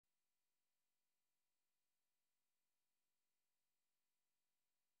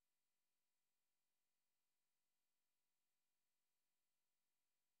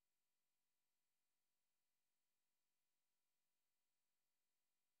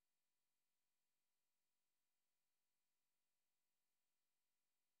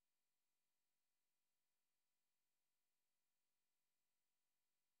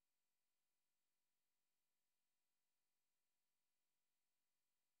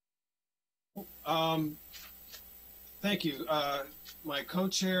Um, Thank you. My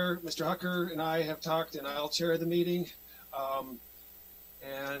co-chair, Mr. Hucker, and I have talked, and I'll chair the meeting. Um,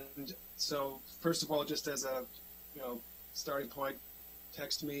 and so, first of all, just as a starting point,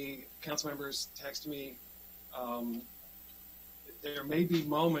 text me, council members, text me. Um, there may be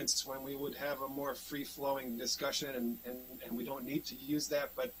moments when we would have a more free-flowing discussion, and we don't need to use that.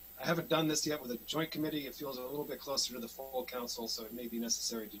 But I haven't done this yet with a joint committee. It feels a little bit closer to the full council, so it may be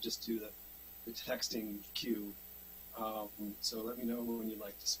necessary to just do the texting queue. So let me know when you'd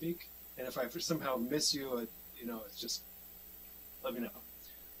like to speak. And if I somehow miss you, it's just let me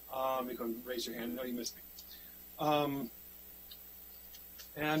know. You can raise your hand. No, you missed me.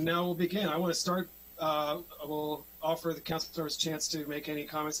 And now we'll begin. I want to start. I will offer the council members a chance to make any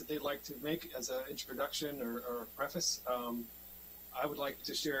comments that they'd like to make as an introduction or a preface. I would like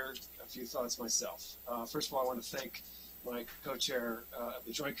to share a few thoughts myself. First of all, I want to thank my co-chair of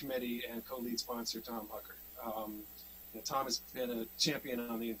the Joint Committee and co-lead sponsor, Tom Hucker. Tom has been a champion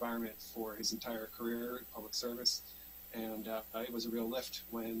on the environment for his entire career in public service, and it was a real lift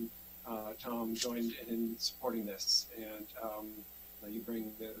when Tom joined in supporting this. And you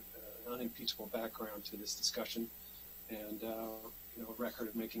bring an unimpeachable background to this discussion, and a record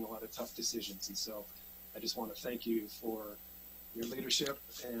of making a lot of tough decisions. And so, I just want to thank you for your leadership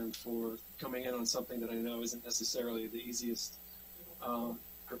and for coming in on something that I know isn't necessarily the easiest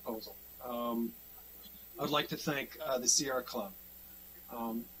proposal. I'd like to thank the Sierra Club.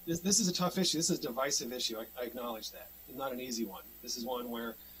 This is a tough issue. This is a divisive issue. I acknowledge that. It's not an easy one. This is one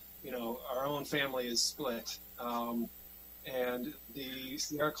where, our own family is split. And the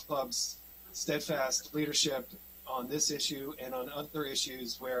Sierra Club's steadfast leadership on this issue and on other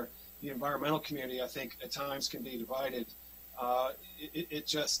issues where the environmental community, I think, at times can be divided. It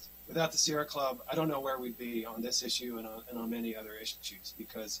just, without the Sierra Club, I don't know where we'd be on this issue and on many other issues,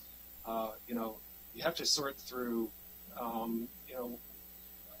 because, you have to sort through, a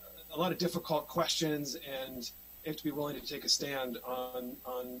lot of difficult questions, and you have to be willing to take a stand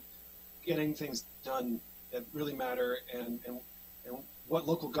on getting things done that really matter and what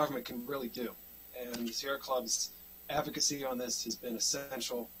local government can really do. And the Sierra Club's advocacy on this has been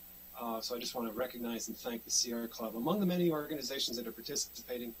essential. So I just want to recognize and thank the Sierra Club among the many organizations that are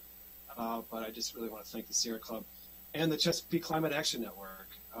participating. But I just really want to thank the Sierra Club and the Chesapeake Climate Action Network.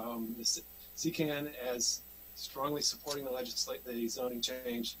 The CCAN as strongly supporting the zoning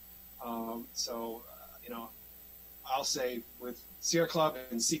change. I'll say with Sierra Club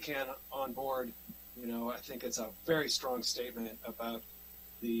and CCAN on board, I think it's a very strong statement about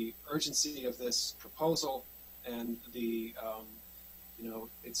the urgency of this proposal and the,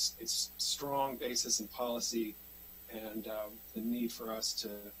 its strong basis in policy and the need for us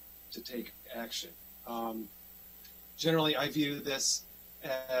to take action. Generally, I view this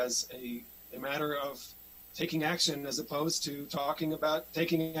as a matter of taking action as opposed to talking about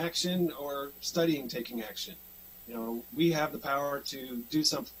taking action or studying taking action. We have the power to do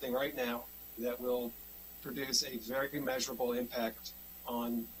something right now that will produce a very measurable impact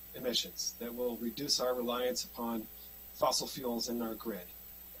on emissions, that will reduce our reliance upon fossil fuels in our grid.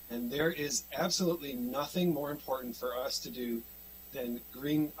 And there is absolutely nothing more important for us to do than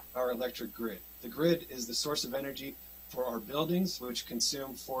green our electric grid. The grid is the source of energy for our buildings, which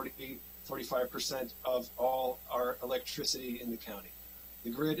consume 45% of all our electricity in the county. The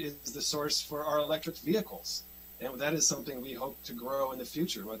grid is the source for our electric vehicles. And that is something we hope to grow in the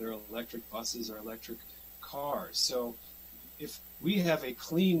future, whether electric buses or electric cars. So if we have a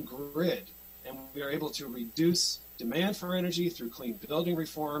clean grid and we are able to reduce demand for energy through clean building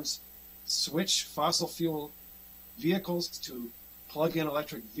reforms, switch fossil fuel vehicles to plug-in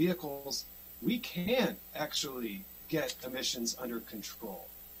electric vehicles, we can actually get emissions under control.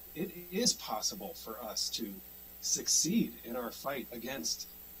 It is possible for us to succeed in our fight against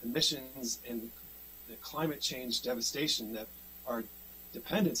emissions and the climate change devastation that our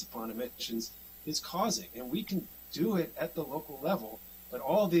dependence upon emissions is causing. And we can do it at the local level, but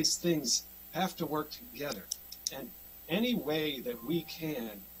all these things have to work together. And any way that we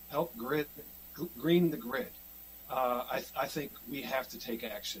can help green the grid, I think we have to take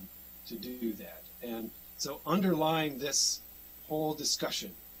action to do that. And so underlying this whole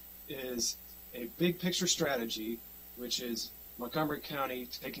discussion is a big picture strategy, which is Montgomery County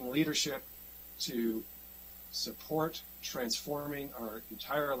taking leadership to support transforming our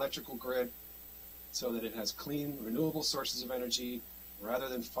entire electrical grid so that it has clean, renewable sources of energy rather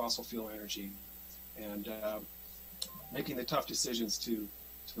than fossil fuel energy, and making the tough decisions to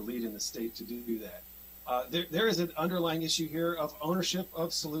lead in the state to do that. There is an underlying issue here of ownership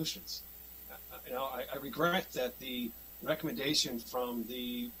of solutions. I regret that the recommendation from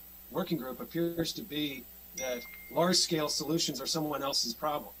the working group appears to be that large-scale solutions are someone else's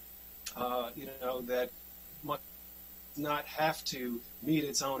problem. That must not have to meet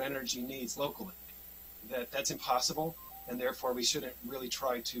its own energy needs locally. That's impossible, and therefore we shouldn't really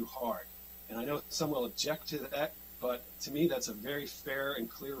try too hard. And I know some will object to that, but to me that's a very fair and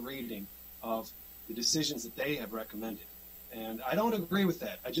clear reading of the decisions that they have recommended. And I don't agree with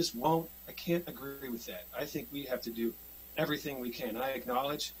that. I can't agree with that. I think we have to do everything we can. I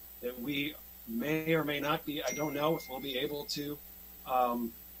acknowledge that we may or may not be, I don't know if we'll be able to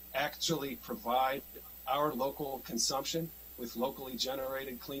actually provide our local consumption with locally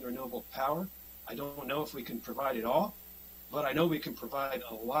generated clean renewable power. I don't know if we can provide it all, but I know we can provide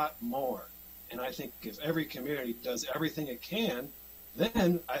a lot more. And I think if every community does everything it can,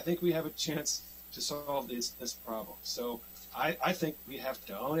 then I think we have a chance to solve this problem. So I think we have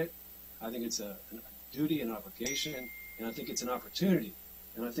to own it. I think it's a duty and obligation, and I think it's an opportunity.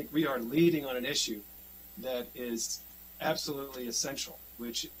 And I think we are leading on an issue that is absolutely essential,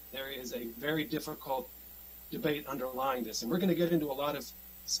 which there is a very difficult debate underlying this. And we're going to get into a lot of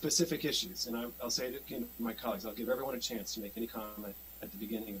specific issues. And I'll say it again to my colleagues. I'll give everyone a chance to make any comment at the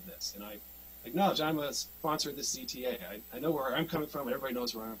beginning of this. And I acknowledge I'm a sponsor of this CTA. I know where I'm coming from, and everybody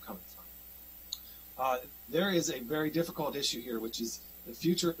knows where I'm coming from. There is a very difficult issue here, which is the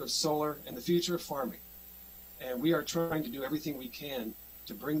future of solar and the future of farming. And we are trying to do everything we can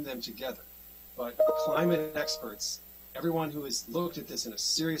to bring them together. But climate experts, everyone who has looked at this in a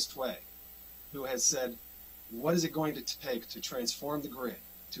serious way, who has said, what is it going to take to transform the grid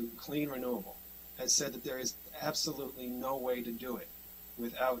to clean renewable, has said that there is absolutely no way to do it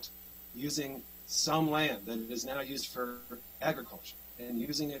without using some land that is now used for agriculture and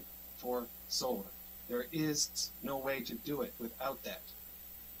using it for solar. There is no way to do it without that.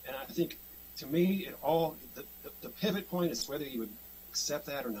 And I think, to me, the pivot point is whether you would accept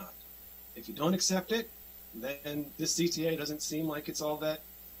that or not. If you don't accept it, then this CTA doesn't seem like it's all that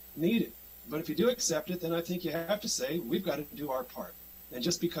needed. But if you do accept it, then I think you have to say we've got to do our part. And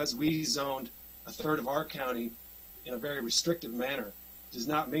just because we zoned a third of our county in a very restrictive manner does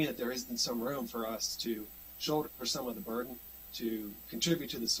not mean that there isn't some room for us to shoulder some of the burden, to contribute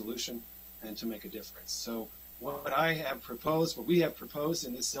to the solution, and to make a difference. So what we have proposed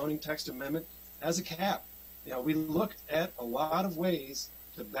in this zoning text amendment as a cap. We looked at a lot of ways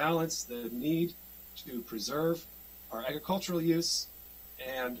to balance the need to preserve our agricultural use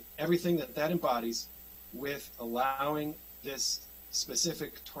and everything that embodies with allowing this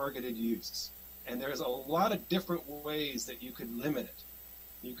specific targeted use. And there's a lot of different ways that you could limit it.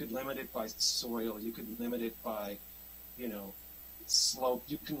 You could limit it by soil. You could limit it by, slope.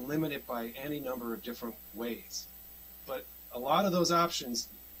 You can limit it by any number of different ways. But a lot of those options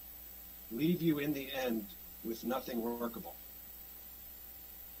leave you in the end with nothing workable.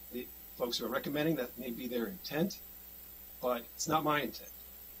 The folks who are recommending that may be their intent, but it's not my intent.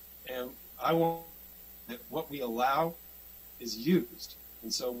 And I want that what we allow is used.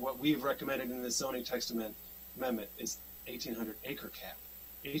 And so what we've recommended in this zoning text amendment is 1,800 acre cap.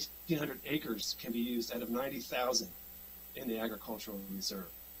 1,800 acres can be used out of 90,000 in the agricultural reserve.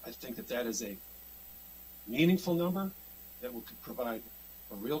 I think that is a meaningful number that will provide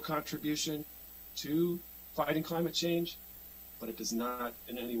a real contribution to fighting climate change, but it does not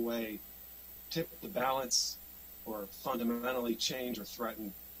in any way tip the balance or fundamentally change or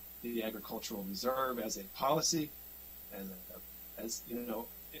threaten the agricultural reserve as a policy,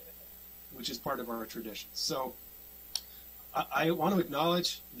 which is part of our tradition. So I want to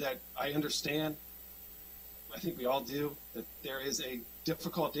acknowledge that I understand, I think we all do, that there is a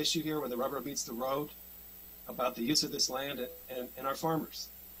difficult issue here where the rubber meets the road about the use of this land and our farmers.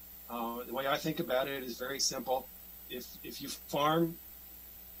 The way I think about it is very simple. If you farm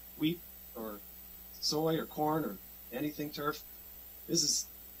wheat or soy or corn or anything turf, this is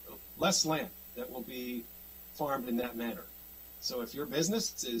less land that will be farmed in that manner. So if your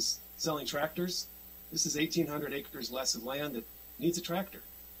business is selling tractors, this is 1,800 acres less of land that needs a tractor.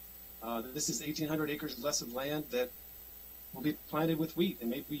 This is 1,800 acres less of land that will be planted with wheat, and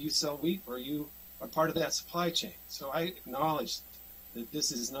maybe you sell wheat or you are part of that supply chain. So I acknowledge that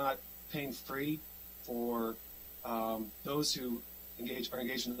this is not pain-free for those who are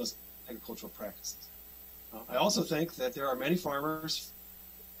engaged in those agricultural practices. I also think that there are many farmers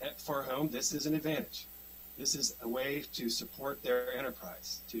for whom this is an advantage. This is a way to support their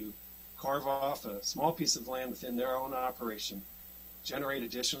enterprise, to carve off a small piece of land within their own operation, generate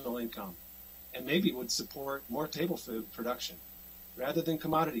additional income, and maybe would support more table food production rather than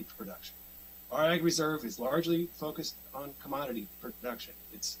commodity production. Our ag reserve is largely focused on commodity production.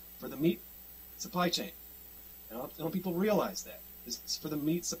 It's for the meat supply chain. Now, don't people realize that? is for the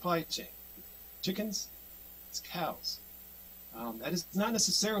meat supply chain. Chickens, it's cows. That is not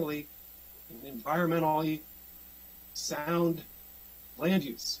necessarily an environmentally sound land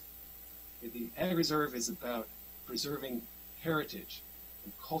use. The ag reserve is about preserving heritage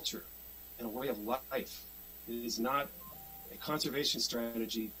and culture and a way of life. It is not a conservation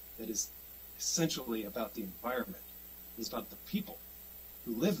strategy that is essentially about the environment. It's about the people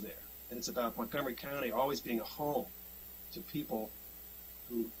who live there. And it's about Montgomery County always being a home to people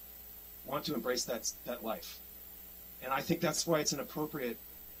who want to embrace that life. And I think that's why it's an appropriate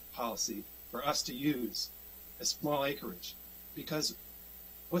policy for us to use a small acreage, because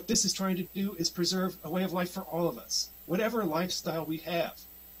what this is trying to do is preserve a way of life for all of us. Whatever lifestyle we have,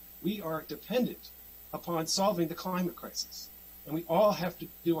 we are dependent upon solving the climate crisis. And we all have to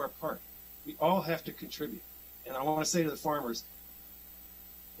do our part. We all have to contribute. And I want to say to the farmers,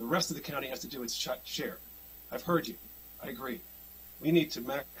 the rest of the county has to do its share. I've heard you. I agree. We need to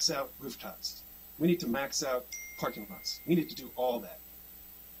max out rooftops. We need to max out parking lots. We need to do all that.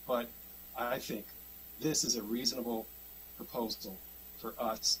 But I think this is a reasonable proposal for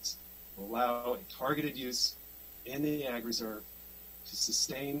us to allow a targeted use in the ag reserve to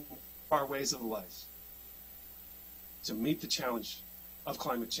sustain our ways of life, to meet the challenge of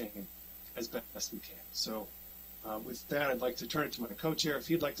climate change as best we can. So with that, I'd like to turn it to my co-chair. If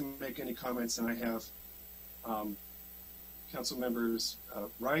he'd like to make any comments, and I have Council members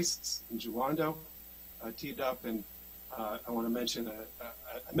Rice and Juwando teed up, and I want to mention,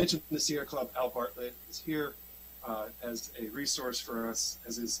 I mentioned the Sierra Club. Al Bartlett is here as a resource for us,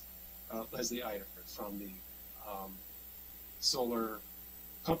 as is Leslie Eider from the solar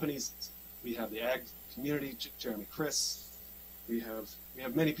companies. We have the ag community, Jeremy Chris. We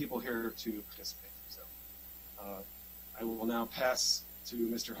have many people here to participate. So I will now pass to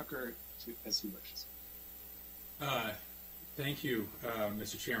Mr. Hooker as he wishes. Thank you,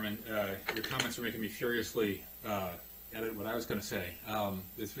 Mr. Chairman. Your comments are making me furiously edit what I was going to say.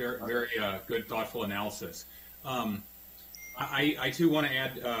 It's very good, thoughtful analysis. I too want to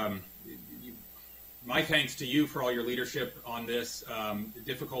add my thanks to you for all your leadership on this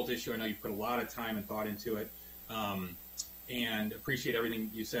difficult issue. I know you put a lot of time and thought into it, and appreciate everything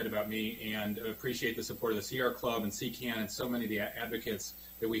you said about me, and appreciate the support of the Sierra Club and CCAN and so many of the advocates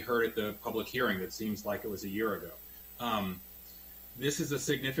that we heard at the public hearing that seems like it was a year ago. This is a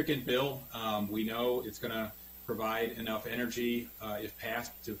significant bill. We know it's going to provide enough energy, if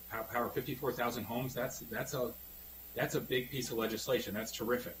passed, to power 54,000 homes. That's a big piece of legislation. That's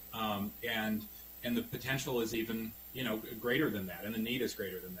terrific. And the potential is even greater than that, and the need is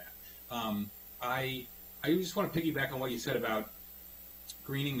greater than that. I just want to piggyback on what you said about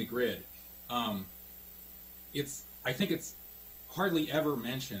greening the grid. I think it's hardly ever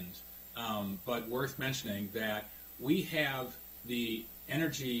mentioned, but worth mentioning, that we have the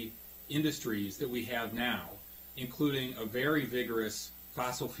energy industries that we have now, including a very vigorous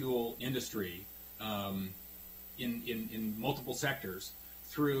fossil fuel industry in multiple sectors,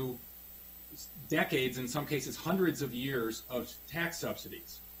 through decades, in some cases hundreds of years, of tax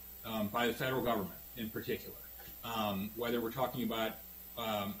subsidies by the federal government in particular. Whether we're talking about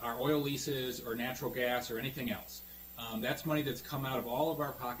our oil leases or natural gas or anything else. That's money that's come out of all of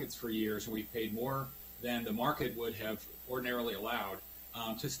our pockets for years, and we've paid more than the market would have ordinarily allowed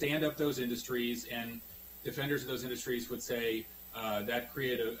to stand up those industries. And defenders of those industries would say that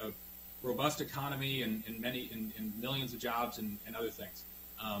created a robust economy and millions of jobs and other things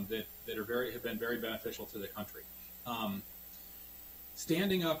that have been very beneficial to the country.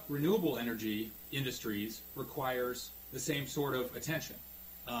 Standing up renewable energy industries requires the same sort of attention.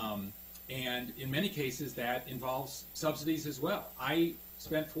 And in many cases, that involves subsidies as well. I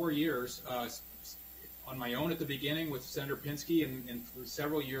spent 4 years on my own at the beginning with Senator Pinsky, and for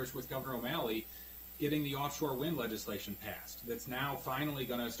several years with Governor O'Malley, getting the offshore wind legislation passed. That's now finally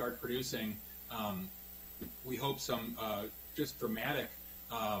going to start producing, we hope, some just dramatic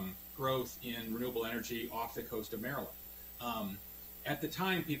growth in renewable energy off the coast of Maryland. At the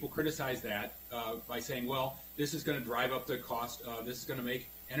time, people criticized that by saying, well, this is going to drive up the cost. This is going to make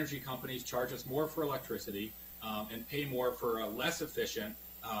energy companies charge us more for electricity and pay more for a less efficient,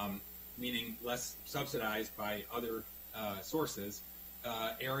 meaning less subsidized by other sources,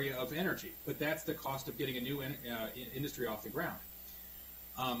 area of energy. But that's the cost of getting a new industry off the ground.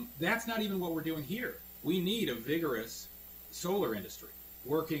 That's not even what we're doing here. We need a vigorous solar industry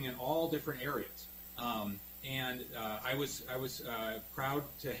working in all different areas. And I was proud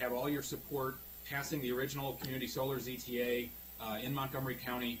to have all your support passing the original Community Solar ZTA in Montgomery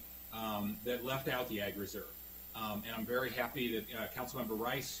County that left out the Ag Reserve. And I'm very happy that Councilmember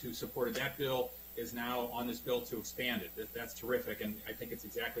Rice, who supported that bill, is now on this bill to expand it. That's terrific, and I think it's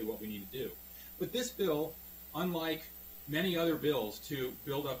exactly what we need to do. But this bill, unlike many other bills to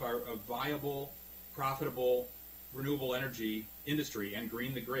build up a viable, profitable, renewable energy industry and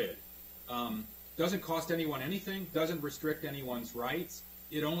green the grid, doesn't cost anyone anything, doesn't restrict anyone's rights.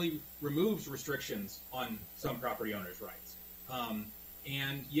 It only removes restrictions on some property owners' rights.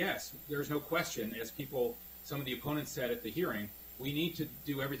 And yes, there's no question, as some of the opponents said at the hearing, we need to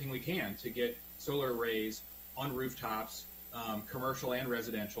do everything we can to get solar arrays on rooftops, commercial and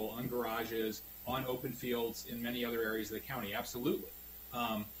residential, on garages, on open fields in many other areas of the county. Absolutely.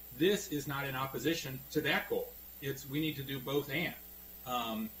 This is not in opposition to that goal. We need to do both and.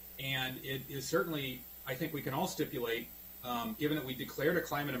 And it is certainly, I think we can all stipulate, given that we declared a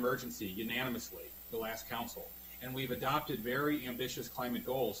climate emergency unanimously, the last council, and we've adopted very ambitious climate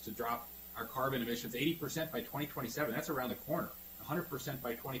goals to drop our carbon emissions 80% by 2027. That's around the corner. 100%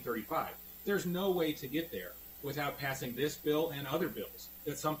 by 2035. There's no way to get there without passing this bill and other bills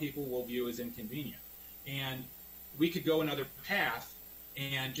that some people will view as inconvenient. And we could go another path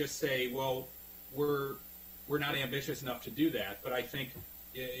and just say, well, we're not ambitious enough to do that. But I think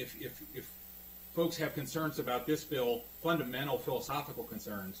if folks have concerns about this bill, fundamental philosophical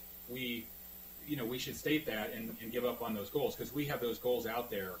concerns, we should state that and give up on those goals, because we have those goals out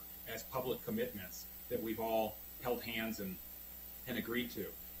there as public commitments that we've all held hands and agreed to.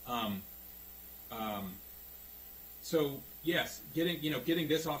 So yes, getting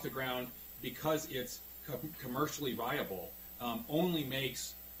this off the ground because it's commercially viable only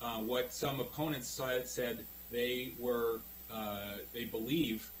makes what some opponents said they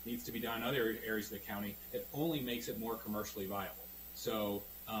believe needs to be done in other areas of the county. It only makes it more commercially viable. So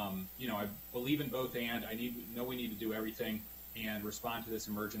I believe in both and. We need to do everything and respond to this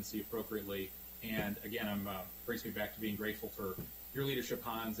emergency appropriately. And again, brings me back to being grateful for your leadership,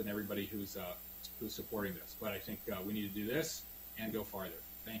 Hans, and everybody who's supporting this. But I think we need to do this and go farther.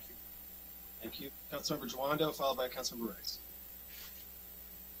 Thank you. Thank you. Councilmember Joando, followed by Councilmember Rice.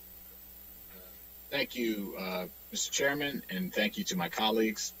 Thank you, Mr. Chairman, and thank you to my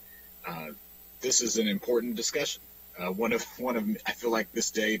colleagues. This is an important discussion. One of I feel like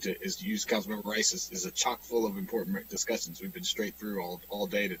this day, to use Councilmember Rice, is a chock full of important discussions. We've been straight through all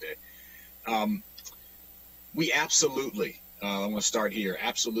day today. We absolutely, I want to start here,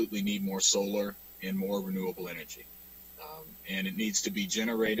 absolutely need more solar and more renewable energy. And it needs to be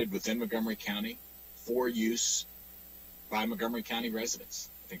generated within Montgomery County for use by Montgomery County residents.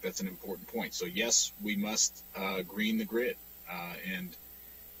 I think that's an important point. So yes, we must green the grid, and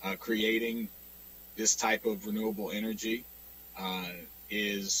creating this type of renewable energy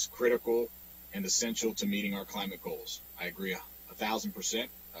is critical and essential to meeting our climate goals. I agree 1,000%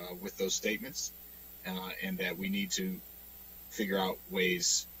 with those statements, and that we need to figure out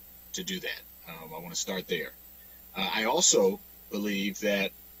ways to do that. I want to start there. I also believe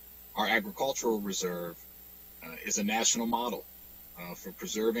that our agricultural reserve is a national model for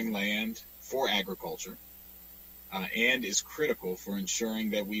preserving land for agriculture, and is critical for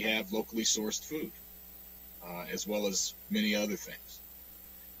ensuring that we have locally sourced food, as well as many other things.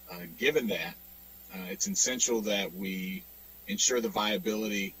 Given that, it's essential that we ensure the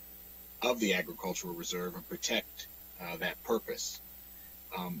viability of the agricultural reserve and protect that purpose.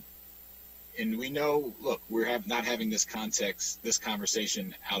 And we know, look, we're not having this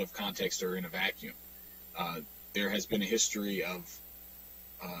conversation out of context or in a vacuum. There has been a history of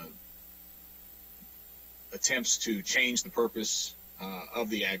attempts to change the purpose of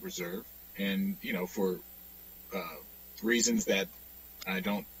the ag reserve, and for reasons that I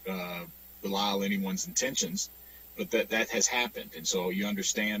don't belie anyone's intentions, but that has happened. And so you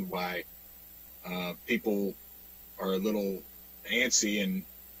understand why people are a little antsy and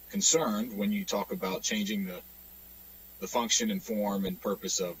concerned when you talk about changing the function and form and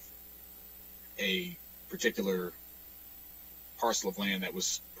purpose of a particular parcel of land that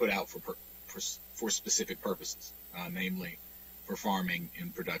was put out for specific purposes, namely for farming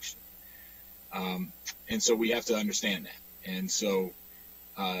and production. And so we have to understand that. And so,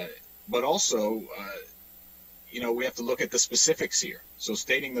 but also, we have to look at the specifics here. So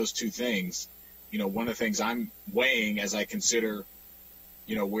stating those two things, one of the things I'm weighing as I consider,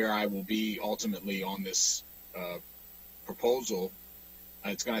 where I will be ultimately on this proposal,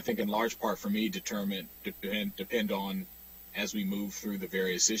 it's going to, I think, in large part for me, depend on as we move through the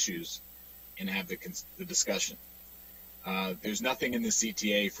various issues and have the discussion. There's nothing in the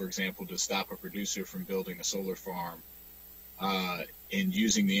CTA, for example, to stop a producer from building a solar farm and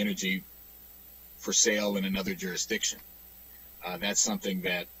using the energy for sale in another jurisdiction. That's something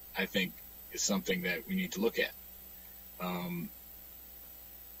that I think is something that we need to look at.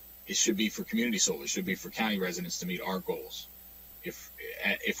 it should be for community solar. It should be for county residents to meet our goals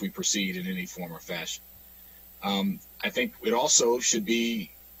if we proceed in any form or fashion. I think it also should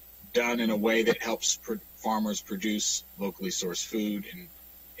be done in a way that helps farmers produce locally sourced food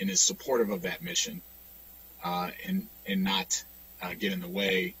and is supportive of that mission, and not get in the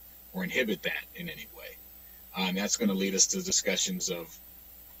way or inhibit that in any way. And that's going to lead us to discussions of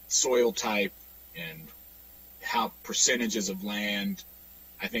soil type and how percentages of land.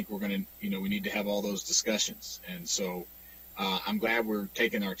 I think we're going to, we need to have all those discussions. And so I'm glad we're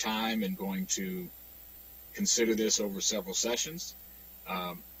taking our time and going to consider this over several sessions.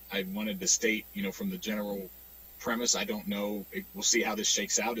 I wanted to state, from the general premise, I don't know, we'll see how this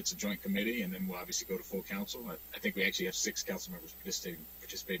shakes out. It's a joint committee, and then we'll obviously go to full council. I think we actually have 6 council members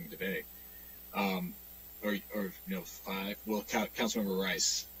participating today. Or 5. Well, Councilmember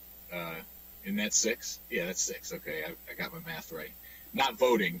Rice, isn't that 6? Yeah, that's 6. Okay, I got my math right. Not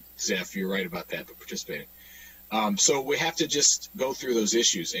voting, Zeph, you're right about that, but participating. So we have to just go through those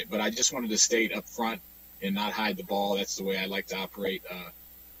issues. But I just wanted to state up front and not hide the ball. That's the way I like to operate.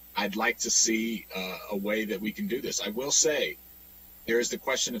 I'd like to see a way that we can do this. I will say there is the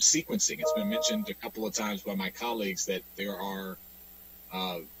question of sequencing. It's been mentioned a couple of times by my colleagues that there are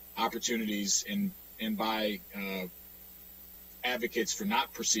opportunities and by advocates for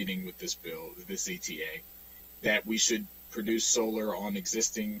not proceeding with this bill, this ETA, that we should produce solar on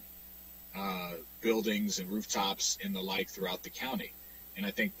existing buildings and rooftops and the like throughout the county. And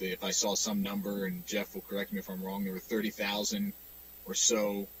I think that if I saw some number, and Jeff will correct me if I'm wrong, there were 30,000 or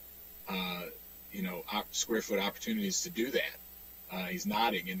so, square foot opportunities to do that. He's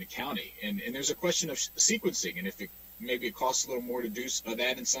nodding in the county. And there's a question of sequencing. And if maybe it costs a little more to do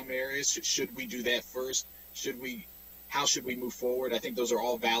that in some areas, should we do that first? How should we move forward? I think those are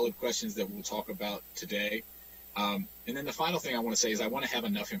all valid questions that we'll talk about today. And then the final thing I want to say is I want to have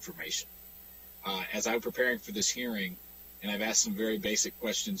enough information. As I'm preparing for this hearing, and I've asked some very basic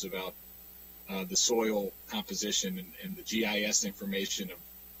questions about the soil composition and the GIS information of,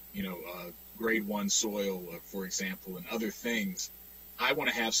 grade 1 soil, for example, and other things, I want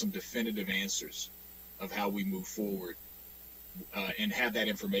to have some definitive answers of how we move forward and have that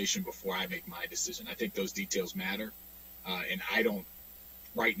information before I make my decision. I think those details matter. And I don't,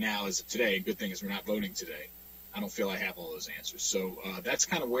 right now, as of today, good thing is we're not voting today, I don't feel I have all those answers. So that's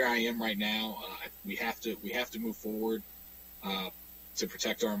kind of where I am right now. We have to move forward to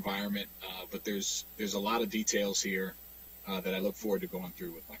protect our environment, but there's a lot of details here that I look forward to going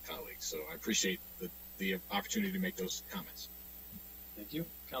through with my colleagues. So I appreciate the opportunity to make those comments. Thank you.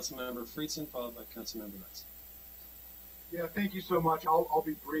 Councilmember Friedson, followed by Councilmember Rice. Yeah, thank you so much. I'll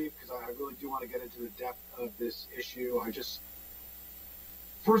be brief because I really do want to get into the depth of this issue. I just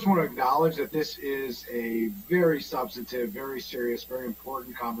first want to acknowledge that this is a very substantive, very serious, very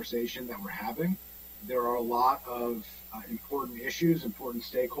important conversation that we're having. There are a lot of important issues, important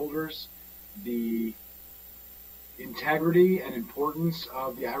stakeholders. The integrity and importance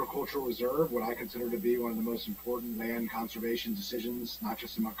of the agricultural reserve, what I consider to be one of the most important land conservation decisions, not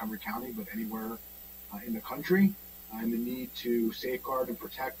just in Montgomery County, but anywhere in the country, and the need to safeguard and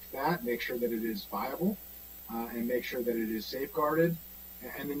protect that, make sure that it is viable, and make sure that it is safeguarded,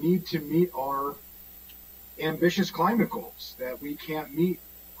 and the need to meet our ambitious climate goals that we can't meet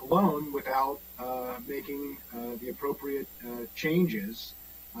alone without making the appropriate changes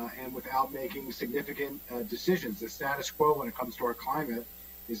and without making significant decisions. The status quo when it comes to our climate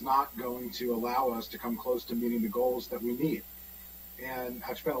is not going to allow us to come close to meeting the goals that we need. And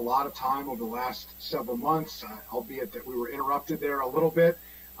I've spent a lot of time over the last several months, albeit that we were interrupted there a little bit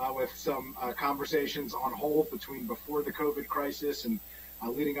with some conversations on hold between before the COVID crisis and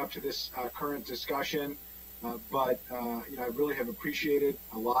leading up to this current discussion. But I really have appreciated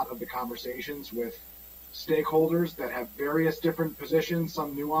a lot of the conversations with stakeholders that have various different positions,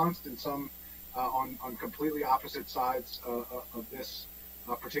 some nuanced and some on completely opposite sides of this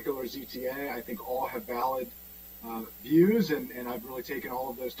particular ZTA. I think all have valid views, and I've really taken all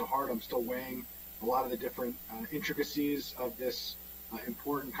of those to heart. I'm still weighing a lot of the different intricacies of this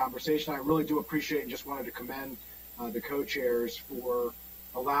important conversation. I really do appreciate and just wanted to commend the co-chairs for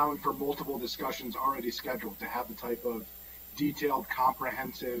allowing for multiple discussions already scheduled to have the type of detailed,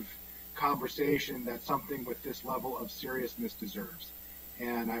 comprehensive conversation that something with this level of seriousness deserves.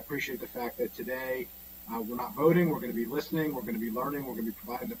 And I appreciate the fact that today we're not voting, we're going to be listening, we're going to be learning, we're going to be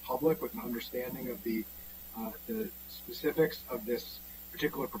providing the public with an understanding of the specifics of this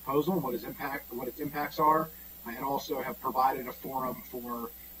particular proposal and what its impacts are, and also have provided a forum for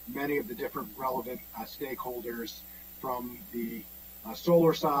many of the different relevant stakeholders from the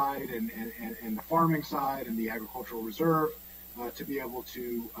solar side and the farming side and the agricultural reserve to be able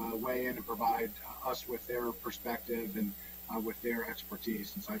to weigh in and provide us with their perspective and with their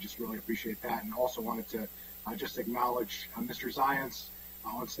expertise. And so I just really appreciate that, and also wanted to just acknowledge Mr. Zients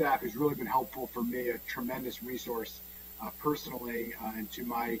on staff, who's really been helpful for me, a tremendous resource personally, and to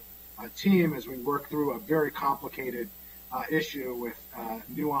my team as we work through a very complicated issue with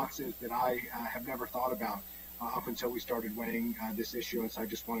nuances that I have never thought about up until we started weighing this issue. And so I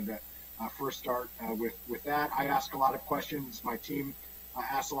just wanted to first start with that. I ask a lot of questions. My team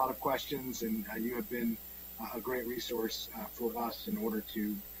asks a lot of questions, and you have been a great resource for us in order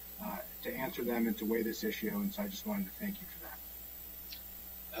to answer them and to weigh this issue. And so I just wanted to thank you for that.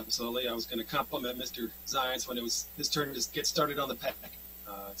 Absolutely. I was going to compliment Mr. Zients when it was his turn to get started on the pack.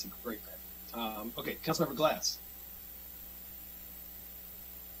 It's a great pack. Okay, Councilmember Glass.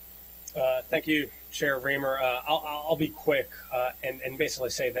 Thank you, Chair Reamer. I'll be quick and basically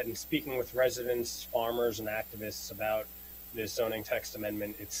say that in speaking with residents, farmers, and activists about this zoning text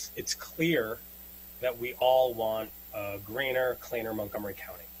amendment, it's clear that we all want a greener, cleaner Montgomery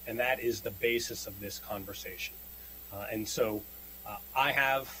County, and that is the basis of this conversation. And so I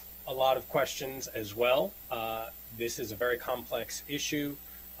have a lot of questions as well. This is a very complex issue,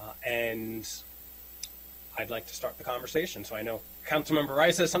 and I'd like to start the conversation. So I know Councilmember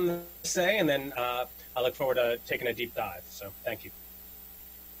Rice has something to say, and then I look forward to taking a deep dive. So thank you.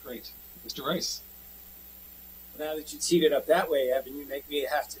 Great. Mr. Rice. Now that you teed it up that way, Evan, you make me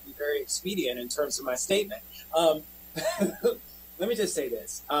have to be very expedient in terms of my statement. Let me just say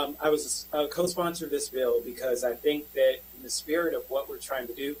this. I was a co-sponsor of this bill because I think that in the spirit of what we're trying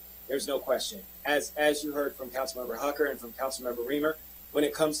to do, there's no question. As you heard from Councilmember Hucker and from Councilmember Reamer, when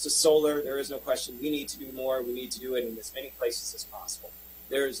it comes to solar, there is no question we need to do more. We need to do it in as many places as possible.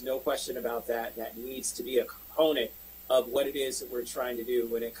 There is no question about that. That needs to be a component of what it is that we're trying to do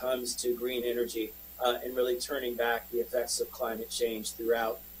when it comes to green energy and really turning back the effects of climate change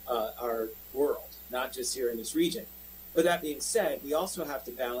throughout our world, not just here in this region. But that being said, we also have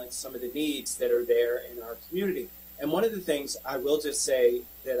to balance some of the needs that are there in our community. And one of the things I will just say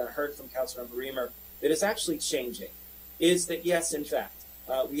that I heard from Councilmember Reamer that is actually changing is that, yes, in fact,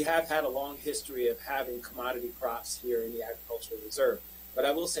 we have had a long history of having commodity crops here in the agricultural reserve. But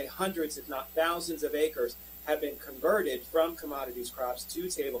I will say hundreds, if not thousands of acres have been converted from commodities crops to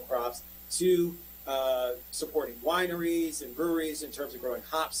table crops to supporting wineries and breweries in terms of growing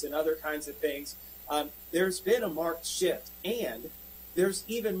hops and other kinds of things. There's been a marked shift, and there's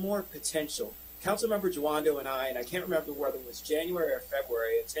even more potential. Councilmember Jawando and I can't remember whether it was January or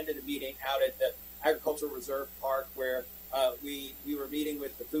February, attended a meeting out at the Agricultural Reserve Park where we were meeting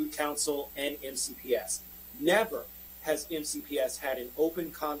with the Food Council and MCPS. Never has MCPS had an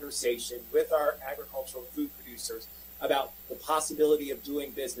open conversation with our agricultural food producers about the possibility of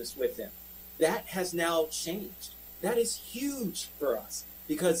doing business with them. That has now changed. That is huge for us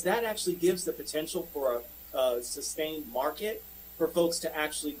because that actually gives the potential for a sustained market for folks to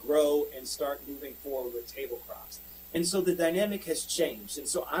actually grow and start moving forward with table crops. And so the dynamic has changed. And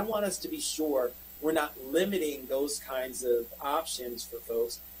so I want us to be sure we're not limiting those kinds of options for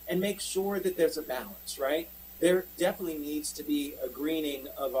folks and make sure that there's a balance, right? There definitely needs to be a greening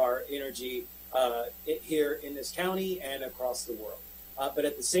of our energy here in this county and across the world. But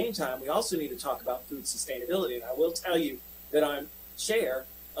at the same time, we also need to talk about food sustainability. And I will tell you that I'm chair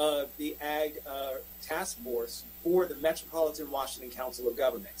of the Ag Task Force for the Metropolitan Washington Council of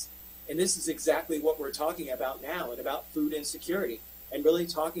Governments. And this is exactly what we're talking about now and about food insecurity and really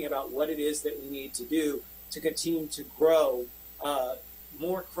talking about what it is that we need to do to continue to grow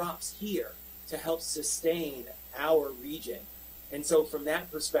more crops here to help sustain our region. And so from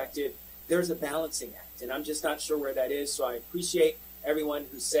that perspective, there's a balancing act, and I'm just not sure where that is. So I appreciate everyone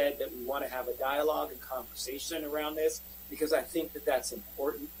who said that we want to have a dialogue and conversation around this, because I think that that's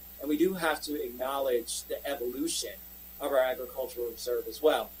important. And we do have to acknowledge the evolution of our agricultural reserve as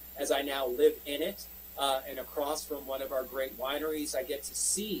well. As I now live in it and across from one of our great wineries, I get to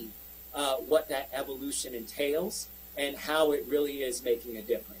see what that evolution entails and how it really is making a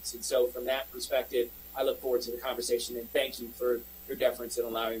difference. And so from that perspective, I look forward to the conversation, and thank you for your deference in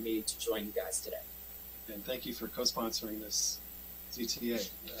allowing me to join you guys today. And thank you for co-sponsoring this ZTA.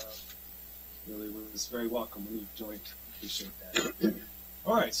 Really was very welcome when you joined. Appreciate that.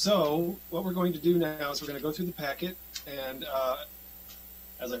 All right, so what we're going to do now is we're going to go through the packet, and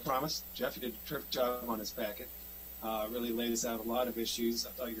as I promised, Jeff, you did a terrific job on his packet. Really lays out a lot of issues. I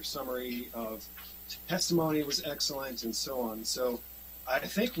thought your summary of testimony was excellent, and so on. So I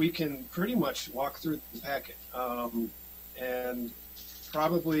think we can pretty much walk through the packet, and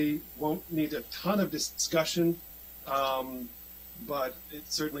probably won't need a ton of discussion, but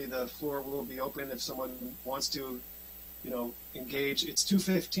certainly the floor will be open if someone wants to engage. It's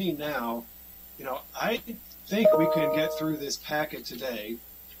 2:15 now. I think we can get through this packet today.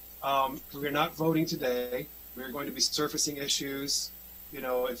 We're not voting today. We're going to be surfacing issues.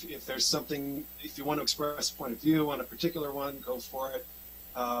 If there's something, if you want to express a point of view on a particular one, go for it.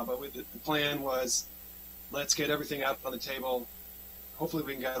 But the plan was, let's get everything out on the table. Hopefully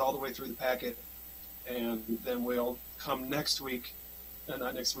we can get all the way through the packet, and then we'll come next week,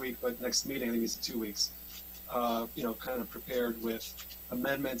 not next week, but next meeting, I think it's 2 weeks, kind of prepared with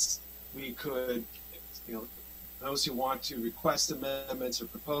amendments. We could, those who want to request amendments or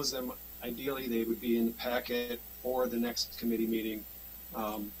propose them, ideally they would be in the packet for the next committee meeting.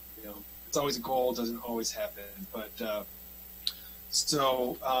 It's always a goal, doesn't always happen. But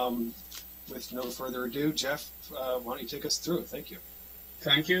with no further ado, Jeff, why don't you take us through it? Thank you.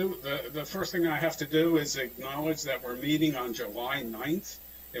 Thank you. The first thing I have to do is acknowledge that we're meeting on July 9th.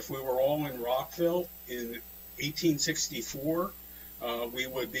 If we were all in Rockville in 1864, we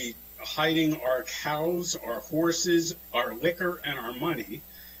would be hiding our cows, our horses, our liquor, and our money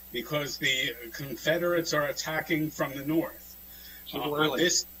because the Confederates are attacking from the north.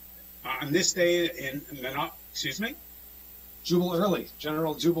 On this day in excuse me?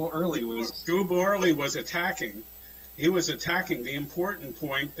 General Jubal Early was attacking. He was attacking the important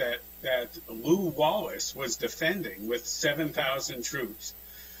point that Lew Wallace was defending with 7,000 troops,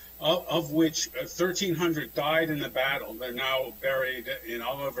 of which 1,300 died in the battle. They're now buried in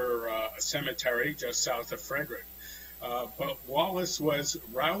Oliver Cemetery just south of Frederick. But Wallace was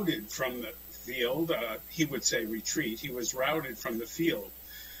routed from the field. He would say retreat. He was routed from the field.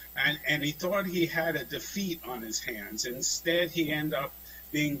 And he thought he had a defeat on his hands. Instead, he ended up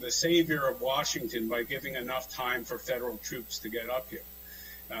being the savior of Washington by giving enough time for federal troops to get up here.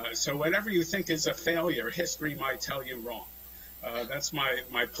 So whatever you think is a failure, history might tell you wrong. That's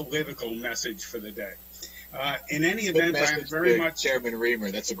my political message for the day. In any event, I am very much... Chairman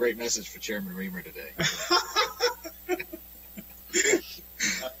Reamer. That's a great message for Chairman Reamer today.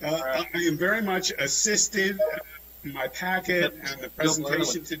 I am very much assisted in my packet and the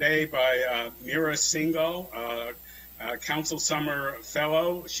presentation today by Mira Singhal, Council Summer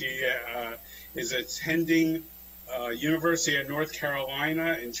Fellow. She is attending University of North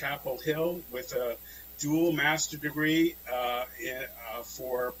Carolina in Chapel Hill with a dual master degree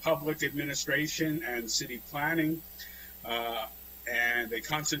for public administration and city planning, and a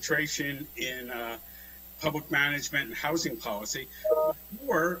concentration in public management and housing policy.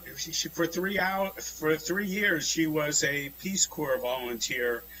 For 3 years, she was a Peace Corps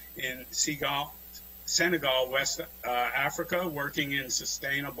volunteer in Senegal, West Africa, working in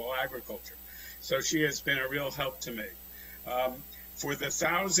sustainable agriculture. So she has been a real help to me. For the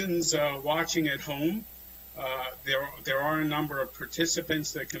thousands watching at home, there are a number of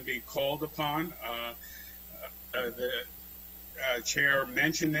participants that can be called upon. The chair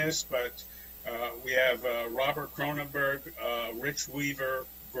mentioned this, but we have Robert Cronenberg, Rich Weaver,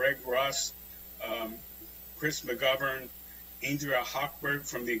 Greg Russ, Chris McGovern, Andrea Hochberg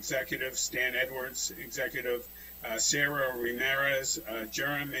from the executive, Stan Edwards, executive, Sarah Ramirez,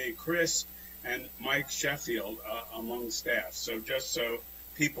 Jeremy Chris, and Mike Sheffield among staff. So just so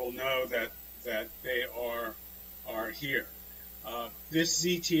people know that they are here. This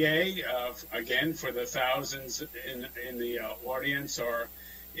ZTA, again, for the thousands in the audience,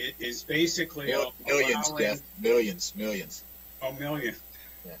 is basically millions, Jeff. Millions. Oh, million.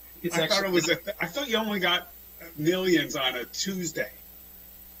 Yeah. I thought you only got millions on a Tuesday.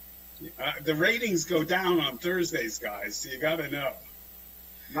 The ratings go down on Thursdays, guys. So you got to know.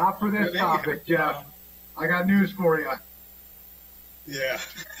 Not for this topic, Jeff. I got news for you. Yeah.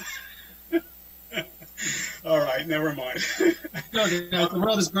 All right, never mind. No, the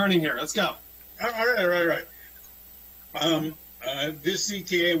world is burning here. Let's go. All right. This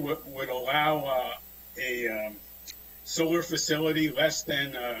CTA would allow a solar facility less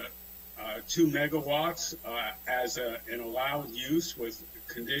than 2 megawatts as an allowed use with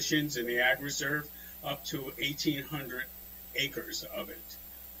conditions in the Ag Reserve up to 1,800 acres of it.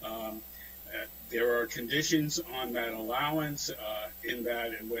 There are conditions on that allowance in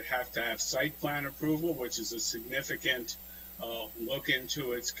that it would have to have site plan approval, which is a significant look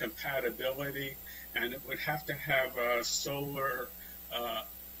into its compatibility, and it would have to have solar,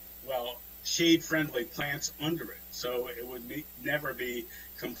 shade-friendly plants under it. So it would never be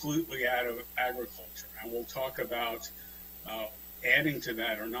completely out of agriculture. And we'll talk about adding to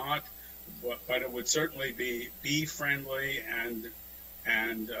that or not, but it would certainly be bee-friendly and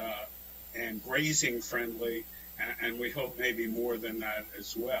grazing friendly, and we hope maybe more than that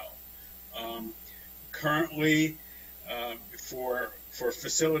as well. Currently, for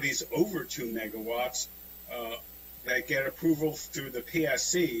facilities over 2 megawatts, that get approval through the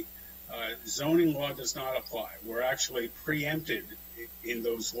PSC, zoning law does not apply. We're actually preempted in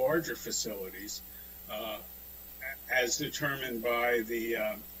those larger facilities as determined by the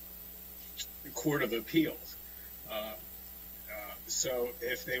Court of Appeals. So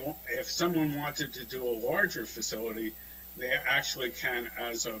if someone wanted to do a larger facility, they actually can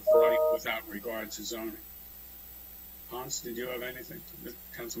as of right without regard to zoning. Hans, did you have anything?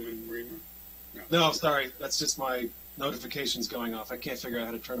 Councilman Reamer? No, sorry. That's just my notifications going off. I can't figure out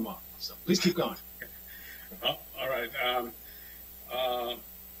how to turn them off. So please keep going. All right.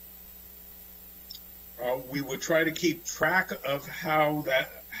 We would try to keep track of how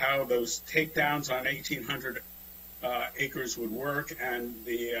those takedowns on 1,800 acres would work, and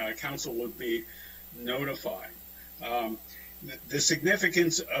the council would be notified. The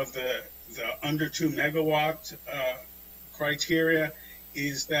significance of the under 2 megawatt criteria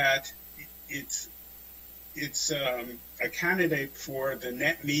is that it's a candidate for the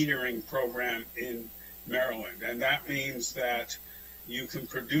net metering program in Maryland, and that means that you can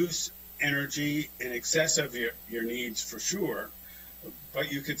produce energy in excess of your needs for sure,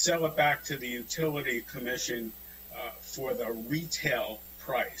 but you could sell it back to the utility commission for the retail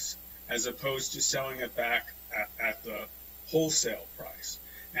price, as opposed to selling it back at the wholesale price.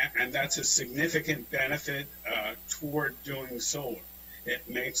 And that's a significant benefit toward doing solar. It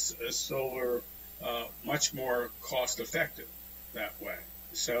makes solar much more cost effective that way.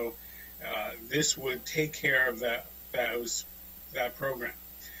 So this would take care of that program.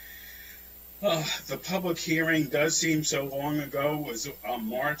 The public hearing does seem so long ago. It was on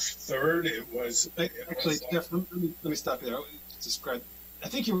March 3rd. Jeff, let me stop you there. I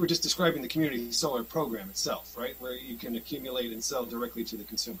think you were just describing the community solar program itself, right? Where you can accumulate and sell directly to the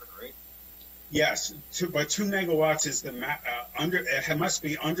consumer, right? Yes, but 2 megawatts is it must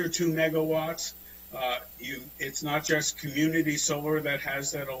be under 2 megawatts. It's not just community solar that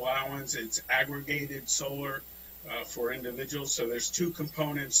has that allowance. It's aggregated solar for individuals. So there's 2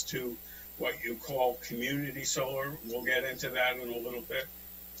 components to what you call community solar. We'll get into that in a little bit.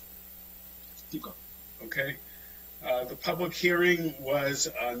 Keep going. Okay. The public hearing was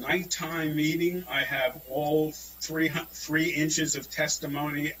a nighttime meeting. I have all 3 inches of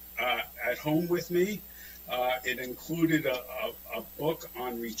testimony at home with me. It included a book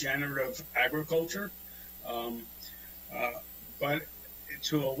on regenerative agriculture, but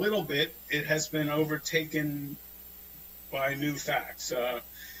to a little bit, it has been overtaken by new facts.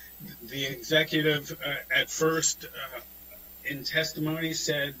 The executive at first in testimony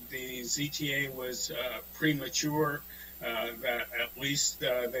said the ZTA was premature, that at least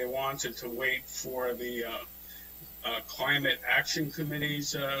they wanted to wait for the Climate Action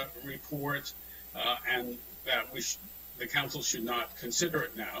Committee's report, and that the council should not consider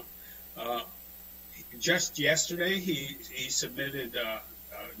it now. Just yesterday, he submitted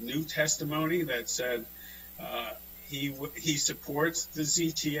new testimony that said he supports the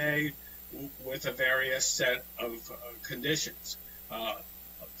ZTA with a various set of conditions.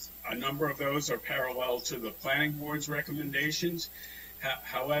 A number of those are parallel to the planning board's recommendations.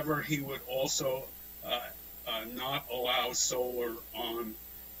 However, he would also not allow solar on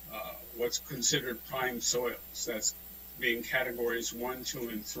what's considered prime soils. That's being categories 1, 2,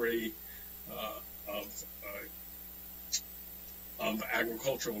 and 3 of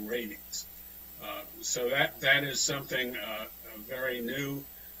agricultural ratings. So that is something very new,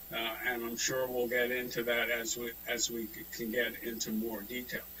 and I'm sure we'll get into that as we can get into more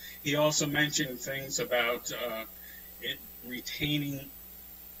detail. He also mentioned things about it retaining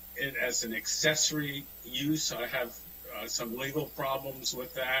it as an accessory use. I have some legal problems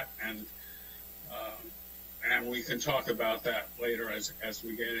with that, and we can talk about that later as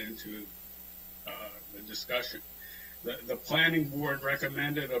we get into the discussion. The planning board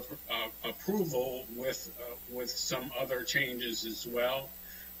recommended approval with some other changes as well.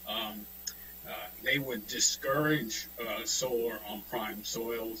 They would discourage solar on prime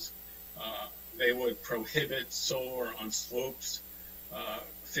soils. They would prohibit solar on slopes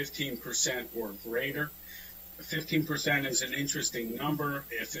 15% or greater. 15% is an interesting number.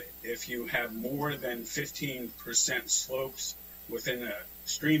 If you have more than 15% slopes within a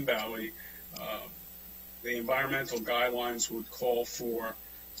stream valley, the environmental guidelines would call for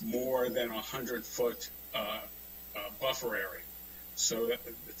more than 100-foot buffer area. So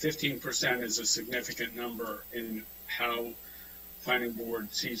 15% is a significant number in how planning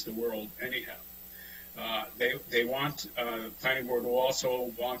board sees the world anyhow. They want, planning board will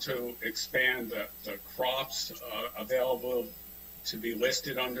also want to expand the crops available to be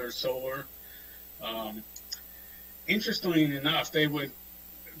listed under solar. Interestingly enough, they would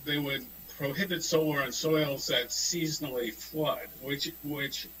prohibit solar on soils that seasonally flood, which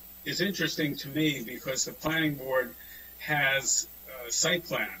is interesting to me because the planning board has site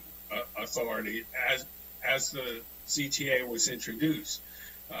plan authority as the CTA was introduced.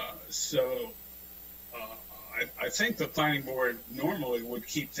 I think the planning board normally would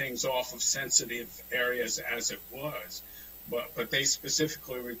keep things off of sensitive areas as it was, but they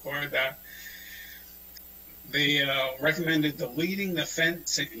specifically required that. They recommended deleting the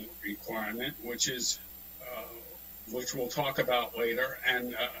fencing requirement, which we'll talk about later,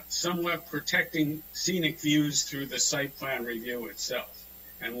 and somewhat protecting scenic views through the site plan review itself.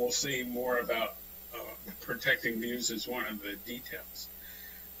 And we'll see more about protecting views as one of the details.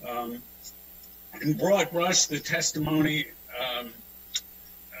 In broad brush, the testimony,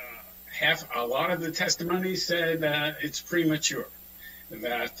 a lot of the testimony said it's premature,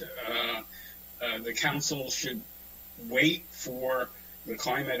 that the council should wait for the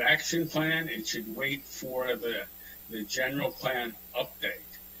climate action plan. It should wait for the general plan update,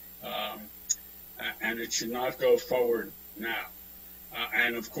 and it should not go forward now.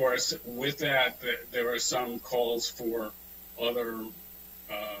 And of course, with that, there are some calls for other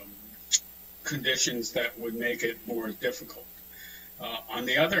conditions that would make it more difficult. On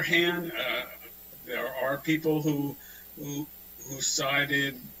the other hand, there are people who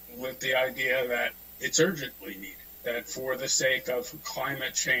sided with the idea that it's urgently needed, that for the sake of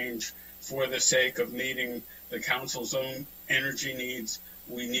climate change, for the sake of meeting the council's own energy needs,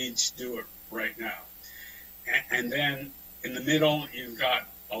 we need to do it right now. And then in the middle, you've got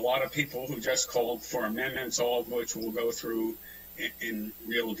a lot of people who just called for amendments, all of which we'll go through in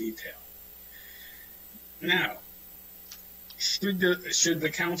real detail. Now, should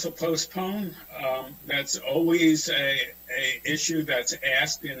the council postpone? That's always a issue that's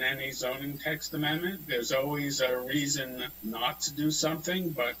asked in any zoning text amendment. There's always a reason not to do something,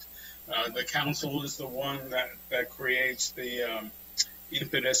 but the council is the one that creates the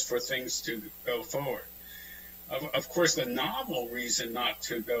impetus for things to go forward. Of course, the novel reason not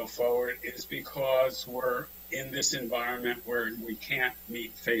to go forward is because we're in this environment where we can't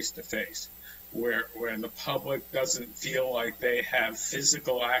meet face-to-face. Where the public doesn't feel like they have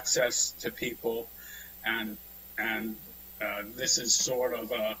physical access to people, and this is sort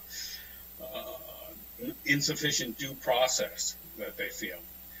of a insufficient due process that they feel.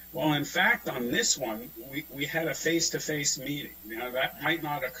 Well, in fact, on this one, we had a face-to-face meeting. Now, that might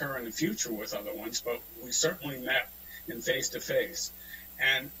not occur in the future with other ones, but we certainly met in face-to-face.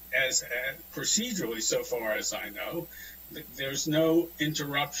 And as procedurally, so far as I know, there's no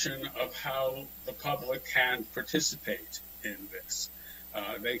interruption of how the public can participate in this.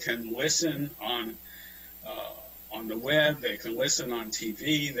 They can listen on the web. They can listen on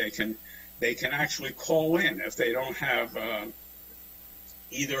TV. They can actually call in if they don't have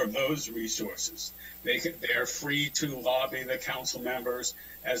either of those resources. They're free to lobby the council members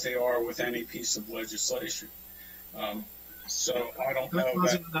as they are with any piece of legislation. So I don't know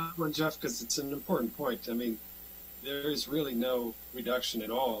that one, Jeff, because it's an important point. I mean, there is really no reduction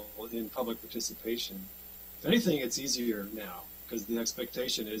at all in public participation. If anything, it's easier now because the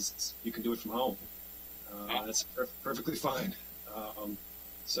expectation is you can do it from home. That's perfectly fine.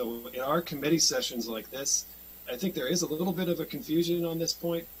 So in our committee sessions like this, I think there is a little bit of a confusion on this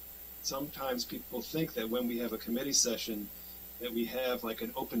point. Sometimes people think that when we have a committee session that we have like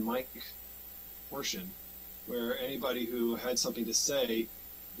an open mic portion where anybody who had something to say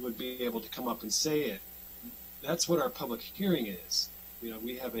would be able to come up and say it. That's what our public hearing is. You know,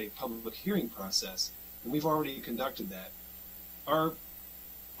 we have a public hearing process, and we've already conducted that. Our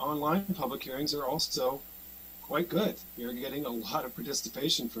online public hearings are also quite good. We're getting a lot of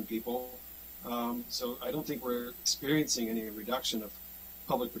participation from people. So I don't think we're experiencing any reduction of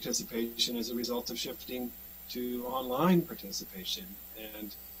public participation as a result of shifting to online participation.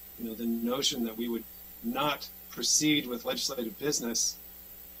 And, you know, the notion that we would not proceed with legislative business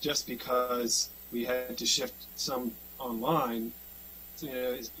just because we had to shift some online, you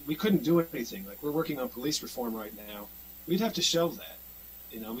know, we couldn't do anything. Like, we're working on police reform right now. We'd have to shelve that.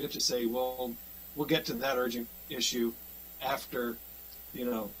 You know, we'd have to say, well, we'll get to that urgent issue after, you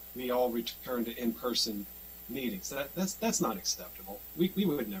know, we all return to in-person meetings. That's not acceptable. We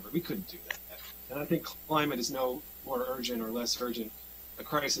couldn't do that. And I think climate is no more urgent or less urgent a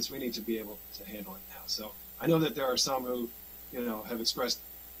crisis. We need to be able to handle it now. So I know that there are some who, you know, have expressed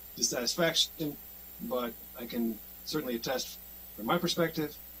dissatisfaction, but I can certainly attest from my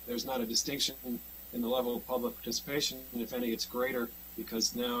perspective, there's not a distinction in the level of public participation, and if any, it's greater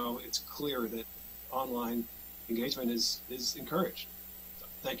because now it's clear that online engagement is encouraged. So,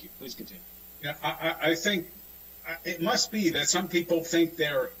 thank you. Please continue. Yeah, I think it must be that some people think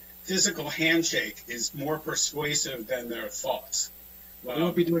they're physical handshake is more persuasive than their thoughts. Well, we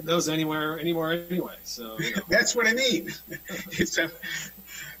won't be doing those anymore anyway. So that's what I mean.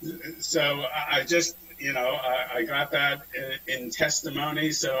 So I just, I got that in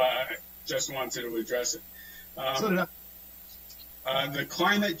testimony, so I just wanted to address it. So did I. The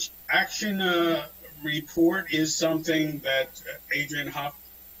climate action report is something that Adrian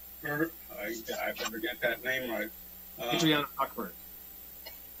Hochberg, I better get that name right. Adrian Hochberg.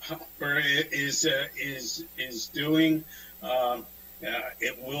 Is doing.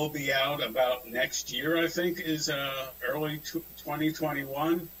 It will be out about next year, I think, is early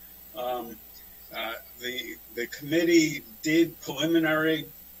 2021. The committee did preliminary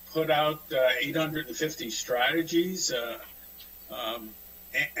put out 850 strategies,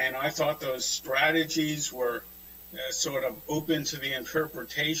 and I thought those strategies were sort of open to the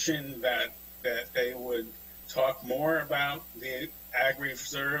interpretation that they would talk more about the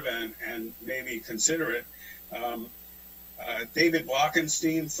agri-reserve and maybe consider it. David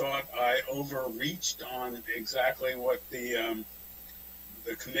Blockenstein thought I overreached on exactly what the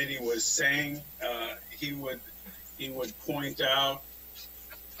committee was saying. He would point out,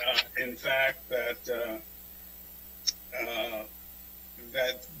 in fact, that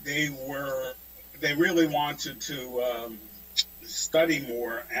they really wanted to study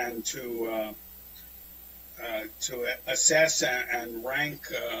more and to assess and rank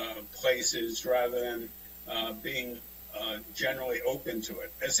places rather than being generally open to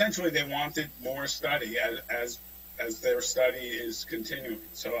it. Essentially, they wanted more study as their study is continuing.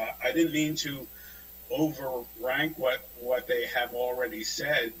 So I didn't mean to overrank what they have already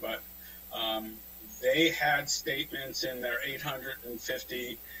said, but they had statements in their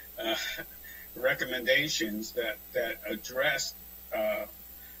 850 recommendations that addressed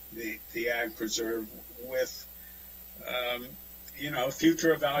the ag preserve with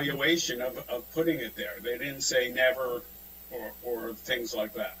future evaluation of putting it there. They didn't say never or things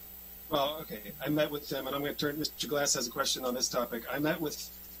like that. Well, okay. I met with them, and I'm going to turn. Mr. Glass has a question on this topic. I met with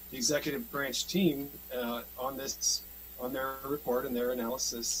the executive branch team on their report and their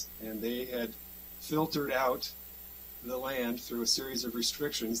analysis, and they had filtered out the land through a series of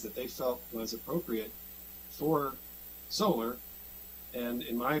restrictions that they felt was appropriate for solar. And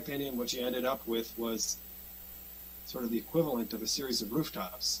in my opinion, what you ended up with was sort of the equivalent of a series of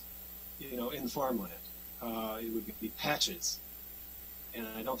rooftops, in the farmland. It would be patches. And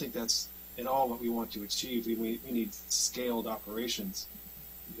I don't think that's at all what we want to achieve. We need scaled operations,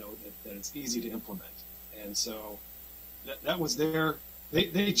 that it's easy to implement. And so that was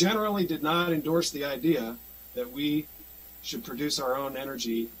they generally did not endorse the idea that we should produce our own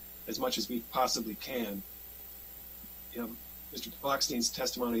energy as much as we possibly can. Mr. Blockstein's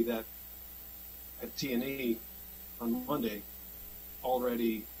testimony that at T&E on Monday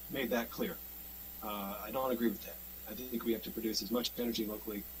already made that clear. I don't agree with that. I think we have to produce as much energy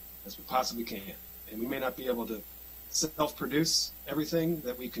locally as we possibly can. And we may not be able to self-produce everything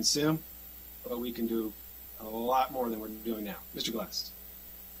that we consume, but we can do a lot more than we're doing now. Mr. Glass.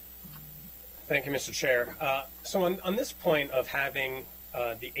 Thank you, Mr. Chair. So on this point of having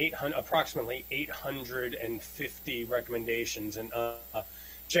the approximately 850 recommendations, and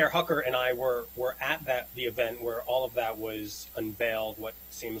Chair Hucker and I were at the event where all of that was unveiled, what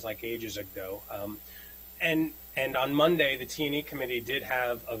seems like ages ago. And on Monday, the T&E committee did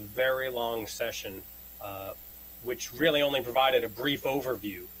have a very long session, which really only provided a brief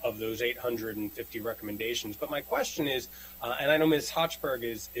overview of those 850 recommendations. But my question is, and I know Ms. Hochberg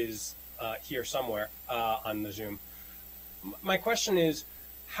is here somewhere on the Zoom. My question is,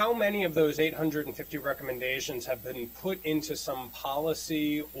 how many of those 850 recommendations have been put into some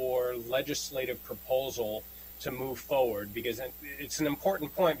policy or legislative proposal to move forward? Because it's an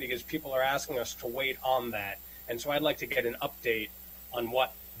important point, because people are asking us to wait on that. And so I'd like to get an update on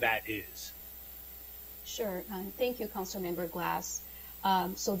what that is. Sure. Thank you, Councilmember Glass.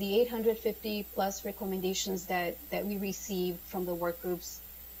 So the 850 plus recommendations that we received from the work groups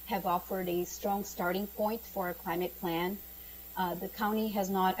have offered a strong starting point for a climate plan. The county has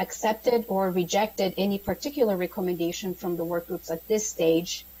not accepted or rejected any particular recommendation from the work groups at this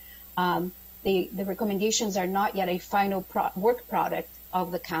stage. The recommendations are not yet a final work product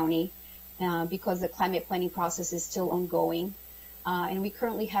of the county because the climate planning process is still ongoing. And we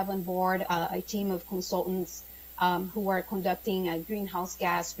currently have on board a team of consultants who are conducting a greenhouse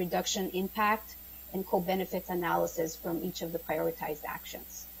gas reduction impact and co-benefits analysis from each of the prioritized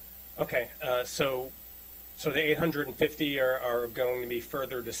actions. Okay, so the 850 are going to be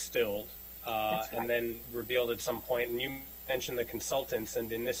further distilled Right. and then revealed at some point. And you mentioned the consultants,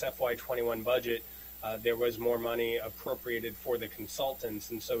 and in this FY21 budget, there was more money appropriated for the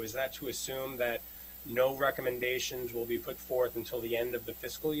consultants. And so is that to assume that no recommendations will be put forth until the end of the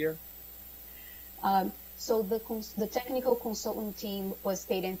fiscal year? So the technical consultant team was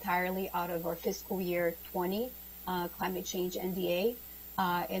paid entirely out of our fiscal year 20 climate change NDA.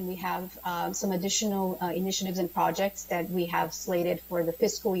 And we have some additional initiatives and projects that we have slated for the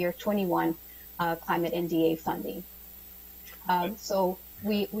fiscal year 21 climate NDA funding. So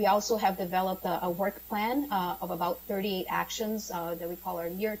we also have developed a work plan of about 38 actions that we call our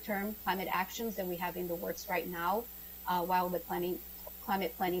near-term climate actions that we have in the works right now while the climate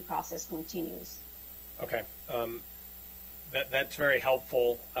planning process continues. Okay. That's very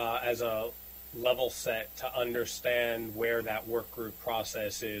helpful as a level set to understand where that work group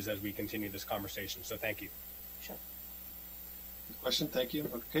process is as we continue this conversation. So thank you. Sure. Good question. Thank you.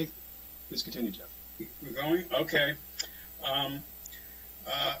 Okay. Please continue, Jeff. We're going? Okay.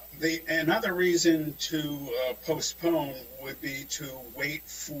 Another reason to postpone would be to wait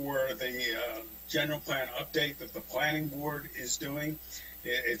for the general plan update that the planning board is doing.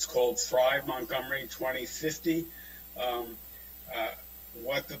 It's called Thrive Montgomery 2050.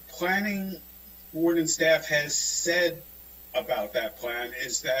 What the planning board and staff has said about that plan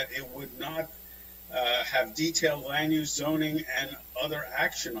is that it would not have detailed land use, zoning, and other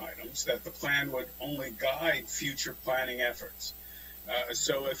action items, that the plan would only guide future planning efforts.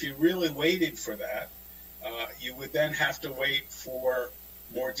 So if you really waited for that, you would then have to wait for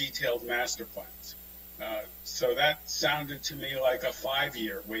more detailed master plans. So that sounded to me like a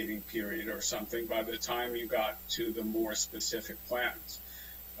 5-year waiting period or something by the time you got to the more specific plans.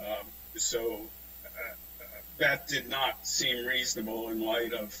 So that did not seem reasonable in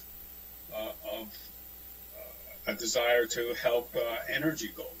light of a desire to help energy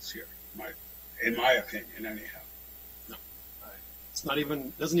goals here, in my opinion, anyhow. No, it's not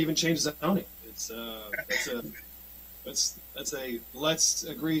even, doesn't even change zoning. That's a let's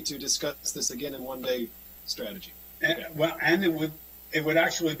agree to discuss this again in one day strategy. And it would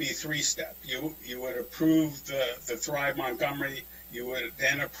actually be 3-step. You would approve the Thrive Montgomery. You would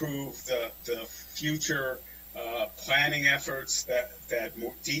then approve the future planning efforts that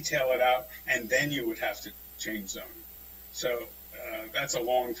detail it out, and then you would have to change zoning. So that's a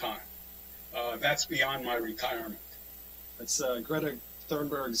long time. That's beyond my retirement. That's Greta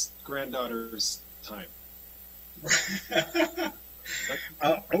Thunberg's granddaughter's time.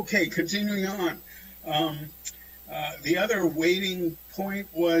 Okay, continuing on. The other waiting point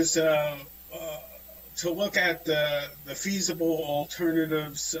was to look at the feasible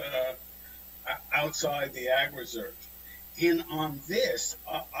alternatives outside the ag reserve. And on this,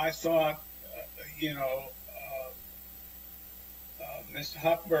 I thought, Mr.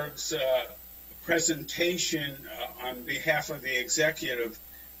 Hochberg's presentation on behalf of the executive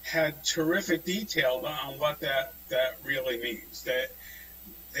had terrific detail on what that really means. That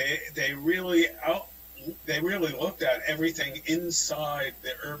they really looked at everything inside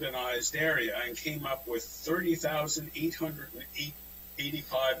the urbanized area and came up with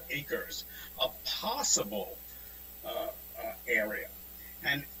 30,885 acres of possible area.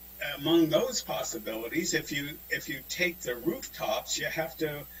 And among those possibilities, if you take the rooftops, you have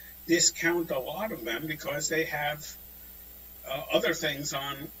to discount a lot of them because they have other things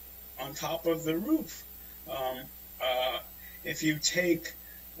on top of the roof. If you take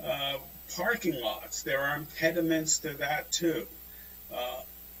parking lots, there are impediments to that too.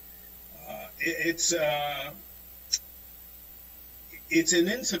 It's an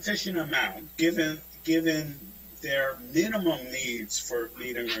insufficient amount given their minimum needs for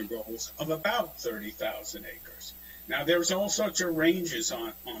meeting their goals of about 30,000 acres. Now, there's all sorts of ranges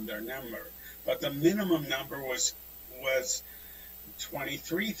on their number, but the minimum number was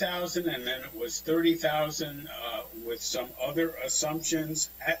 23,000, and then it was 30,000 with some other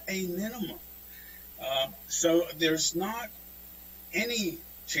assumptions at a minimum. So there's not any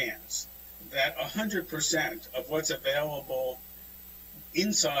chance that 100% of what's available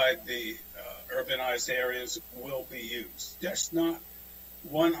inside the urbanized areas will be used. There's not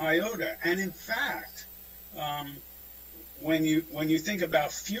one iota. And in fact, when you think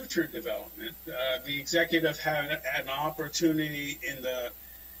about future development, the executive had an opportunity in the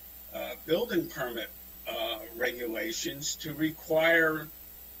building permit regulations to require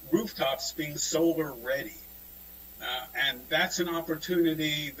rooftops being solar ready. And that's an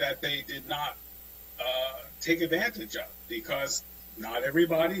opportunity that they did not take advantage of, because not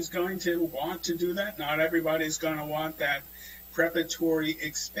everybody's going to want to do that. Not everybody's going to want that preparatory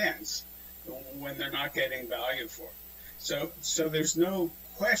expense when they're not getting value for it. So there's no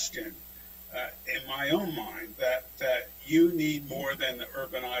question in my own mind, that you need more than the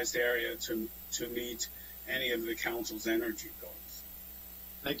urbanized area to meet any of the council's energy goals.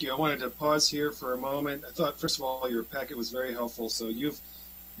 Thank you. I wanted to pause here for a moment. I thought, first of all, your packet was very helpful. So you've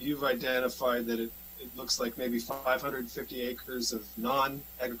identified that it looks like maybe 550 acres of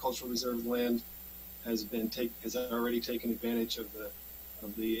non-agricultural reserve land has already taken advantage of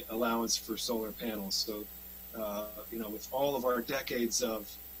the allowance for solar panels. So with all of our decades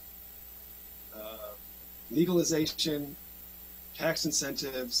of legalization, tax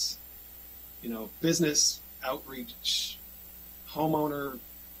incentives, business outreach, homeowner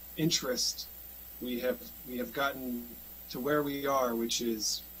interest, we have gotten to where we are, which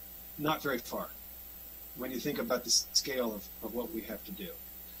is not very far when you think about the scale of what we have to do.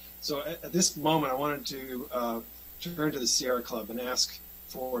 So at this moment, I wanted to turn to the Sierra Club and ask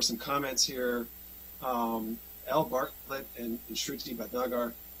for some comments here. Al Bartlett and Shruti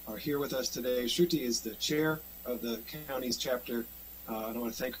Bhatnagar are here with us today. Shruti is the chair of the county's chapter. And I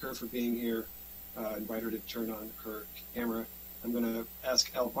want to thank her for being here, invite her to turn on her camera. I'm going to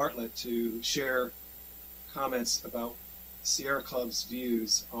ask Al Bartlett to share comments about Sierra Club's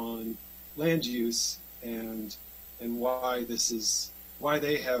views on land use and why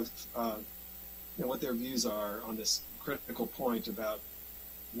they have what their views are on this critical point about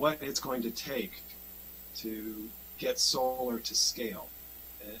what it's going to take to get solar to scale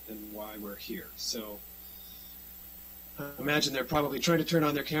and why we're here. So I imagine they're probably trying to turn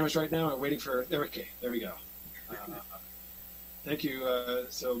on their cameras right now and waiting for, okay, there we go. Thank you.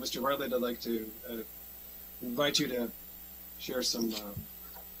 So Mr. Bartlett, I'd like to invite you to share some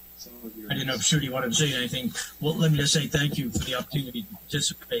of your... I didn't know if Shruti wanted to say anything. Well, let me just say thank you for the opportunity to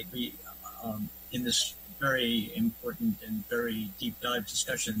participate in this very important and very deep dive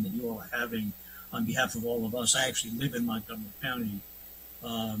discussion that you all are having on behalf of all of us. I actually live in Montgomery County.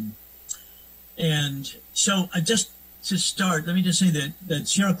 And so to start, let me just say that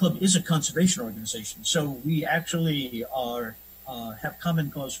Sierra Club is a conservation organization. So we actually have common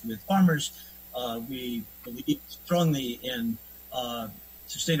cause with farmers. We believe strongly in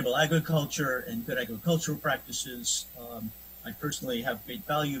sustainable agriculture and good agricultural practices. I personally have great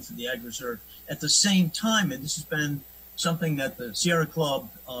value for the Ag Reserve. At the same time, and this has been something that the Sierra Club,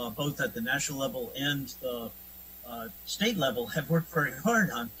 both at the national level and the state level, have worked very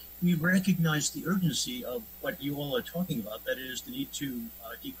hard on, we recognize the urgency of what you all are talking about. That is the need to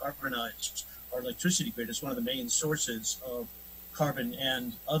decarbonize our electricity grid as one of the main sources of carbon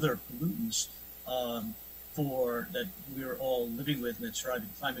and other pollutants that we're all living with in its driving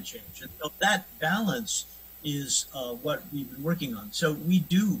climate change. And so that balance is what we've been working on. So we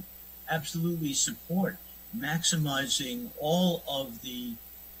do absolutely support maximizing all of the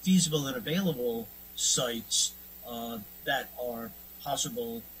feasible and available sites that are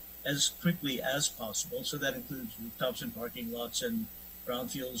possible as quickly as possible. So that includes rooftops and parking lots and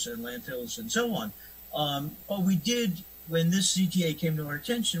brownfields and landfills and so on. But we did, when this CTA came to our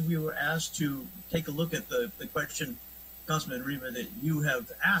attention, we were asked to take a look at the question, Councilman Rima, that you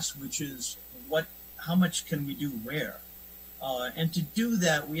have asked, which is how much can we do where? And to do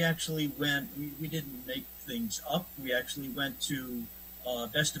that, we actually we didn't make things up. We actually went to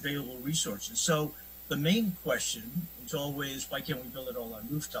best available resources. So the main question is always, why can't we build it all on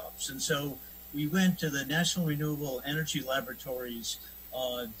rooftops? And so we went to the National Renewable Energy Laboratories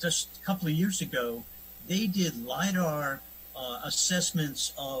just a couple of years ago. They did LIDAR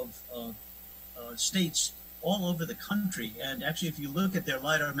assessments of states all over the country. And actually, if you look at their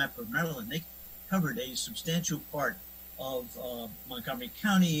LIDAR map of Maryland, they covered a substantial part of Montgomery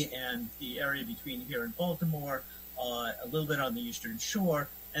County and the area between here and Baltimore, a little bit on the Eastern Shore.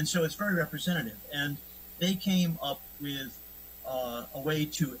 And so it's very representative. And they came up with a way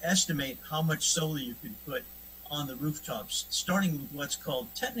to estimate how much solar you could put on the rooftops, starting with what's called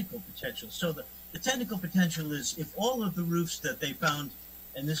technical potential. So the technical potential is if all of the roofs that they found,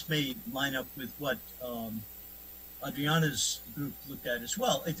 and this may line up with what Adriana's group looked at as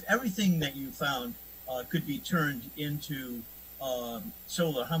well, if everything that you found could be turned into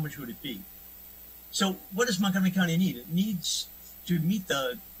solar, how much would it be? So what does Montgomery County need? It needs, to meet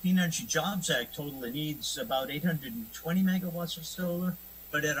the Clean Energy Jobs Act total, it needs about 820 megawatts of solar,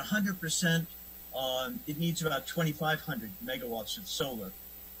 but at 100%, it needs about 2,500 megawatts of solar.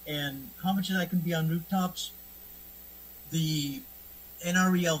 And how much of that can be on rooftops? The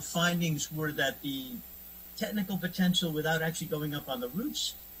NREL findings were that the technical potential without actually going up on the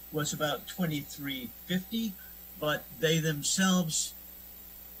roofs was about 2,350, but they themselves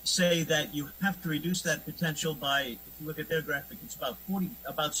say that you have to reduce that potential by, if you look at their graphic, it's about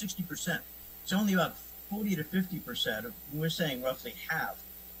 60%. It's only about 40 to 50%, we're saying roughly half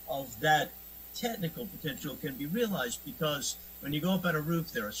of that technical potential can be realized, because when you go up on a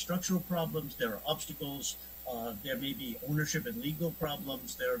roof, there are structural problems, there are obstacles, there may be ownership and legal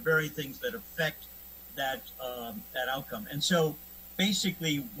problems. There are very things that affect that that outcome. And so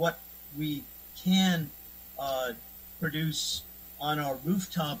basically what we can produce on our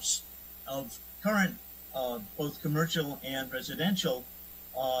rooftops of current both commercial and residential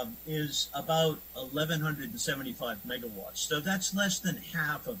is about 1,175 megawatts. So that's less than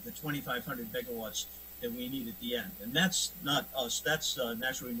half of the 2,500 megawatts that we need at the end. And that's not us, that's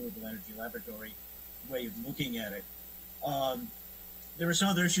National Renewable Energy Laboratory way of looking at it. There are some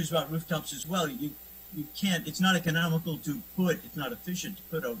other issues about rooftops as well. You can't, it's not economical to put, it's not efficient to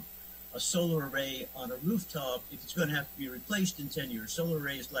put a solar array on a rooftop if it's going to have to be replaced in 10 years. Solar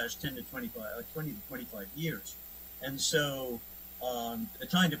arrays last 20 to 25 years. And so the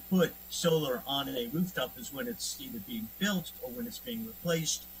time to put solar on a rooftop is when it's either being built or when it's being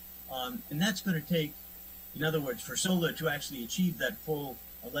replaced. And that's going to take, in other words, for solar to actually achieve that full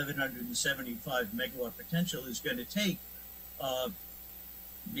 1,175 megawatt potential is going to take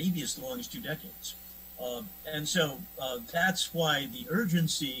maybe as long as 2 decades. And so that's why the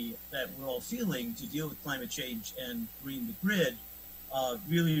urgency that we're all feeling to deal with climate change and green the grid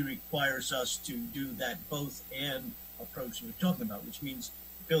really requires us to do that both and approach that we're talking about, which means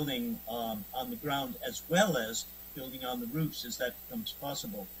building on the ground as well as building on the roofs as that becomes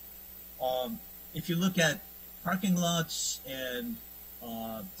possible. If you look at parking lots and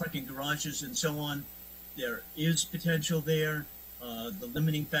parking garages and so on, there is potential there. The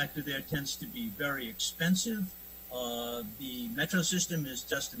limiting factor there tends to be very expensive. The metro system has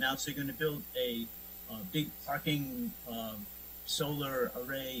just announced they're going to build a big parking solar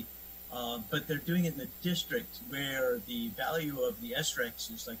array, but they're doing it in a district where the value of the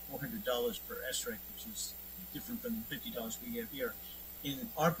SRECs is like $400 per SREC, which is different from the $50 we have here. In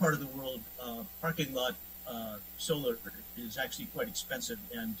our part of the world, parking lot solar is actually quite expensive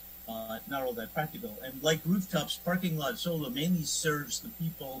and not all that practical. And like rooftops, parking lot solar mainly serves the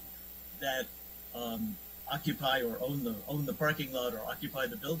people that occupy or own the parking lot or occupy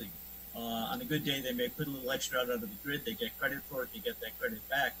the building. On a good day, they may put a little extra out of the grid. They get credit for it. They get that credit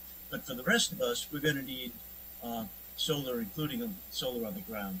back. But for the rest of us, we're going to need solar, including solar on the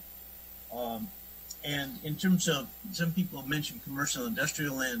ground. And in terms of, some people mentioned commercial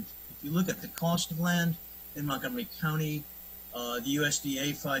industrial land. If you look at the cost of land in Montgomery County, the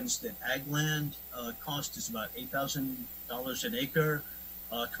USDA finds that ag land cost is about $8,000 an acre.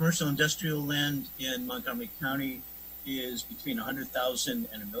 Commercial industrial land in Montgomery County is between $100,000 and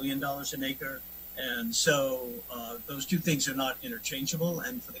 $1 million an acre. And so those two things are not interchangeable.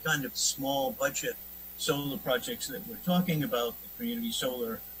 And for the kind of small budget solar projects that we're talking about, the community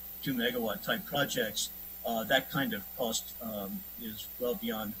solar 2 megawatt type projects, that kind of cost is well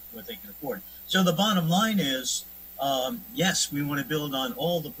beyond what they can afford. So the bottom line is, yes, we want to build on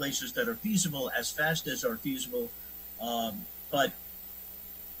all the places that are feasible as fast as are feasible, but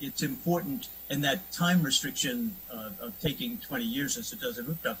it's important, and that time restriction of taking 20 years as it does at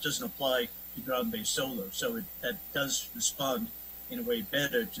rooftop doesn't apply to ground-based solar. So that does respond in a way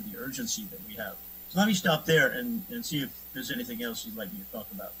better to the urgency that we have. So let me stop there and see if there's anything else you'd like me to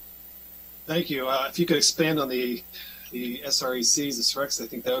talk about. Thank you. If you could expand on the SRECs, the SRECs, I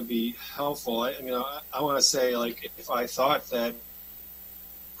think that would be helpful. I want to say, like, if I thought that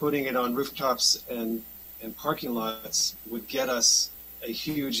putting it on rooftops and parking lots would get us a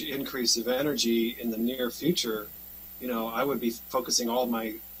huge increase of energy in the near future, I would be focusing all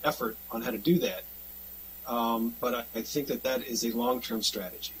my effort on how to do that. But I think that is a long-term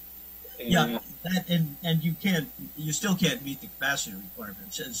strategy. And and you still can't meet the capacity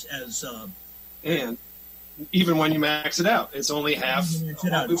requirements and even when you max it out, it's only half.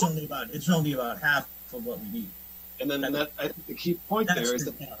 It's only about half of what we need. And then I think the key point there is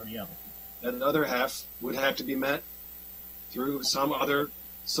that other half would have to be met through some other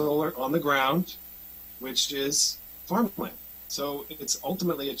solar on the ground, which is farmland. So it's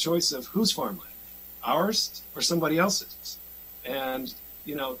ultimately a choice of whose farmland, ours or somebody else's. And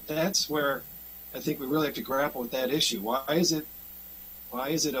that's where I think we really have to grapple with that issue. Why is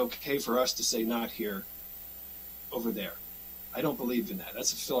it okay for us to say not here, over there? I don't believe in that.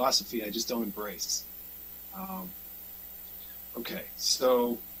 That's a philosophy I just don't embrace. Okay,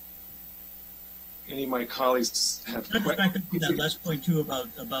 so any of my colleagues have questions? Back to that last point too about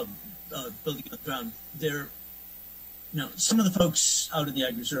building on the ground. There, some of the folks out in the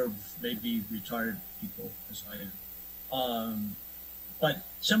Ag Reserve may be retired people, as I am. But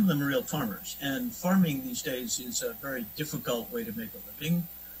some of them are real farmers, and farming these days is a very difficult way to make a living.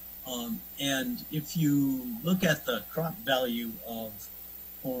 And if you look at the crop value of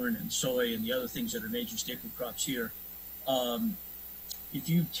corn and soy and the other things that are major staple crops here. If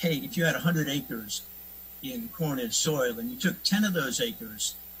you had 100 acres in corn and soil and you took 10 of those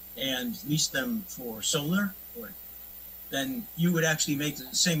acres and leased them for solar, then you would actually make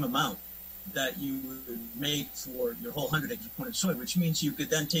the same amount that you would make for your whole 100 acres of corn and soy, which means you could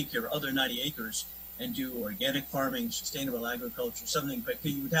then take your other 90 acres and do organic farming, sustainable agriculture, something, but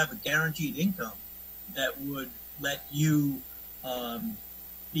you would have a guaranteed income that would let you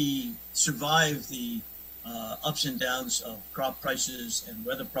survive the ups and downs of crop prices and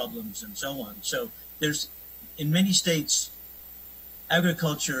weather problems and so on. So there's, in many states,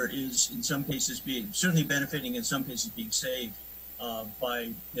 agriculture is in some cases certainly benefiting, in some cases being saved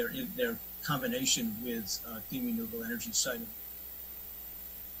by their combination with clean renewable energy siting.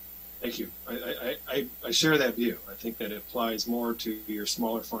 Thank you. I share that view. I think that it applies more to your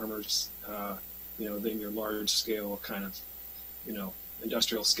smaller farmers, than your large scale kind of,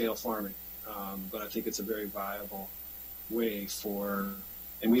 industrial scale farming. But I think it's a very viable way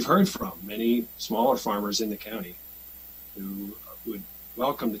and we've heard from many smaller farmers in the county who would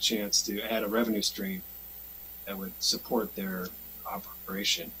welcome the chance to add a revenue stream that would support their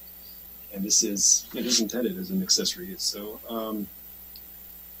operation. And it is intended as an accessory use. So,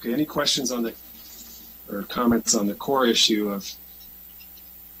 okay, any questions or comments on the core issue of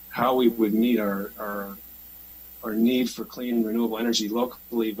how we would meet our need for clean renewable energy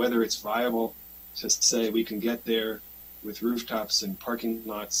locally, whether it's viable to say we can get there with rooftops and parking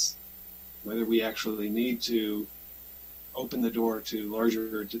lots, whether we actually need to open the door to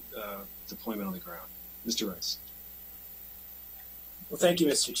larger deployment on the ground. Mr. Rice. Well, thank you,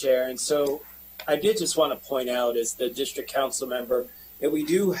 Mr. Chair. And so I did just want to point out as the district council member that we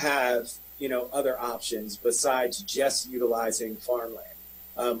do have, other options besides just utilizing farmland.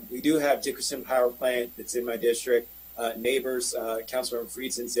 We do have Dickerson Power Plant that's in my district, neighbors, Councilmember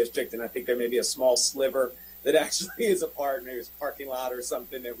Friedson's district, and I think there may be a small sliver that actually is a partner's parking lot or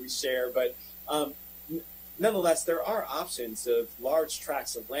something that we share. But nonetheless, there are options of large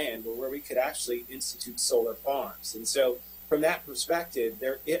tracts of land where we could actually institute solar farms. And so from that perspective,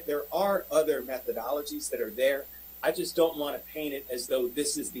 there are other methodologies that are there. I just don't want to paint it as though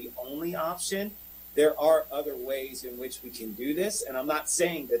this is the only option. There are other ways in which we can do this, and I'm not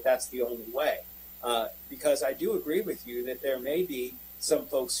saying that that's the only way, because I do agree with you that there may be some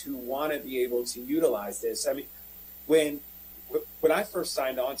folks who want to be able to utilize this. I mean, when I first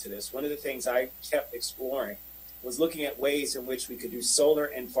signed on to this, one of the things I kept exploring was looking at ways in which we could do solar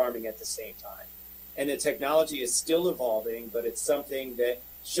and farming at the same time. And the technology is still evolving, but it's something that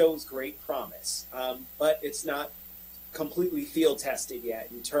shows great promise. But it's not completely field tested yet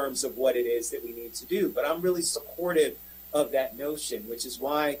in terms of what it is that we need to do. But I'm really supportive of that notion, which is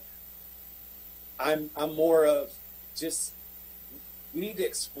why I'm more of just, we need to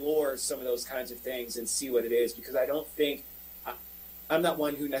explore some of those kinds of things and see what it is, because I don't think, I'm not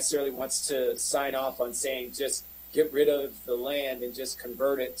one who necessarily wants to sign off on saying just get rid of the land and just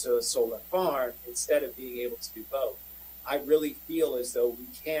convert it to a solar farm instead of being able to do both. I really feel as though we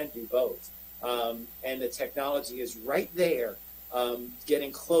can do both. And the technology is right there,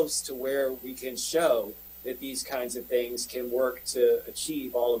 getting close to where we can show that these kinds of things can work to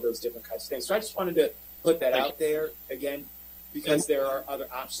achieve all of those different kinds of things. So I just wanted to put that out there again, because there are other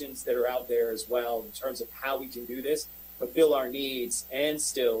options that are out there as well in terms of how we can do this, fulfill our needs, and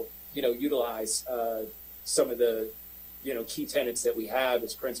still, utilize some of the, key tenets that we have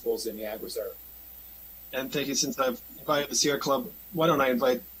as principles in the Ag Reserve. And thank you. Since I've invited the Sierra Club, why don't I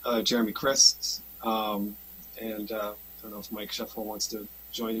invite Jeremy Chris? And I don't know if Mike Shuffle wants to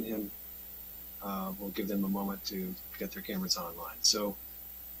join in. We'll give them a moment to get their cameras online. So,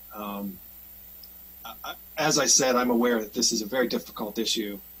 as I said, I'm aware that this is a very difficult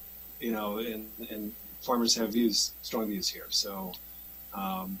issue, and farmers have strong views here. So,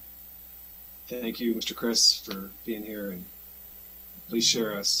 thank you, Mr. Chris, for being here, and please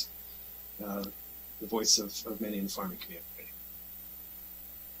share us the voice of many in the farming community.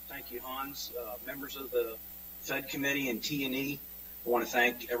 Thank you, Hans. Members of the PHED committee and T&E, I want to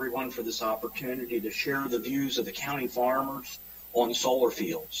thank everyone for this opportunity to share the views of the county farmers on solar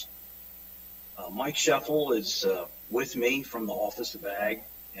fields. Mike Scheffel is with me from the Office of Ag,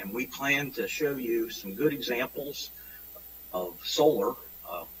 and we plan to show you some good examples of solar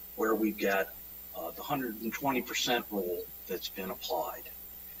where we've got the 120% rule that's been applied.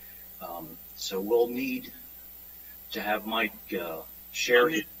 So we'll need to have Mike share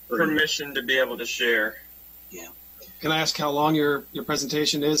his permission to be able to share. Yeah. Can I ask how long your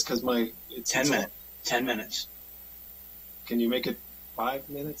presentation is? Because it's 10 minutes. 10 minutes. Can you make it 5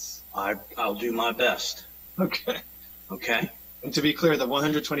 minutes? I'll do my best. Okay. Okay. And to be clear, the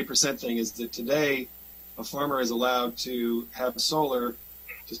 120% thing is that today a farmer is allowed to have solar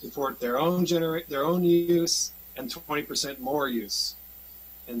to support their own use and 20% more use.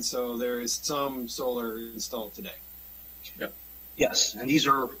 And so there is some solar installed today. Yep. Yes, and these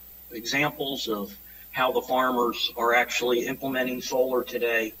are examples of how the farmers are actually implementing solar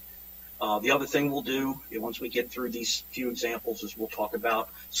today. The other thing we'll do, once we get through these few examples, is we'll talk about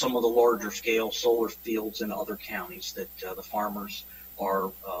some of the larger scale solar fields in other counties that the farmers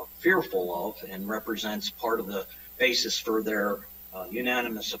are fearful of and represents part of the basis for their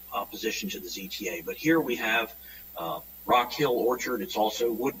unanimous opposition to the ZTA. But here we have Rock Hill Orchard. It's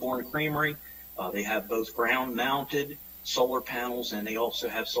also Woodbourne Creamery. They have both ground mounted solar panels, and they also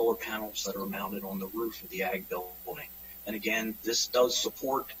have solar panels that are mounted on the roof of the ag building. And again, this does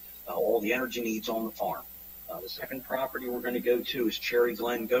support all the energy needs on the farm. The second property we're going to go to is Cherry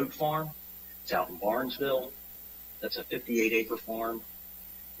Glen Goat Farm. It's out in Barnesville. That's a 58-acre farm.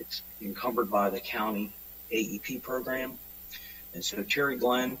 It's encumbered by the county AEP program. And so Cherry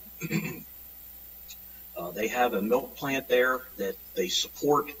Glen, they have a milk plant there that they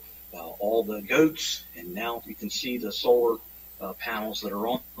support all the goats. And now you can see the solar panels that are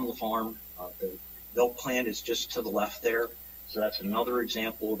on the farm. The milk plant is just to the left there. So that's another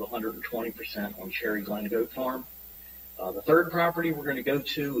example of the 120% on Cherry Glen Goat Farm. The third property we're going to go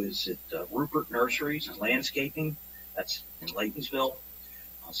to is at Rupert Nurseries and Landscaping. That's in Laytonsville.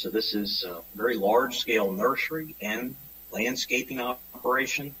 So this is a very large-scale nursery and landscaping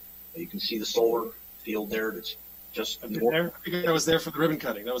operation. You can see the solar field there. That's just I was there for the ribbon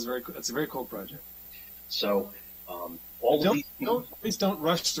cutting. That's a very cool project. So please don't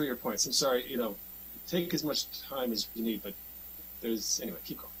rush through your points. I'm sorry. Take as much time as you need, but anyway,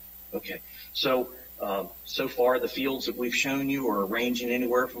 keep going. Okay. So so far the fields that we've shown you are ranging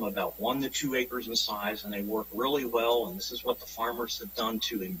anywhere from about 1 to 2 acres in size, and they work really well. And this is what the farmers have done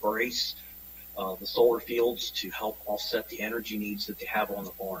to embrace the solar fields to help offset the energy needs that they have on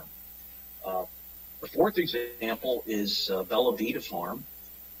the farm. The fourth example is Bella Vita Farm.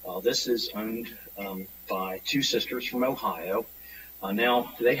 This is owned by two sisters from Ohio.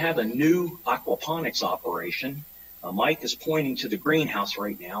 Now, they have a new aquaponics operation. Mike is pointing to the greenhouse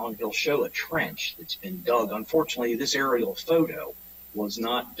right now, and he'll show a trench that's been dug. Unfortunately, this aerial photo was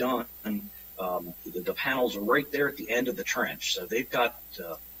not done. The panels are right there at the end of the trench. So they've got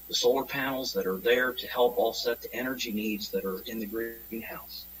the solar panels that are there to help offset the energy needs that are in the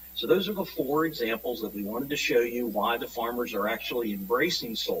greenhouse. So those are the 4 examples that we wanted to show you why the farmers are actually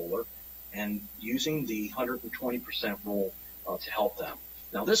embracing solar and using the 120% rule to help them.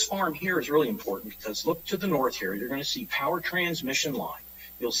 Now, this farm here is really important because look to the north here. You're going to see power transmission line.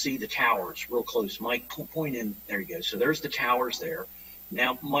 You'll see the towers real close. Mike, point in. There you go. So there's the towers there.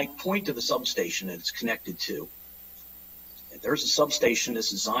 Now, Mike, point to the substation that it's connected to. There's a substation.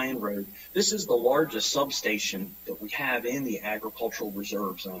 This is Zion Road. This is the largest substation that we have in the agricultural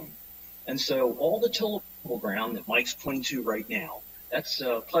reserve zone. And so all the tillable ground that Mike's pointing to right now, that's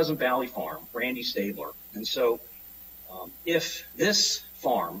Pleasant Valley Farm, Randy Stabler. And so if this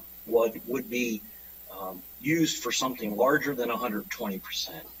farm would be used for something larger than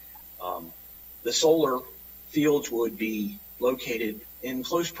 120%, the solar fields would be located in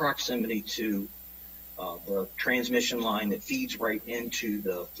close proximity to the transmission line that feeds right into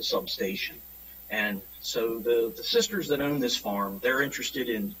the substation. And so the sisters that own this farm, they're interested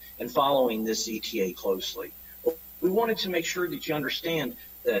in following this ZTA closely. We wanted to make sure that you understand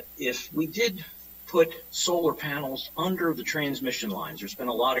that if we did put solar panels under the transmission lines, there's been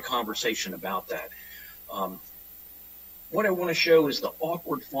a lot of conversation about that. What I want to show is the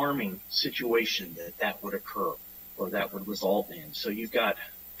awkward farming situation that would occur or that would result in. So you've got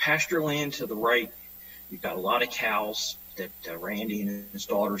pasture land to the right. You've got a lot of cows that Randy and his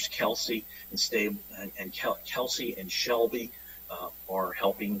daughters Kelsey Kelsey and Shelby are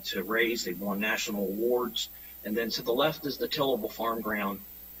helping to raise. They've won national awards. And then to the left is the tillable farm ground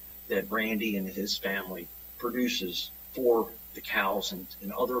that Randy and his family produces for the cows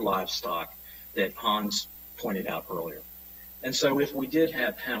and other livestock that Hans pointed out earlier. And so if we did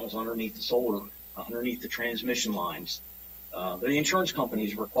have panels underneath the transmission lines, the insurance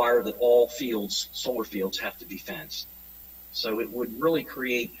companies require that all solar fields have to be fenced. So it would really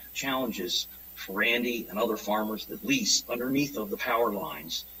create challenges for Randy and other farmers that lease underneath of the power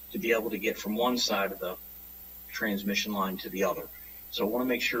lines to be able to get from one side of the transmission line to the other. So I want to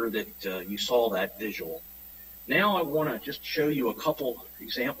make sure that you saw that visual. Now I want to just show you a couple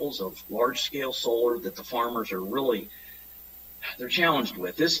examples of large-scale solar that the farmers are they're challenged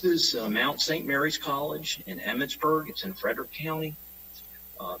with. This is Mount St. Mary's College in Emmitsburg. It's in Frederick County.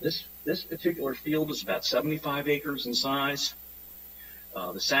 This particular field is about 75 acres in size.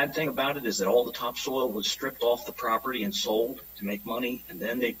 The sad thing about it is that all the topsoil was stripped off the property and sold to make money, and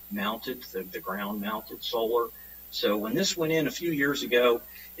then they mounted the ground-mounted solar. So when this went in a few years ago,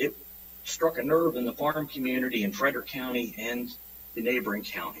 it struck a nerve in the farm community in Frederick County and the neighboring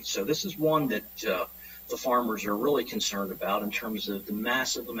counties. So this is one that the farmers are really concerned about in terms of the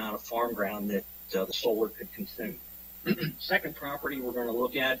massive amount of farm ground that the solar could consume. Second property we're going to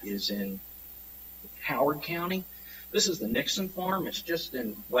look at is in Howard County. This is the Nixon Farm. It's just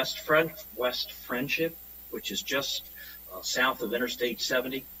in West Friendship, which is just south of Interstate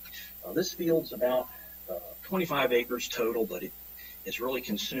 70. This field's about 25 acres total, but it's really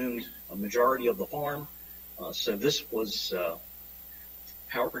consumed a majority of the farm. So this was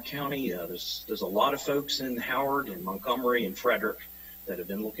Howard County. There's a lot of folks in Howard and Montgomery and Frederick that have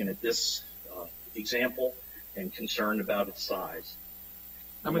been looking at this example and concerned about its size.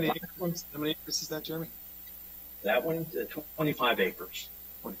 How many acres is that, Jeremy? That one, 25 acres.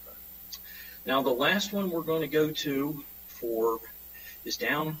 25. Now, the last one we're going to go to is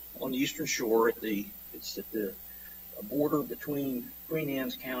down on the eastern shore. It's at the border between Queen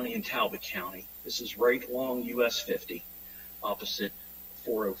Anne's County and Talbot County. This is right along US 50, opposite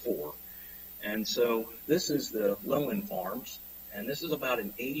 404. And so this is the Lowland Farms, and this is about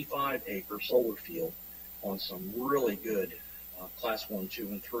an 85-acre solar field on some really good Class 1, 2,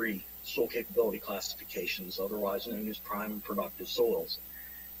 and 3 soil capability classifications, otherwise known as prime and productive soils.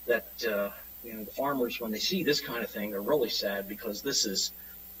 That the farmers, when they see this kind of thing, they're really sad because this is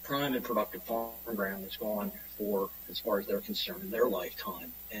prime and productive farm ground that's gone for, as far as they're concerned, their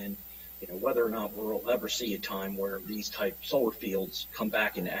lifetime. And whether or not we'll ever see a time where these type solar fields come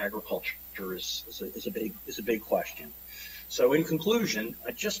back into agriculture is a big question. So in conclusion,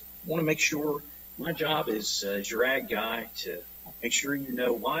 I just want to make sure my job is as your ag guy to make sure you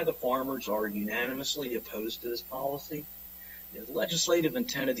know why the farmers are unanimously opposed to this policy. The legislative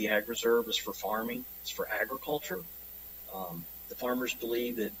intent of the Ag Reserve is for farming, it's for agriculture. The farmers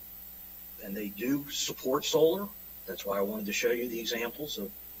believe that, and they do support solar. That's why I wanted to show you the examples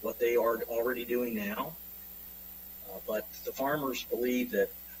of what they are already doing now. But the farmers believe that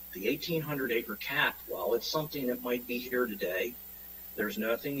the 1,800-acre cap, while it's something that might be here today, there's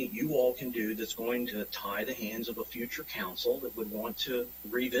nothing that you all can do that's going to tie the hands of a future council that would want to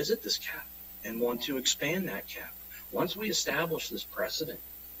revisit this cap and want to expand that cap. Once we establish this precedent,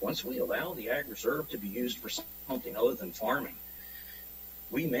 once we allow the Ag Reserve to be used for something other than farming,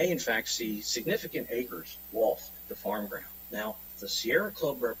 we may in fact see significant acres lost to farm ground. Now, the Sierra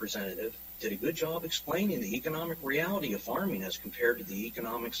Club representative did a good job explaining the economic reality of farming as compared to the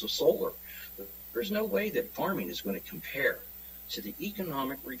economics of solar. There's no way that farming is going to compare to the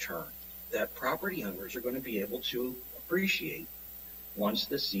economic return that property owners are going to be able to appreciate once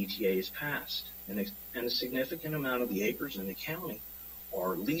the CTA is passed. And a significant amount of the acres in the county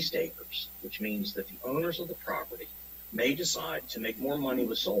are leased acres, which means that the owners of the property may decide to make more money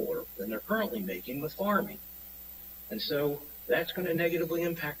with solar than they're currently making with farming. And so that's going to negatively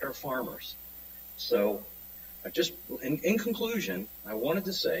impact our farmers. So in conclusion, I wanted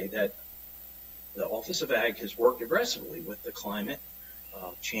to say that the Office of Ag has worked aggressively with the Climate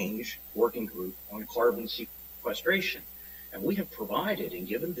Change Working Group on carbon sequestration. And we have provided and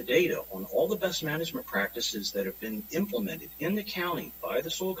given the data on all the best management practices that have been implemented in the county by the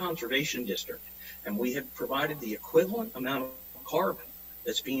Soil Conservation District. And we have provided the equivalent amount of carbon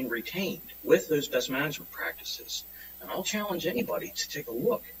that's being retained with those best management practices. And I'll challenge anybody to take a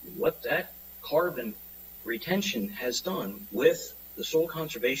look at what that carbon retention has done with the Soil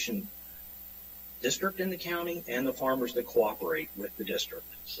Conservation District in the county and the farmers that cooperate with the district.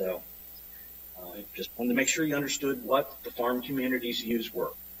 So I just wanted to make sure you understood what the farm community's views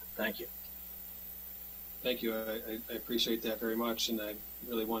were. Thank you. Thank you. I appreciate that very much, and I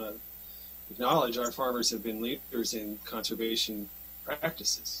really want to acknowledge our farmers have been leaders in conservation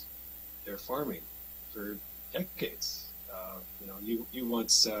practices. They're farming for decades. You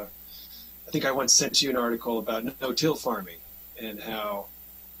once, I think I once sent you an article about no-till farming and how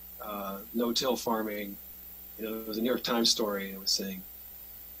no-till farming, it was a New York Times story, and it was saying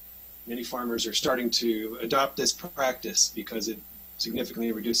many farmers are starting to adopt this practice because it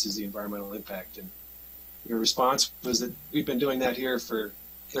significantly reduces the environmental impact. And your response was that we've been doing that here for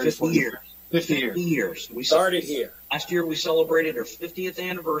 50 years. 50 years. We started here. Last year we celebrated our 50th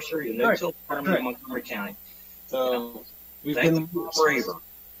anniversary of no-till farming in Montgomery County. So we've been braver.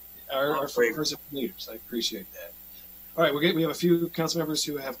 Our farmers are leaders. I appreciate that. All right, we have a few council members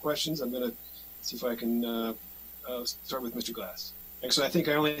who have questions. I'm going to see if I can start with Mr. Glass. Actually, I think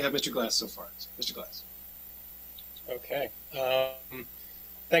I only have Mr. Glass so far. So, Mr. Glass. Okay.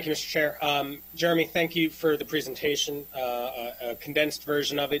 Thank you, Mr. Chair. Jeremy, thank you for the presentation, a condensed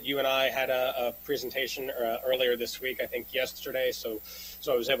version of it. You and I had a presentation earlier this week, I think yesterday, so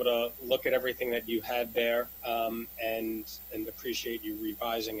I was able to look at everything that you had there and appreciate you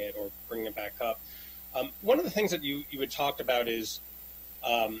revising it or bringing it back up. One of the things that you had talked about is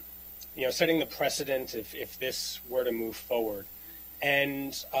setting the precedent if this were to move forward.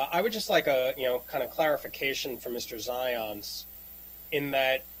 And I would just like a kind of clarification from Mr. Zions, in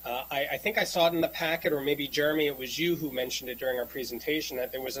that I think I saw it in the packet, or maybe Jeremy, it was you who mentioned it during our presentation,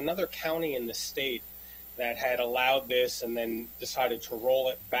 that there was another county in the state that had allowed this and then decided to roll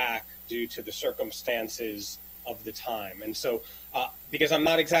it back due to the circumstances of the time. And so, because I'm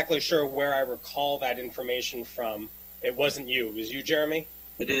not exactly sure where I recall that information from, it wasn't you. It was you, Jeremy?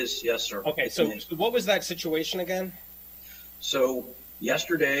 It is, yes, sir. Okay, so what was that situation again? So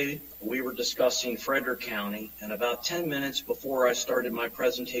yesterday, we were discussing Frederick County, and about 10 minutes before I started my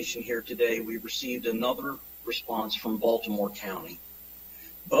presentation here today, we received another response from Baltimore County.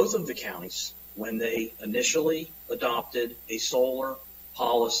 Both of the counties, when they initially adopted a solar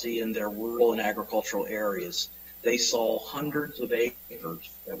policy in their rural and agricultural areas, they saw hundreds of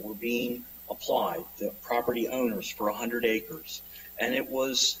acres that were being applied, the property owners for 100 acres, and it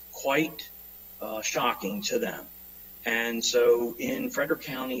was quite shocking to them. And so in Frederick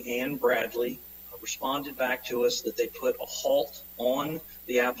County, Ann Bradley responded back to us that they put a halt on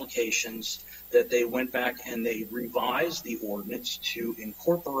the applications, that they went back and they revised the ordinance to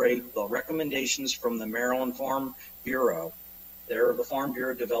incorporate the recommendations from the Maryland Farm Bureau. The Farm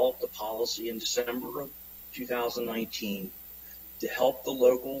Bureau developed a policy in December of 2019 to help the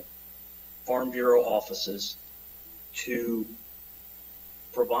local Farm Bureau offices to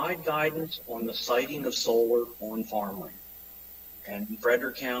provide guidance on the siting of solar on farmland. And in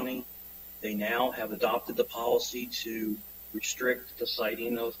Frederick County, they now have adopted the policy to restrict the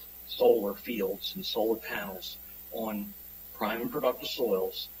siting of solar fields and solar panels on prime and productive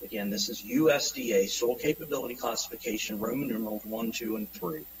soils. Again, this is USDA Soil Capability Classification, Roman numerals 1, 2, and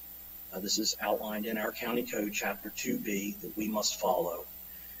 3. This is outlined in our county code, chapter 2B, that we must follow.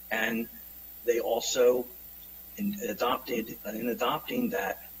 And they also, in adopting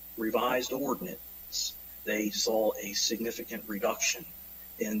that revised ordinance, they saw a significant reduction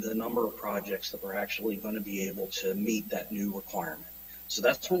in the number of projects that were actually going to be able to meet that new requirement. So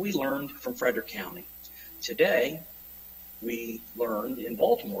that's what we learned from Frederick County. Today, we learned in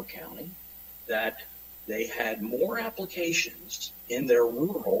Baltimore County that they had more applications in their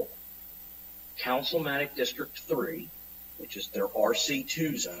rural Councilmatic District 3, which is their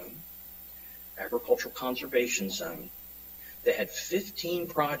RC2 zone, Agricultural Conservation Zone. They had 15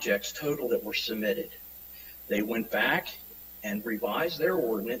 projects total that were submitted. They went back and revised their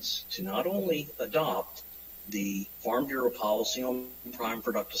ordinance to not only adopt the Farm Bureau policy on prime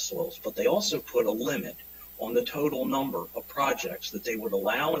productive soils, but they also put a limit on the total number of projects that they would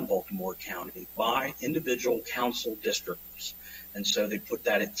allow in Baltimore County by individual council districts. And so they put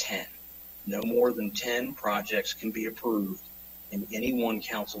that at 10. No more than 10 projects can be approved in any one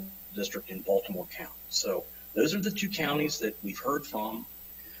council district in Baltimore County. So those are the two counties that we've heard from.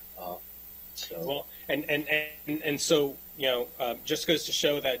 Well, and so, just goes to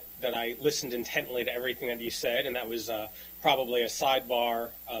show that I listened intently to everything that you said, and that was probably a sidebar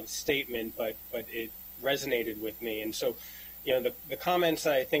statement, but it resonated with me. And so, the comments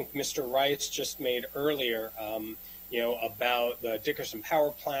that I think Mr. Rice just made earlier, about the Dickerson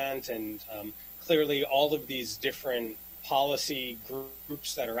Power Plant, and clearly all of these different policy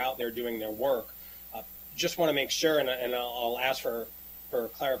groups that are out there doing their work, just want to make sure, and I'll ask for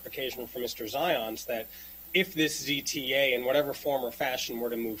clarification from Mr. Zions, that if this ZTA in whatever form or fashion were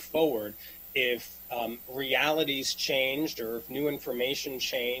to move forward, if realities changed or if new information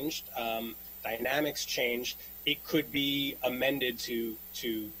changed, dynamics changed, it could be amended to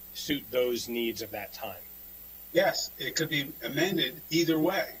suit those needs of that time. Yes, it could be amended either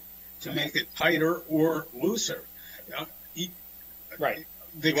way to make it tighter or looser. Right.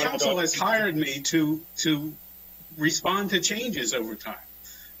 The council has hired me to respond to changes over time.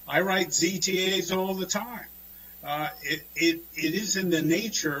 I write ZTAs all the time. It is in the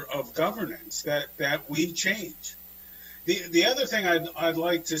nature of governance that we change. The other thing I'd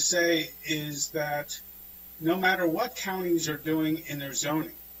like to say is that no matter what counties are doing in their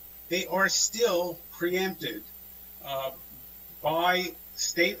zoning, they are still preempted by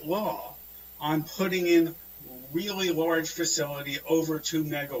state law on putting in really large facility over 2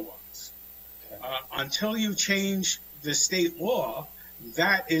 megawatts. Until you change the state law,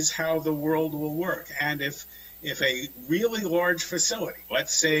 that is how the world will work. And if a really large facility,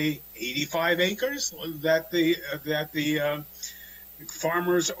 let's say 85 acres, that the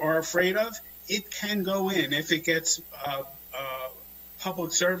farmers are afraid of, it can go in if it gets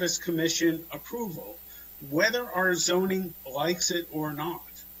Public Service Commission approval, whether our zoning likes it or not.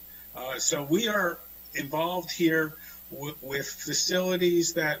 So we are involved here with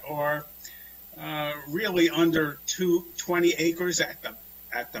facilities that are really under 20 acres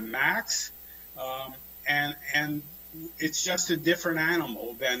at the max, and it's just a different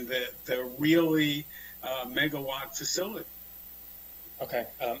animal than the really megawatt facility. Okay,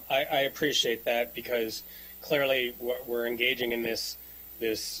 I appreciate that, because clearly we're engaging in this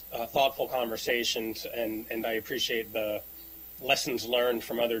thoughtful conversations, and I appreciate the lessons learned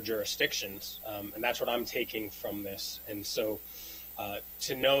from other jurisdictions, and that's what I'm taking from this. And so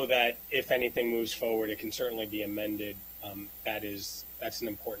to know that if anything moves forward, it can certainly be amended, that's an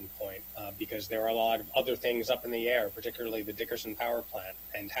important point, because there are a lot of other things up in the air, particularly the Dickerson power plant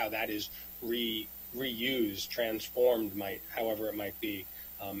and how that is reused, transformed, however it might be.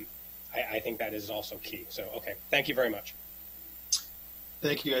 I think that is also key. So, okay, thank you very much.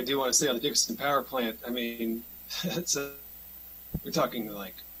 Thank you. I do want to say on the Dickerson power plant, I mean, we're talking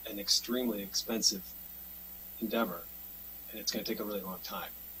like an extremely expensive endeavor, and it's going to take a really long time.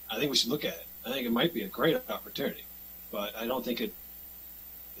 I think we should look at it. I think it might be a great opportunity, but I don't think it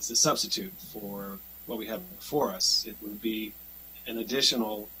is a substitute for what we have before us. It would be an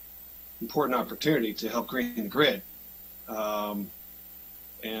additional important opportunity to help green the grid.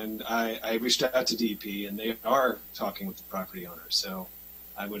 And I reached out to DEP, and they are talking with the property owners. So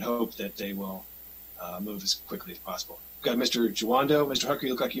I would hope that they will move as quickly as possible. We've got Mr. Juando. Mr. Hucker, you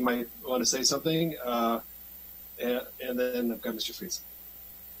look like you might want to say something. And then I've got Mr. Friesen.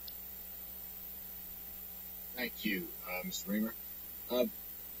 Thank you, Mr. Reamer.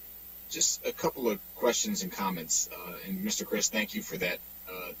 Just a couple of questions and comments. And Mr. Chris, thank you for that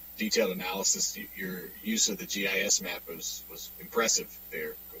detailed analysis. Your use of the GIS map was impressive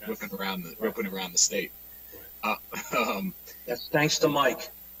there, whipping around the state. That's thanks to Mike.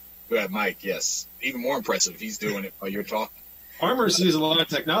 Mike, yes. Even more impressive. He's doing it while you're talking. Farmers use a lot of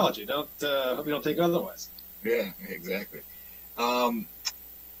technology. Hope you don't think otherwise. Yeah, exactly. One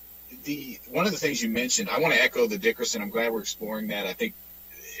of the things you mentioned, I want to echo the Dickerson. I'm glad we're exploring that. I think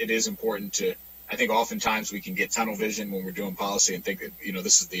it is important I think oftentimes we can get tunnel vision when we're doing policy and think that,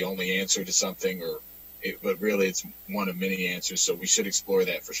 this is the only answer to something, but really it's one of many answers. So we should explore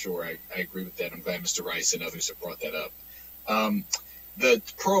that for sure. I agree with that. I'm glad Mr. Rice and others have brought that up. The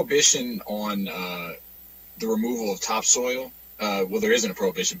prohibition on the removal of topsoil, well, there isn't a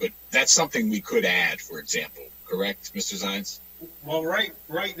prohibition, but that's something we could add, for example, correct, Mr. Zines? Well,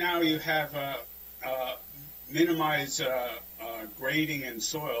 right now you have minimize grading in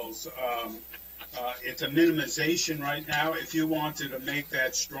soils. It's a minimization right now. If you wanted to make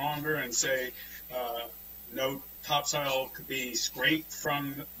that stronger and say no topsoil could be scraped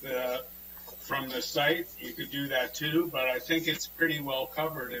from the site, you could do that too. But I think it's pretty well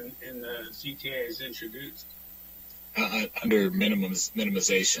covered in the CTA as introduced. Under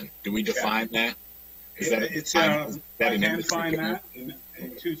minimization, do we define that? I can find that in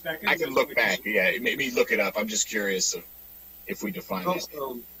 2 seconds. I can look back. Yeah, maybe look it up. I'm just curious if we define that.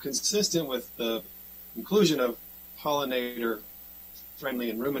 Also, consistent with the inclusion of pollinator friendly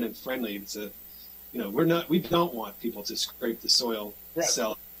and ruminant friendly, it's we don't want people to scrape the soil, right.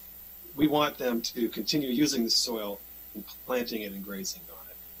 Sell it. We want them to continue using the soil and planting it and grazing on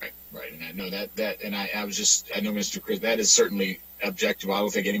it. Right. And I know that, and I know, Mr. Chris, that is certainly objective. I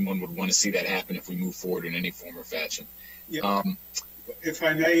don't think anyone would want to see that happen if we move forward in any form or fashion. Yeah. If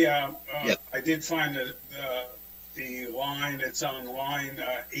I may, yeah. I did find the line. It's on line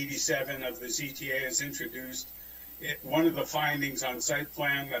 87 of the CTA is introduced. One of the findings on site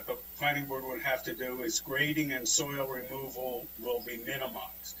plan that the planning board would have to do is grading and soil removal will be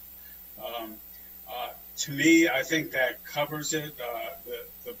minimized. To me, I think that covers it.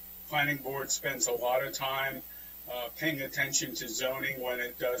 The planning board spends a lot of time paying attention to zoning when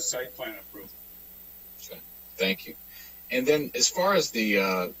it does site plan approval. Okay. Thank you. And then as far as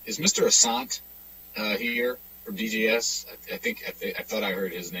is Mr. Assant here from DGS? I thought I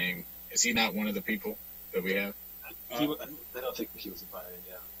heard his name. Is he not one of the people that we have? I don't think he was invited.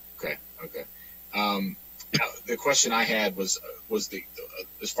 Yeah. Okay. Now, the question I had was the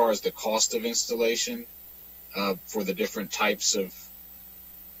as far as the cost of installation for the different types of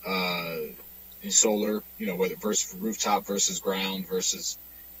solar, whether versus rooftop versus ground versus,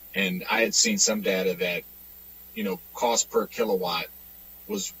 and I had seen some data that, cost per kilowatt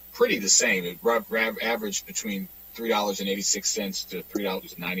was pretty the same. It averaged between $3.86 to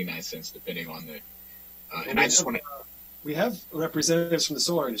 $3.99, depending on the. And I just want to. We have representatives from the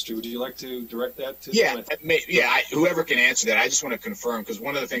solar industry. Would you like to direct that to Yeah, them? whoever can answer that. I just want to confirm, because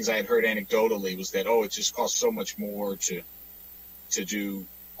one of the things I had heard anecdotally was that, it just costs so much more to do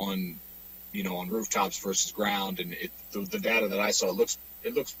on, on rooftops versus ground, and the data that I saw looks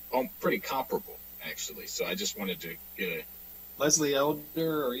pretty comparable actually. So I just wanted to get a. Leslie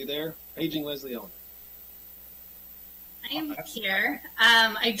Elder, are you there? Aging Leslie Elder. I am here.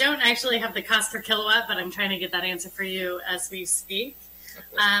 I don't actually have the cost per kilowatt, but I'm trying to get that answer for you as we speak.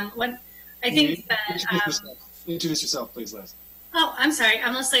 Introduce yourself, please, Leslie. Oh, I'm sorry.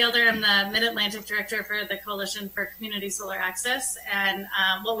 I'm Leslie Elder. I'm the Mid-Atlantic Director for the Coalition for Community Solar Access. And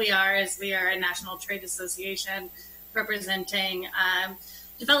what we are is we are a national trade association representing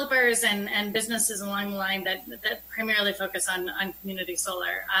developers and businesses along the line that primarily focus on community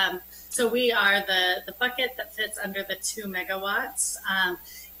solar. So we are the bucket that fits under the 2 megawatts.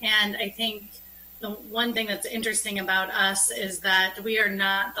 And I think the one thing that's interesting about us is that we are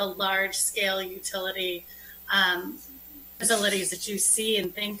not the large scale utility facilities that you see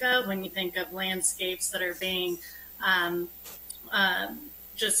and think of when you think of landscapes that are being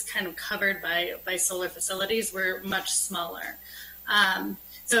just kind of covered by solar facilities. We're much smaller.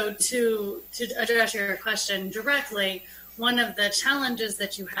 So to address your question directly, one of the challenges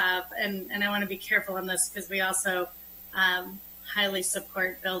that you have, and I want to be careful on this because we also highly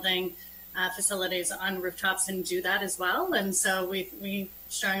support building facilities on rooftops and do that as well. And so we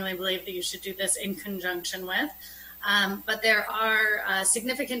strongly believe that you should do this in conjunction with. But there are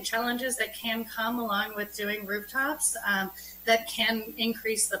significant challenges that can come along with doing rooftops that can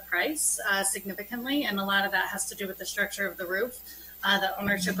increase the price significantly. And a lot of that has to do with the structure of the roof, the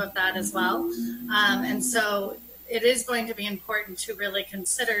ownership of that as well. And so it is going to be important to really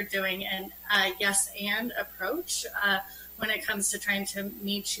consider doing an yes and approach when it comes to trying to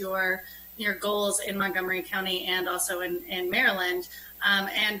meet your goals in Montgomery County and also in Maryland,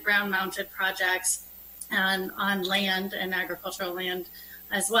 and ground-mounted projects on land and agricultural land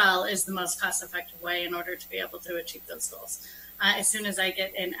as well is the most cost-effective way in order to be able to achieve those goals. As soon as I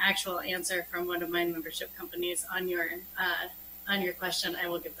get an actual answer from one of my membership companies on your question, I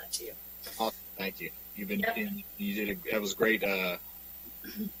will give that to you. Awesome. Thank you. That was great.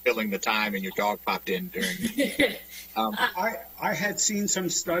 Filling the time, and your dog popped in during. I had seen some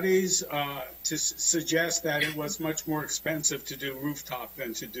studies to suggest that it was much more expensive to do rooftop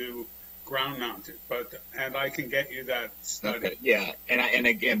than to do ground mounted, and I can get you that study. Okay, yeah, and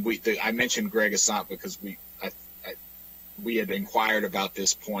again, I mentioned Greg Assant because we had inquired about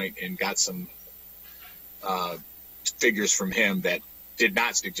this point and got some figures from him that did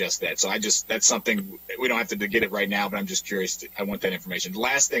not suggest that. So that's something we don't have to get it right now, but I'm just curious. I want that information. The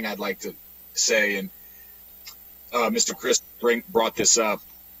last thing I'd like to say, and Mr. Chris brought this up,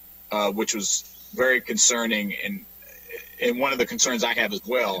 which was very concerning, and one of the concerns I have as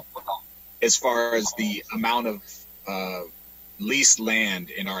well, as far as the amount of leased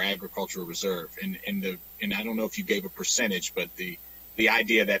land in our agricultural reserve, and I don't know if you gave a percentage, but the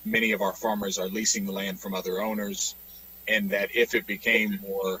idea that many of our farmers are leasing the land from other owners, and that if it became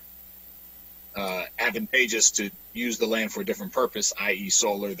more advantageous to use the land for a different purpose, i.e.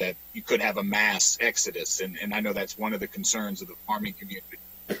 solar, that you could have a mass exodus. And I know that's one of the concerns of the farming community.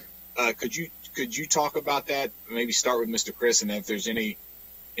 Could you talk about that? Maybe start with Mr. Chris, and then if there's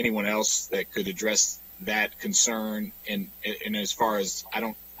anyone else that could address that concern. And as far as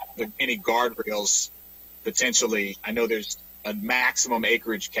any guardrails potentially, I know there's a maximum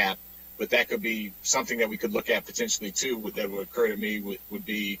acreage cap, but that could be something that we could look at potentially too. That would occur to me would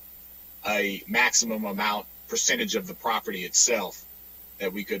be a maximum amount percentage of the property itself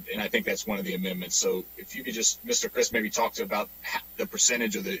that we could, and I think that's one of the amendments. So if you could just, Mr. Chris, maybe talk about the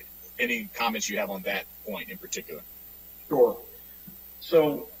percentage of any comments you have on that point in particular. Sure.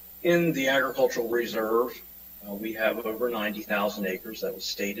 So in the agricultural reserve, we have over 90,000 acres that was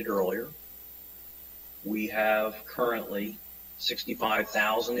stated earlier. We have currently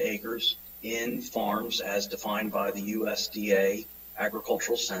 65,000 acres in farms as defined by the USDA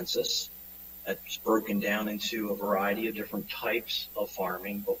agricultural census. That's broken down into a variety of different types of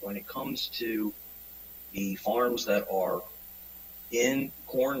farming. But when it comes to the farms that are in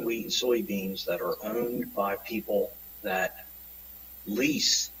corn, wheat, and soybeans that are owned by people that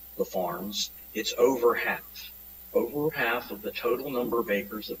lease the farms, it's over half. Over half of the total number of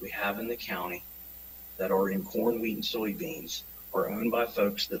acres that we have in the county that are in corn, wheat, and soybeans are owned by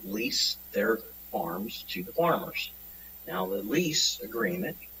folks that lease their farms to the farmers. Now, the lease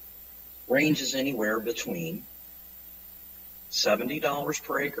agreement ranges anywhere between $70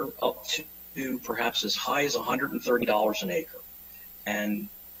 per acre up to perhaps as high as $130 an acre. And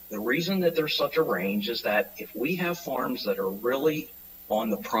The reason that there's such a range is that if we have farms that are really on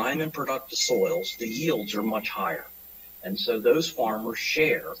the prime and productive soils, the yields are much higher. And so those farmers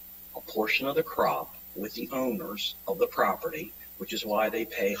share a portion of the crop with the owners of the property, which is why they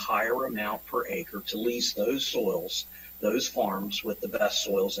pay higher amount per acre to lease those soils, those farms with the best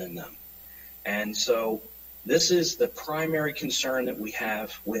soils in them. And so this is the primary concern that we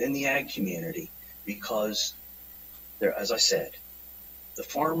have within the ag community, because there, as I said, the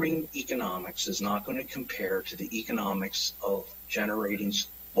farming economics is not going to compare to the economics of generating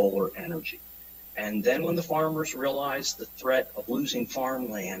solar energy. And then when the farmers realize the threat of losing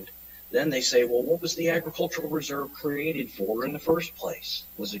farmland, then they say, well, what was the agricultural reserve created for in the first place?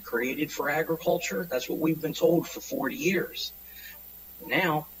 Was it created for agriculture? That's what we've been told for 40 years.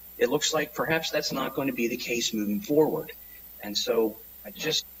 Now, it looks like perhaps that's not going to be the case moving forward. And so I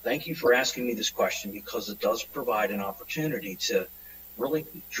just thank you for asking me this question, because it does provide an opportunity to really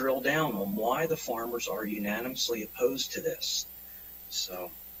drill down on why the farmers are unanimously opposed to this. So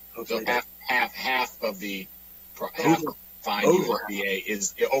hopefully half of the VA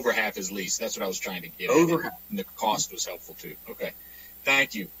is over half is leased. That's what I was trying to get over at. And the cost was helpful too. Okay,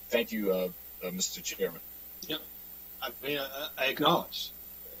 thank you, Mr. Chairman. Yep, I mean, I acknowledge.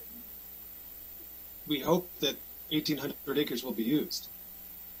 We hope that 1,800 acres will be used.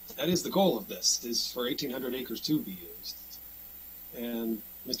 That is the goal of this: is for 1,800 acres to be used. And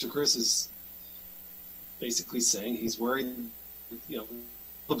Mr. Chris is basically saying he's worried,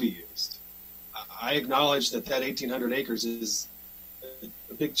 will be used. I acknowledge that 1,800 acres is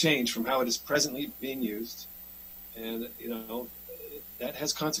a big change from how it is presently being used, and that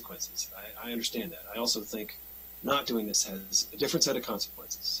has consequences. I understand that. I also think not doing this has a different set of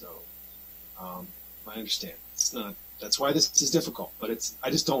consequences. So I understand. It's not. That's why this is difficult. But I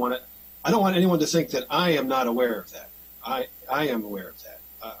just don't want to. I don't want anyone to think that I am not aware of that. I am aware of that.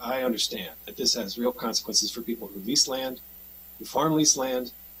 I understand that this has real consequences for people who lease land, who farm lease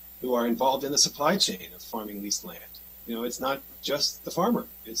land, who are involved in the supply chain of farming leased land. It's not just the farmer.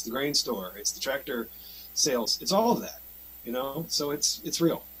 It's the grain store. It's the tractor sales. It's all of that. So it's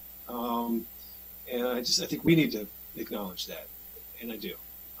real. And I think we need to acknowledge that, and I do.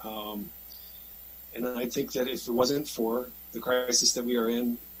 And I think that if it wasn't for the crisis that we are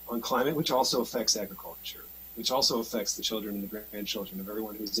in on climate, which also affects agriculture, which also affects the children and the grandchildren of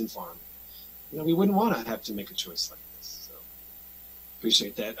everyone who's in farming, we wouldn't want to have to make a choice like this. So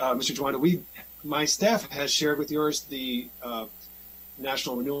appreciate that. Mr. Jawanda, my staff has shared with yours the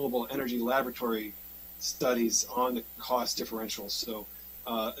National Renewable Energy Laboratory studies on the cost differentials. So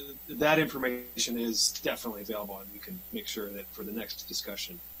that information is definitely available, and we can make sure that for the next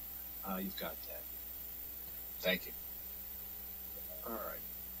discussion, you've got that. Thank you. All right.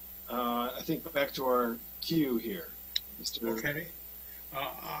 I think back to our queue here, Mr. Okay.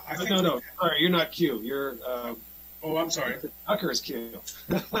 No. Sorry, you're not Q. You're. Oh, I'm sorry. Tucker is Q.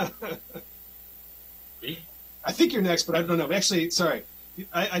 Me? I think you're next, but I don't know. Actually, sorry.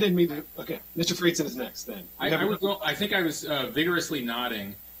 I didn't mean to. Okay, Mr. Friedson is next. Then I think I was vigorously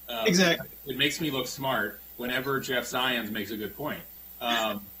nodding. Exactly. It makes me look smart whenever Jeff Zions makes a good point.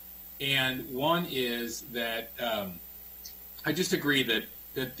 And one is that I just agree that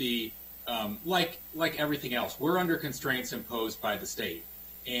the like everything else, we're under constraints imposed by the state,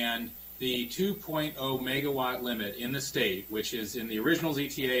 and the 2.0 megawatt limit in the state, which is in the original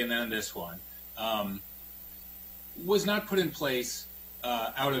ZTA and then this one, was not put in place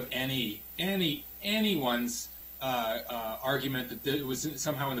out of anyone's argument that it was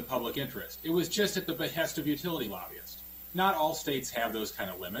somehow in the public interest. It was just at the behest of utility lobbyists. Not all states have those kind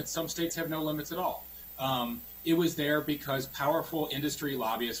of limits. Some states have no limits at all. It was there because powerful industry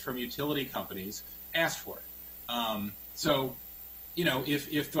lobbyists from utility companies asked for it. So,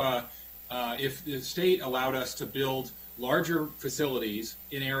 if the state allowed us to build larger facilities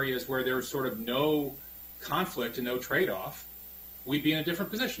in areas where there's sort of no conflict and no trade-off, we'd be in a different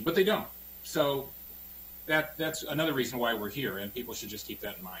position. But they don't. So that's another reason why we're here, and people should just keep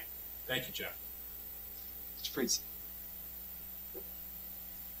that in mind. Thank you, Jeff. Mr. Friedson.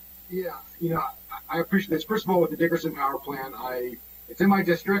 Yeah, I appreciate this. First of all, with the Dickerson Power Plant, it's in my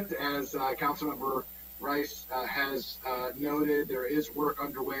district, as Councilmember Rice has noted. There is work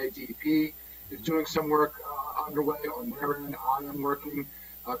underway. DEP is doing some work underway on their end. I am working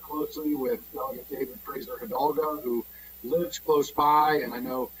closely with Delegate David Fraser Hidalgo, who lives close by, and I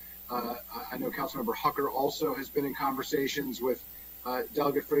know Councilmember Hucker also has been in conversations with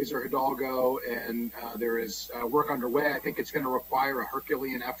Delegate Fraser Hidalgo, and there is work underway. I think it's going to require a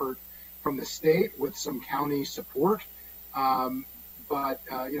Herculean effort from the state with some county support. But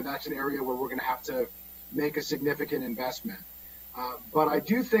that's an area where we're going to have to make a significant investment. But I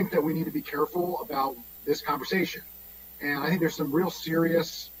do think that we need to be careful about this conversation. And I think there's some real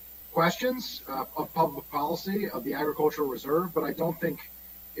serious questions of public policy of the agricultural reserve, but I don't think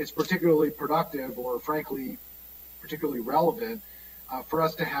it's particularly productive or frankly particularly relevant for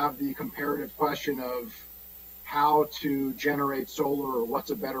us to have the comparative question of how to generate solar or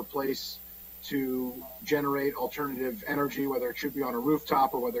what's a better place to generate alternative energy, whether it should be on a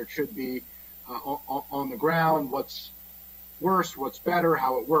rooftop or whether it should be on the ground, what's worse, what's better,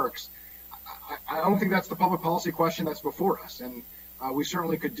 how it works. I don't think that's the public policy question that's before us. And we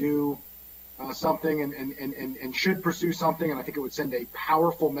certainly could do something and should pursue something. And I think it would send a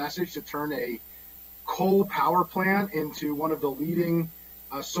powerful message to turn a coal power plant into one of the leading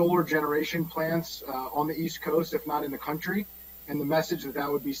solar generation plants on the East Coast, if not in the country. And the message that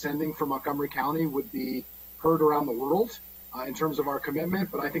that would be sending from Montgomery County would be heard around the world in terms of our commitment.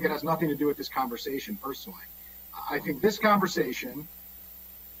 But I think it has nothing to do with this conversation personally. I think this conversation,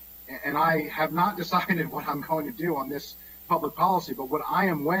 and I have not decided what I'm going to do on this public policy, but what I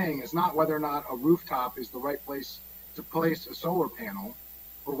am weighing is not whether or not a rooftop is the right place to place a solar panel,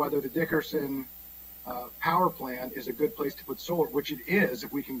 or whether the Dickerson power plant is a good place to put solar, which it is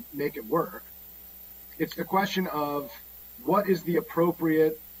if we can make it work. It's the question of what is the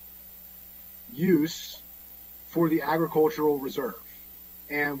appropriate use for the agricultural reserve,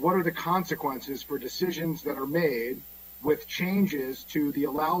 and what are the consequences for decisions that are made with changes to the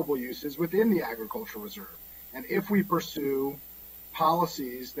allowable uses within the agricultural reserve. And if we pursue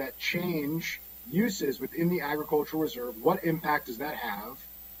policies that change uses within the agricultural reserve, what impact does that have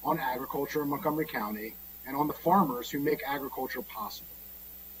on agriculture in Montgomery County and on the farmers who make agriculture possible?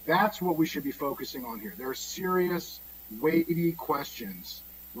 That's what we should be focusing on here. There are serious, weighty questions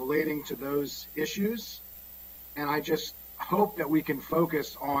relating to those issues, and I just hope that we can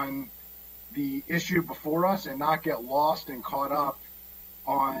focus on the issue before us and not get lost and caught up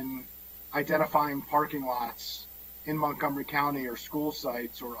on identifying parking lots in Montgomery County or school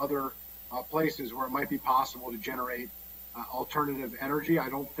sites or other places where it might be possible to generate alternative energy. I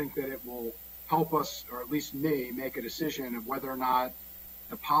don't think that it will help us, or at least me, make a decision of whether or not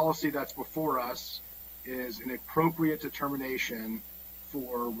the policy that's before us is an appropriate determination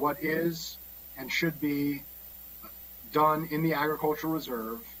for what is and should be done in the agricultural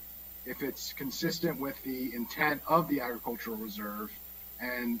reserve, if it's consistent with the intent of the agricultural reserve,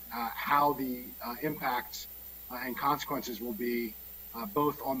 and how the impact and consequences will be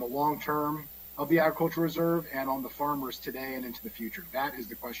both on the long term of the agricultural reserve and on the farmers today and into the future. That is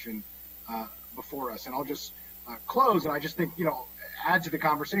the question before us. And I'll just close, and I just think, add to the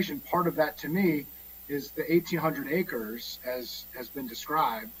conversation, part of that to me is the 1,800 acres as has been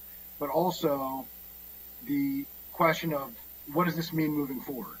described, but also the question of what does this mean moving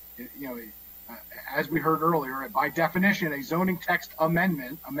forward? As we heard earlier, by definition, a zoning text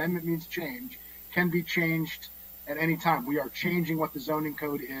amendment means change, can be changed at any time. We are changing what the zoning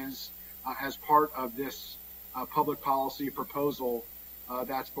code is as part of this public policy proposal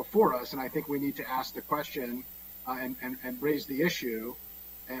that's before us. And I think we need to ask the question and raise the issue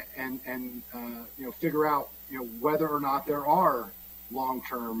and figure out whether or not there are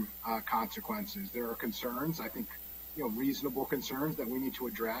long-term consequences. There are concerns, I think, reasonable concerns that we need to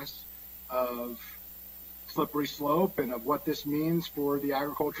address of slippery slope and of what this means for the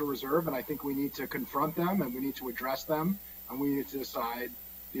agricultural reserve. And I think we need to confront them and we need to address them, and we need to decide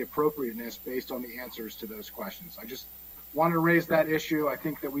the appropriateness based on the answers to those questions. I just wanted to raise that issue. I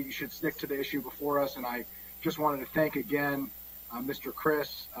think that we should stick to the issue before us. And I just wanted to thank again Mr.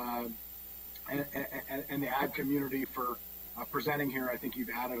 Chris and the ag community for presenting here. I think you've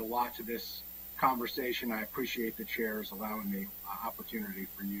added a lot to this conversation. I appreciate the chairs allowing me opportunity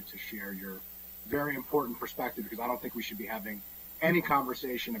for you to share your very important perspective, because I don't think we should be having any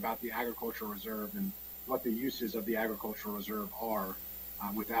conversation about the agricultural reserve and what the uses of the agricultural reserve are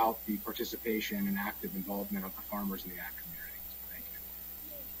without the participation and active involvement of the farmers and the ag community. So thank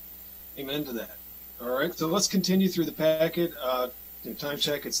you. Amen to that. All right, so let's continue through the packet. Time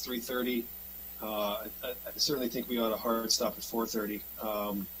check, it's 3:30. I certainly think we ought to hard stop at 4:30.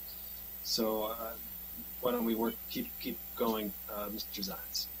 So why don't we keep going, Mr.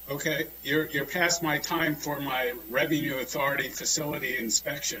 Zients? Okay, you're past my time for my Revenue Authority facility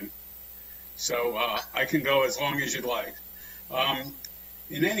inspection, so I can go as long as you'd like.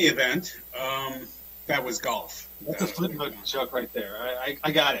 In any event, that was golf. That's a footnote, Chuck, right there.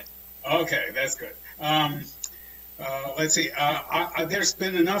 I got it. Okay, that's good. Let's see. There's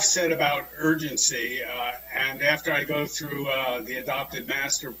been enough said about urgency, and after I go through the adopted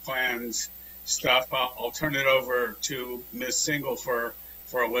master plans stuff, I'll turn it over to Ms. Single for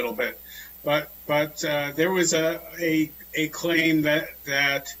a little bit. but there was a claim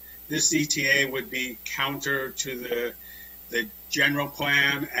that this ETA would be counter to the general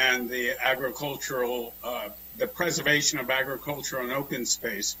plan and the agricultural, the preservation of agricultural and open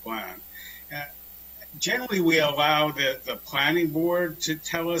space plan. Generally, we allow the planning board to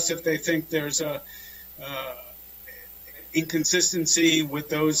tell us if they think there's a inconsistency with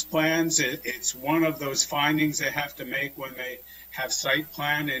those plans. It's one of those findings they have to make when they have site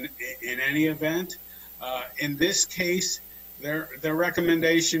plan in any event. In this case, their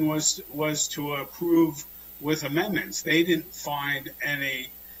recommendation was to approve with amendments. They didn't find any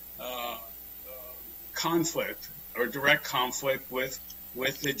conflict or direct conflict with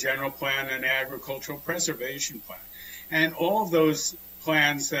the general plan and agricultural preservation plan. And all of those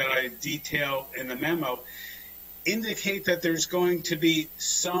plans that I detail in the memo indicate that there's going to be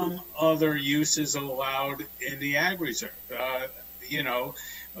some other uses allowed in the ag reserve.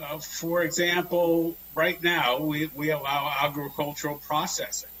 For example, right now we allow agricultural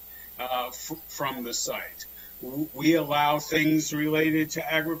processing from the site. We allow things related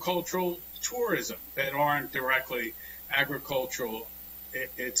to agricultural tourism that aren't directly agricultural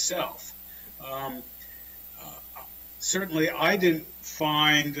itself. Certainly, I didn't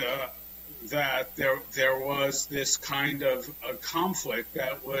find that there was this kind of a conflict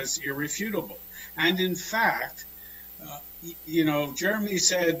that was irrefutable. And in fact, Jeremy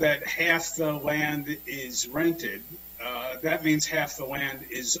said that half the land is rented. That means half the land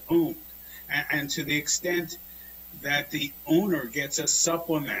is owned. And to the extent that the owner gets a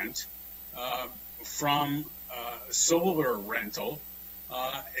supplement from solar rental,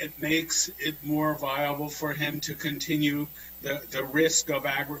 it makes it more viable for him to continue the risk of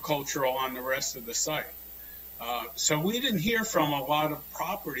agricultural on the rest of the site. So we didn't hear from a lot of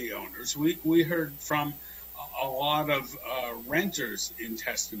property owners. We heard from a lot of renters in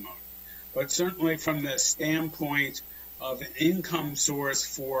testimony. But certainly from the standpoint of an income source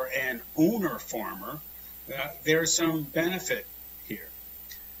for an owner farmer, there's some benefit here.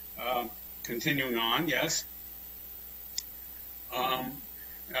 Continuing on, yes.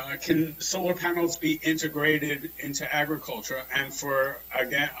 Can solar panels be integrated into agriculture? And for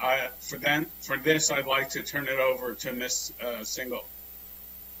this, I'd like to turn it over to Ms. Single.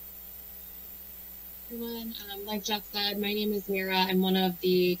 Everyone, like Jeff said, my name is Mira. I'm one of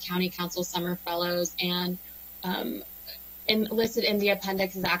the County Council Summer Fellows, and listed in the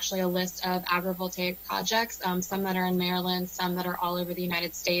appendix is actually a list of agrivoltaic projects, some that are in Maryland, some that are all over the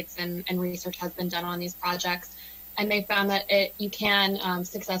United States, and research has been done on these projects. And they found that you can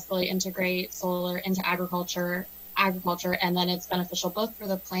successfully integrate solar into agriculture, and then it's beneficial both for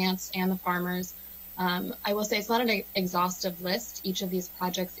the plants and the farmers. I will say it's not an exhaustive list. Each of these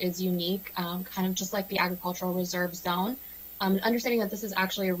projects is unique, kind of just like the agricultural reserve zone. Understanding that this is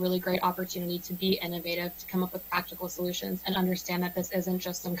actually a really great opportunity to be innovative, to come up with practical solutions, and understand that this isn't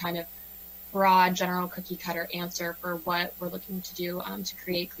just some kind of broad, general cookie cutter answer for what we're looking to do to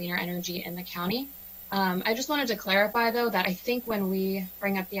create cleaner energy in the county. I just wanted to clarify, though, that I think when we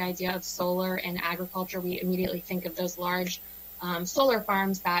bring up the idea of solar in agriculture, we immediately think of those large solar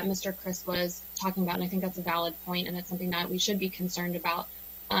farms that Mr. Chris was talking about, and I think that's a valid point, and it's something that we should be concerned about.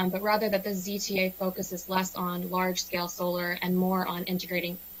 But rather that the ZTA focuses less on large-scale solar and more on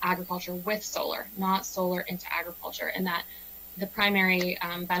integrating agriculture with solar, not solar into agriculture, and that the primary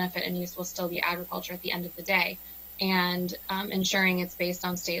benefit and use will still be agriculture at the end of the day. And ensuring it's based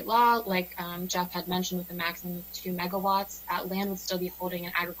on state law, like Jeff had mentioned with the maximum of 2 megawatts, that land would still be holding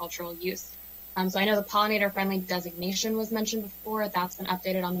an agricultural use. So I know the pollinator-friendly designation was mentioned before. That's been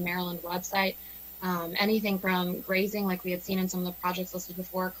updated on the Maryland website. Anything from grazing, like we had seen in some of the projects listed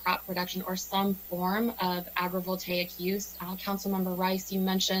before, crop production, or some form of agrivoltaic use. Councilmember Rice, you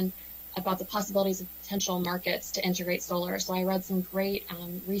mentioned about the possibilities of potential markets to integrate solar. So I read some great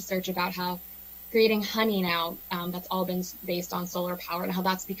research about how creating honey now, that's all been based on solar power, and how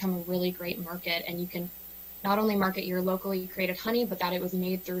that's become a really great market. And you can not only market your locally created honey, but that it was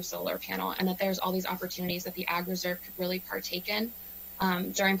made through solar panel, and that there's all these opportunities that the Ag Reserve could really partake in.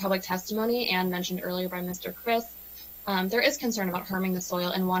 During public testimony and mentioned earlier by Mr. Chris, there is concern about harming the soil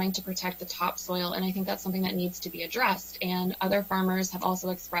and wanting to protect the topsoil, and I think that's something that needs to be addressed. And other farmers have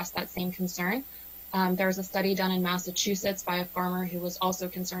also expressed that same concern. There was a study done in Massachusetts by a farmer who was also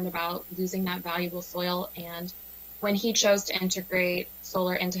concerned about losing that valuable soil, and when he chose to integrate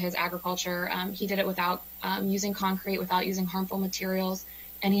solar into his agriculture, he did it without using concrete, without using harmful materials,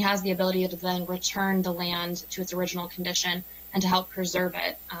 and he has the ability to then return the land to its original condition and to help preserve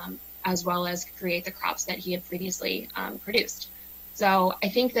it, as well as create the crops that he had previously produced. So I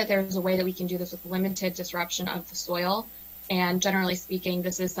think that there's a way that we can do this with limited disruption of the soil. And generally speaking,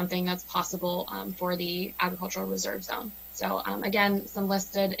 this is something that's possible for the agricultural reserve zone. So again, some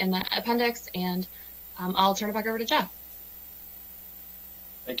listed in the appendix, and I'll turn it back over to Jeff.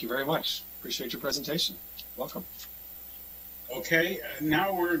 Thank you very much. Appreciate your presentation. Welcome. Okay,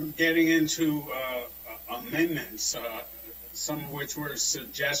 now we're getting into amendments, some of which were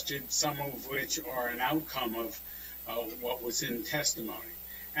suggested, some of which are an outcome of what was in testimony.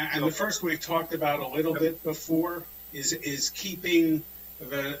 And the first we talked about a little bit before is keeping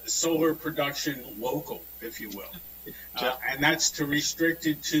the solar production local, if you will. And that's to restrict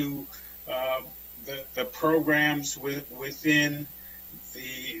it to the programs within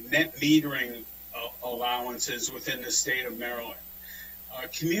the net metering allowances within the state of Maryland.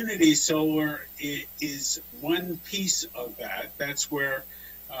 Community solar is one piece of that. That's where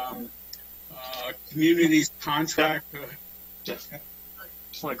communities contract. Jeff, I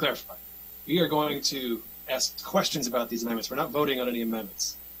just want to clarify. We are going to ask questions about these amendments. We're not voting on any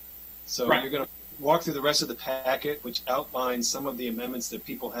amendments. So You're going to walk through the rest of the packet, which outlines some of the amendments that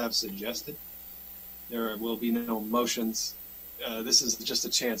people have suggested. There will be no motions. This is just a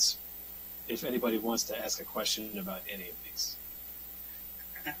chance if anybody wants to ask a question about any of these.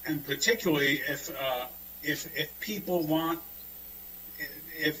 And particularly if people want,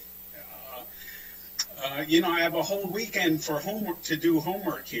 I have a whole weekend for homework to do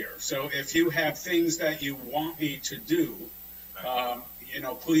homework here. So if you have things that you want me to do,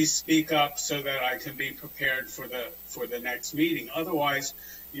 please speak up so that I can be prepared for the next meeting. Otherwise,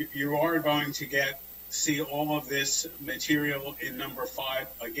 you are going to see all of this material in number 5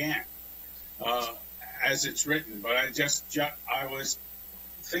 again, as it's written. But I was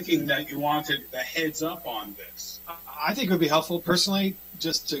thinking that you wanted the heads up on this. I think it would be helpful personally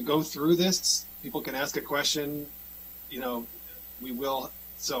just to go through this. People can ask a question, we will.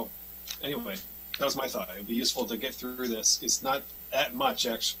 So anyway, that was my thought. It would be useful to get through this. It's not that much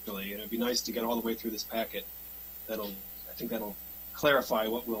actually, and it'd be nice to get all the way through this packet. I think that'll clarify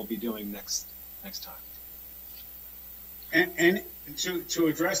what we'll be doing next time. And to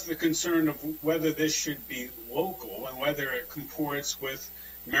address the concern of whether this should be local and whether it comports with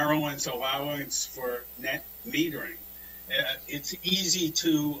Maryland's allowance for net metering, it's easy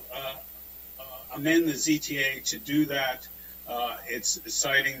to amend the ZTA to do that. It's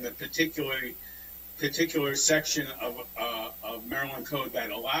citing the particular section of Maryland Code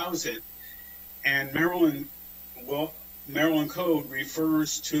that allows it, and Maryland Code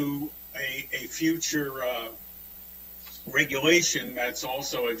refers to a future regulation that's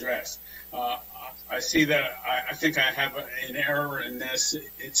also addressed. I see that I think I have an error in this.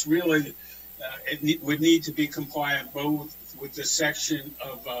 It's really, would need to be compliant both with the section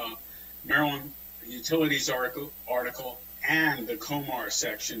of Maryland Utilities article and the COMAR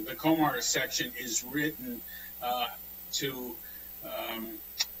section. The COMAR section is written to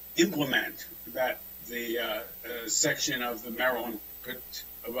implement the section of the Maryland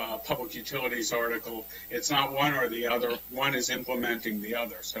Public Utilities article. It's not one or the other. One is implementing the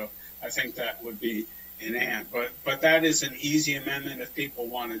other. So I think that would be an and. But that is an easy amendment if people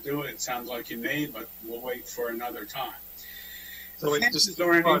want to do it. It sounds like you may, but we'll wait for another time. So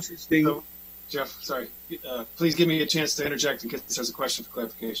Jeff, sorry. Please give me a chance to interject in case there's a question for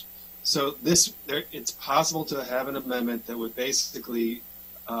clarification. So it's possible to have an amendment that would basically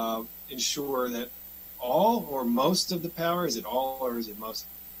ensure that all or most of the power, is it all or is it most,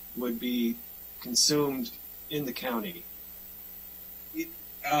 would be consumed in the county?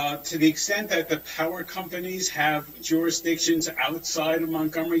 To the extent that the power companies have jurisdictions outside of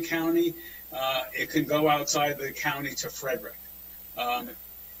Montgomery County, it can go outside the county to Frederick. I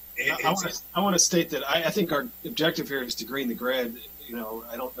want to state that I think our objective here is to green the grid.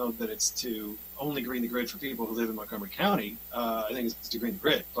 I don't know that it's to only green the grid for people who live in Montgomery County. I think it's to green the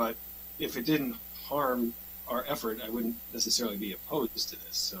grid. But if it didn't harm our effort, I wouldn't necessarily be opposed to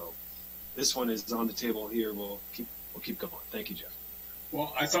this. So this one is on the table here. We'll keep going. Thank you, Jeff.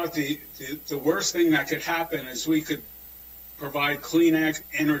 Well, I thought the worst thing that could happen is we could provide clean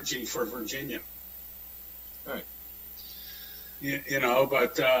energy for Virginia. All right.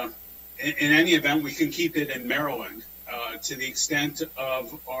 But in any event, we can keep it in Maryland to the extent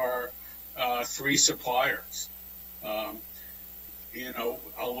of our 3 suppliers. A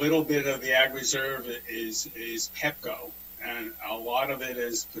little bit of the Ag Reserve is PEPCO, and a lot of it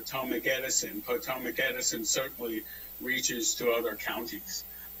is Potomac Edison. Potomac Edison certainly reaches to other counties,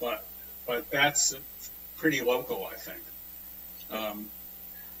 but that's pretty local, I think.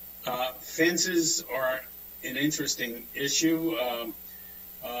 Fences are an interesting issue.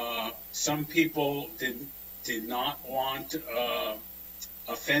 Some people did not want a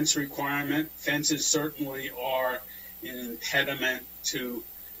fence requirement. Fences certainly are an impediment to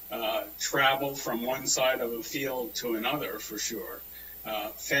travel from one side of a field to another, for sure.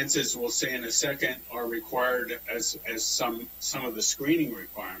 Fences, we'll say in a second, are required as some of the screening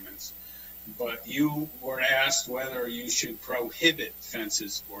requirements. But you were asked whether you should prohibit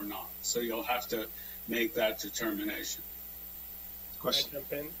fences or not. So you'll have to make that determination. Question. Can I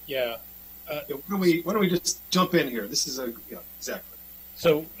jump in? Yeah. Why don't we just jump in here? This is exactly.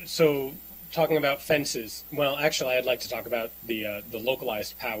 So talking about fences. Well, actually, I'd like to talk about the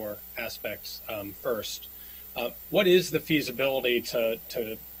localized power aspects first. What is the feasibility to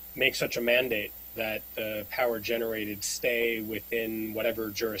make such a mandate that the power generated stay within whatever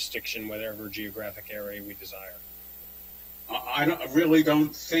jurisdiction, whatever geographic area we desire? I really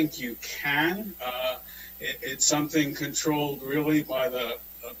don't think you can. It's something controlled really by the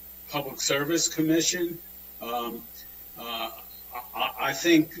Public Service Commission. I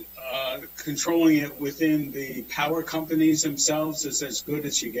think controlling it within the power companies themselves is as good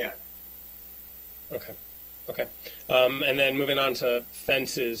as you get. Okay. And then moving on to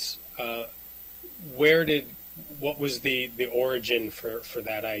fences, what was the origin for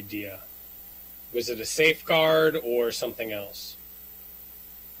that idea? Was it a safeguard or something else?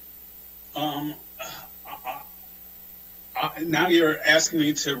 Now you're asking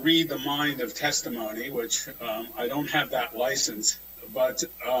me to read the mind of testimony, which I don't have that license, but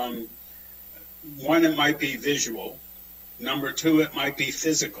one, it might be visual. Number two, it might be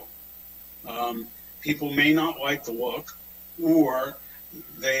physical. People may not like the look, or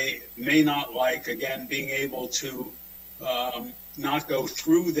they may not like, again, being able to not go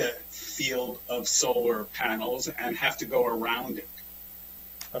through the field of solar panels and have to go around it.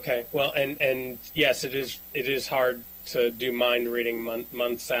 Okay, well, and yes, it is hard to do mind reading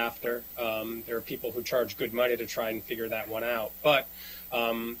months after. There are people who charge good money to try and figure that one out. But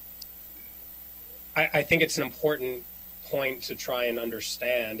I think it's an important point to try and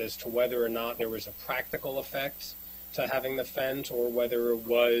understand as to whether or not there was a practical effect to having the fence or whether it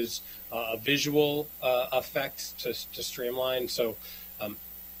was a visual effect to streamline. So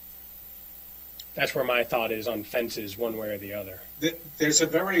that's where my thought is on fences, one way or the other. There's a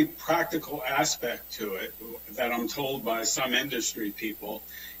very practical aspect to it that I'm told by some industry people,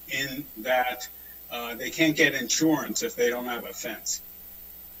 in that they can't get insurance if they don't have a fence.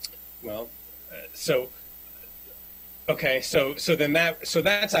 Well, so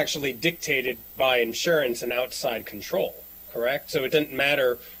that's actually dictated by insurance and outside control, correct? So it doesn't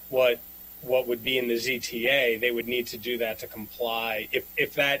matter what would be in the ZTA. They would need to do that to comply.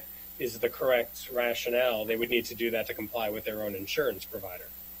 If that is the correct rationale, they would need to do that to comply with their own insurance provider.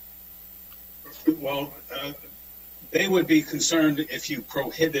 Well, they would be concerned if you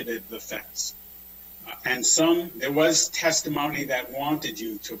prohibited the fence. And there was testimony that wanted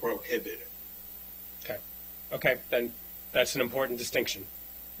you to prohibit it. Okay, then that's an important distinction.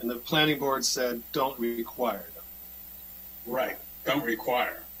 And the planning board said, don't require them. Right, don't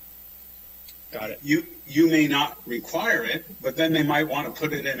require. Got it. You may not require it, but then they might want to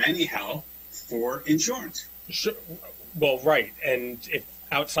put it in anyhow for insurance. Sure. Well, right, and if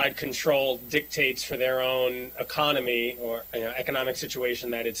outside control dictates for their own economy or economic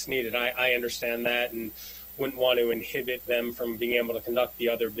situation that it's needed, I understand that and wouldn't want to inhibit them from being able to conduct the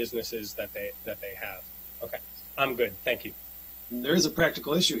other businesses that they have. Okay, I'm good. Thank you. And there is a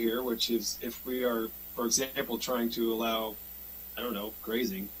practical issue here, which is if we are, for example, trying to allow, I don't know,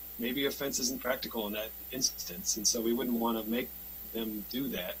 grazing, maybe a fence isn't practical in that instance, and so we wouldn't want to make them do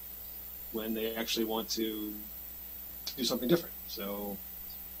that when they actually want to do something different. So,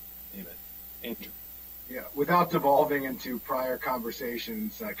 anyway, Andrew. Yeah, without devolving into prior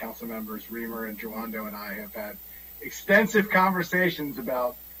conversations, council members Reamer and Joando and I have had extensive conversations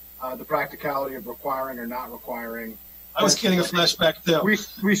about the practicality of requiring or not requiring. I was getting a flashback too.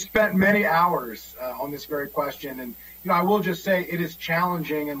 We spent many hours on this very question, and I will just say it is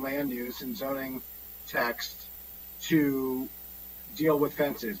challenging in land use and zoning text to deal with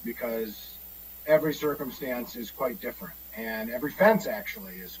fences because every circumstance is quite different, and every fence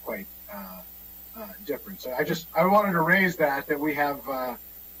actually is quite different. So I wanted to raise that we have a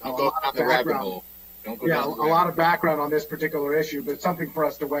lot of background. A lot of background on this particular issue, but it's something for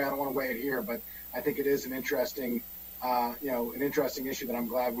us to weigh. I don't want to weigh it here, but I think it is an interesting, an interesting issue that I'm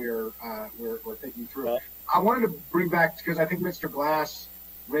glad we're thinking through. I wanted to bring back, because I think Mr. Glass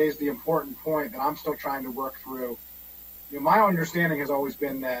raised the important point that I'm still trying to work through. My understanding has always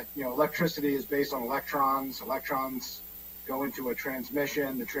been that electricity is based on electrons. Electrons go into a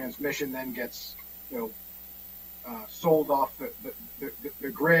transmission. The transmission then gets sold off the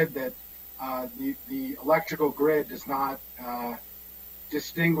grid. That the electrical grid does not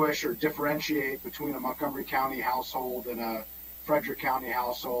distinguish or differentiate between a Montgomery County household and a Frederick County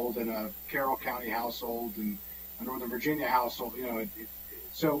household and a Carroll County household and a Northern Virginia household.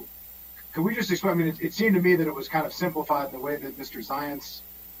 So could we just explain? I mean, it seemed to me that it was kind of simplified in the way that Mr. Zients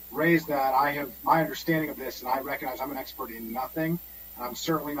raised that. I have my understanding of this, and I recognize I'm an expert in nothing. And I'm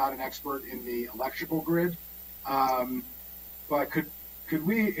certainly not an expert in the electrical grid. But could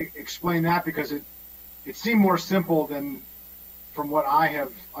we explain that, because it seemed more simple than from what I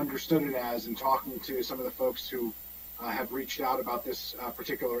have understood it as in talking to some of the folks who have reached out about this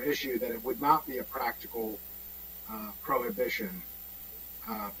particular issue, that it would not be a practical prohibition,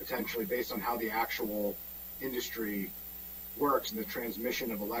 potentially based on how the actual industry works and the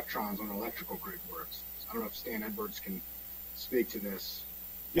transmission of electrons on an electrical grid works. I don't know if Stan Edwards can speak to this.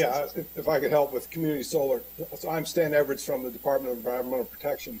 Yeah, if I could help with community solar. So I'm Stan Edwards from the Department of Environmental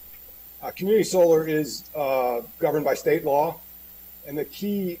Protection. Community solar is governed by state law, and the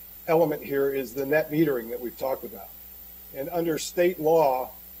key element here is the net metering that we've talked about. And under state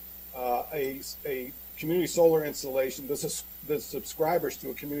law, a community solar installation, the subscribers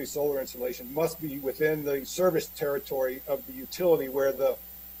to a community solar installation must be within the service territory of the utility where the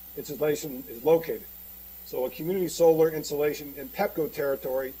installation is located. So a community solar installation in PEPCO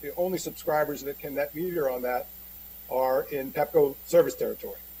territory, the only subscribers that can net meter on that are in PEPCO service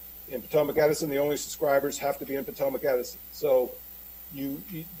territory. In Potomac Edison, the only subscribers have to be in Potomac Edison. So you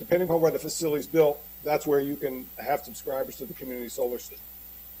depending on where the facility is built, that's where you can have subscribers to the community solar system.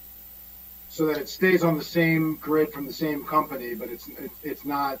 So that it stays on the same grid from the same company, but it's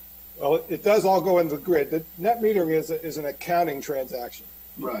not. Well, it does all go into the grid. The net metering is an accounting transaction.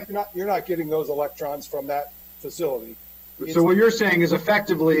 Right. You're not getting those electrons from that facility. So what you're saying is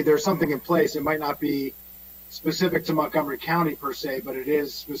effectively there's something in place. It might not be specific to Montgomery County per se, but it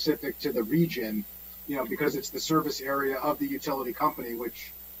is specific to the region, because it's the service area of the utility company,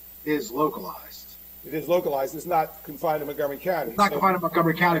 which is localized. It is localized. It's not confined to Montgomery County. It's not confined to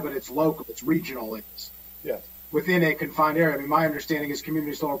Montgomery County, but it's local. It's regional. It's within a confined area. I mean, my understanding is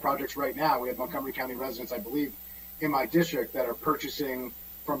community solar projects right now, we have Montgomery County residents, I believe, in my district that are purchasing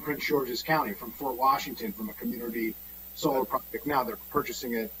from Prince George's County, from Fort Washington, from a community solar project. Now they're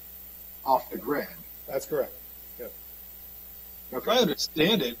purchasing it off the grid. That's correct. Yeah. Okay. If I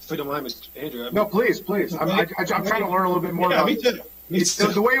understand it, if you don't mind, Mr. Andrew. No, please. I'm trying to learn a little bit more about me too.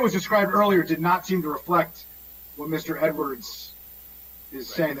 The way it was described earlier did not seem to reflect what Mr. Edwards is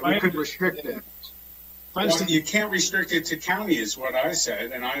saying, that we could restrict it. Well, you can't restrict it to county, is what I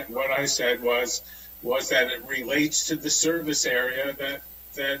said, and what I said was that it relates to the service area that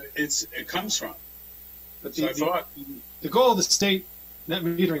it comes from. But the goal of the state net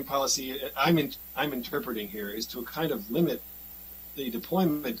metering policy I'm interpreting here is to kind of limit the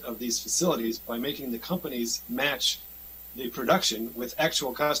deployment of these facilities by making the companies match the production with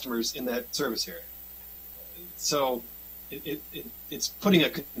actual customers in that service area. So it's putting a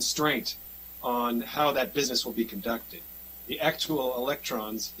constraint on how that business will be conducted. The actual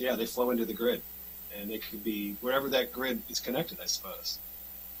electrons, they flow into the grid, and they could be wherever that grid is connected, I suppose.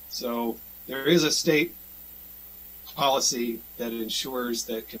 So there is a state policy that ensures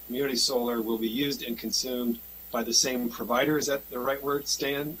that community solar will be used and consumed by the same provider. Is that the right word,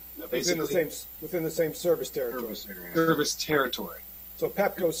 Stan? Within the same service territory. Service territory. So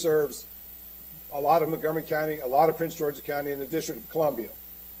PEPCO serves a lot of Montgomery County, a lot of Prince George's County, and the District of Columbia.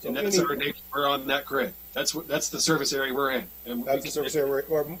 So and that's we're on that grid. That's the service area we're in. And that's the service area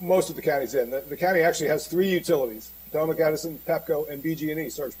where most of the county's in. The county actually has 3 utilities: Potomac Edison, PEPCO, and BG&E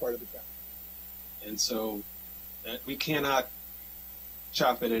serves part of the county. And so we cannot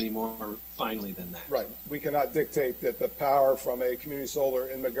chop it any more finely than that. Right. We cannot dictate that the power from a community solar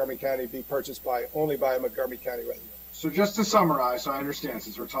in Montgomery County be purchased only by a Montgomery County resident. So just to summarize, so I understand,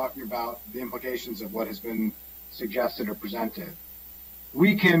 since we're talking about the implications of what has been suggested or presented,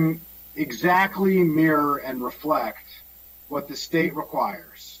 we can exactly mirror and reflect what the state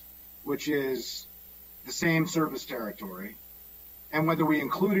requires, which is the same service territory. And whether we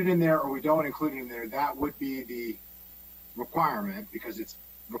include it in there or we don't include it in there, that would be the requirement, because it's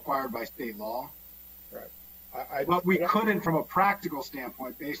required by state law. Right. But we couldn't, from a practical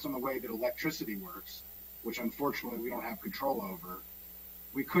standpoint, based on the way that electricity works, which unfortunately we don't have control over,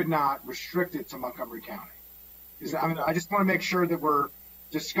 we could not restrict it to Montgomery County. I just want to make sure that we're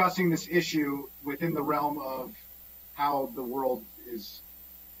discussing this issue within the realm of how the world is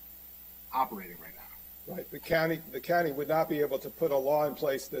operating right now. Right. The county would not be able to put a law in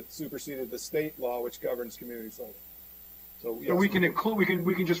place that superseded the state law which governs community solar. So we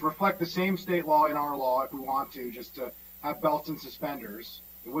can just reflect the same state law in our law if we want to, just to have belts and suspenders.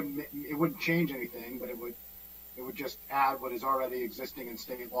 It wouldn't change anything, but it It would just add what is already existing in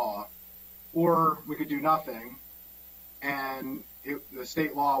state law. Or we could do nothing, and the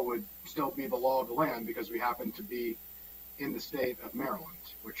state law would still be the law of the land because we happen to be in the state of Maryland,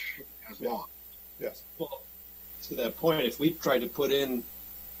 which has law. Yes. Well, to that point, if we tried to put in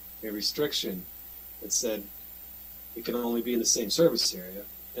a restriction that said it can only be in the same service area,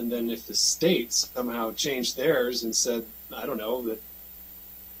 and then if the state somehow changed theirs and said, I don't know, that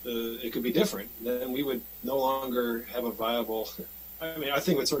it could be different, then we would no longer have a viable, I mean, I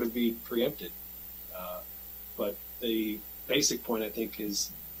think it would sort of be preempted. But the basic point, I think, is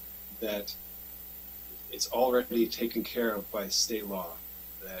that it's already taken care of by state law,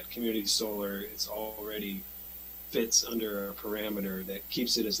 that community solar is already fits under a parameter that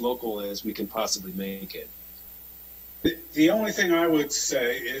keeps it as local as we can possibly make it. The only thing I would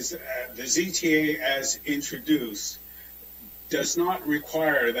say is the ZTA as introduced does not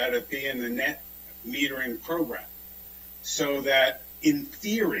require that it be in the net metering program. So that in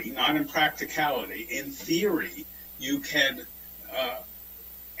theory, not in practicality, in theory, you can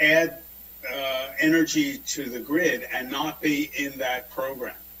add energy to the grid and not be in that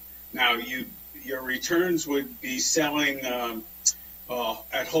program. Now, your returns would be selling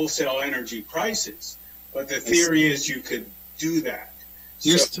at wholesale energy prices, but the theory is you could do that.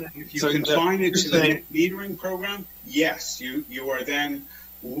 So if you confine it to the net metering program, yes, you are then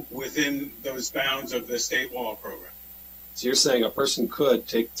within those bounds of the state law program. So you're saying a person could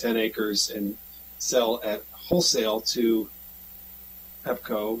take 10 acres and sell at wholesale to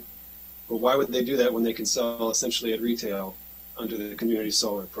PEPCO, but why would they do that when they can sell essentially at retail under the community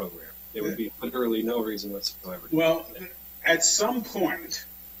solar program? There would be literally no reason whatsoever. Well, at some point,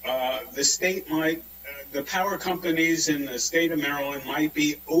 the state might, the power companies in the state of Maryland might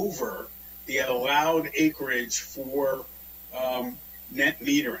be over the allowed acreage for net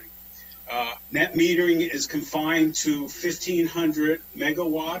metering. Net metering is confined to 1,500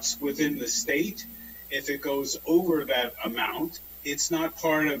 megawatts within the state. If it goes over that amount, it's not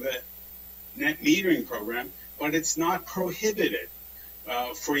part of the net metering program, but it's not prohibited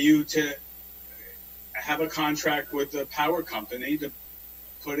for you to have a contract with the power company to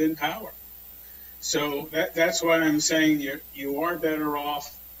put in power. So that's why I'm saying you are better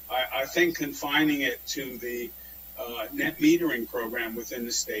off, I think, confining it to the net metering program within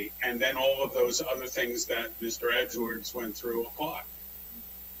the state, and then all of those other things that Mr. Edwards went through apply.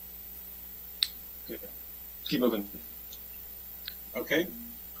 Okay. Keep moving. Okay.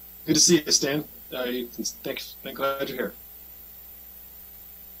 Good to see you, Stan. Thanks. I'm glad you're here.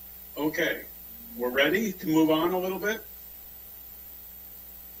 Okay. We're ready to move on a little bit?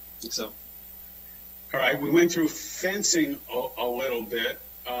 I think so. All right. We went through fencing a little bit.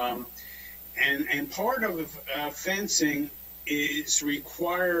 And part of fencing is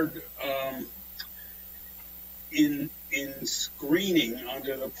required in screening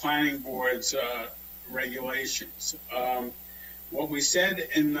under the planning board's regulations. What we said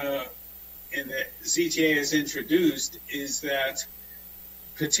in the ZTA as introduced is that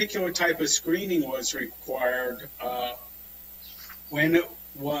particular type of screening was required when it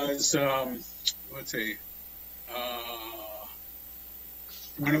was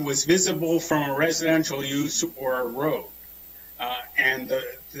when it was visible from a residential use or a road. And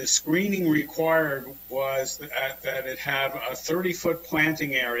the screening required was that it have a 30-foot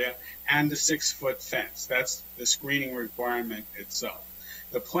planting area and a 6-foot fence. That's the screening requirement itself.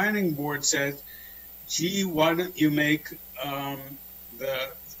 The planning board said, gee, why don't you make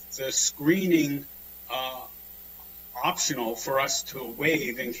the screening optional for us to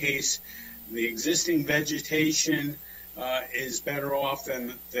waive in case the existing vegetation is better off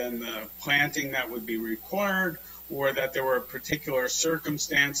than the planting that would be required, or that there were particular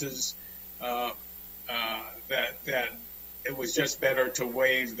circumstances that it was just better to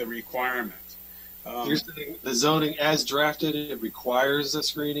waive the requirement. You're saying the zoning as drafted, it requires a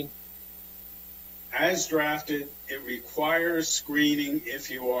screening? As drafted, it requires screening if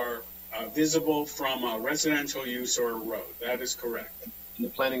you are visible from a residential use or a road. That is correct. And the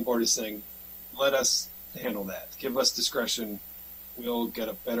planning board is saying, let us handle that. Give us discretion. We'll get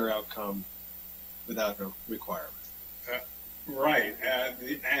a better outcome without a requirement. Right.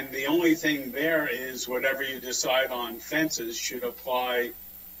 And the only thing there is whatever you decide on fences should apply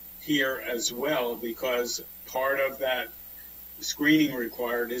here as well, because part of that screening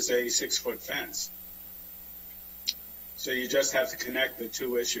required is a 6-foot fence. So you just have to connect the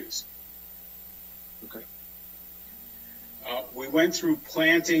two issues. Okay. We went through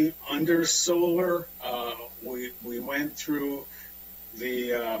planting under solar. We went through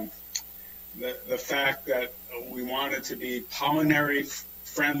the fact that we want it to be pollinary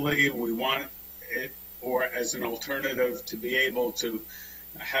friendly. We want it or as an alternative to be able to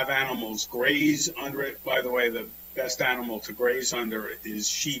have animals graze under it. By the way, the best animal to graze under it is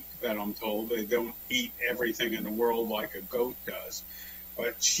sheep, that I'm told. They don't eat everything in the world like a goat does.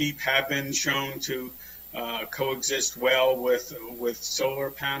 But sheep have been shown to coexist well with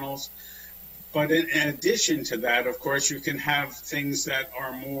solar panels. But in addition to that, of course, you can have things that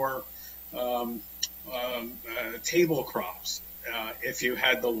are more table crops if you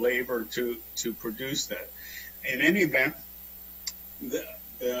had the labor to produce that. In any event,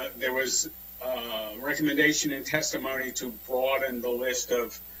 there was recommendation and testimony to broaden the list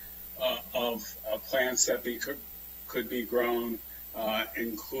of plants that could be grown,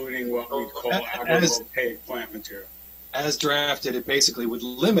 including what we call agrivoltaic plant material. As drafted, it basically would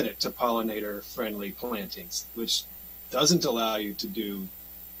limit it to pollinator-friendly plantings, which doesn't allow you to do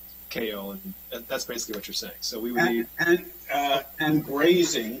kale, and that's basically what you're saying. So we would need and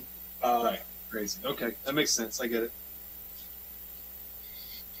grazing. Right, grazing. Okay, that makes sense. I get it.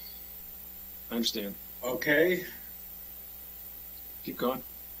 I understand. Okay. Keep going.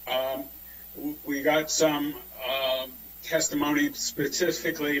 We got some testimony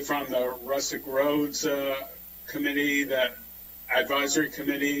specifically from the Rustic Roads committee, that advisory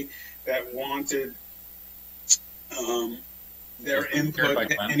committee, that wanted their input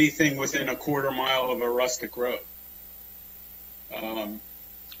to anything within a quarter mile of a rustic road. Tom,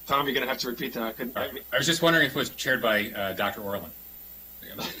 you're going to have to repeat that. I was just wondering if it was chaired by Dr. Orland.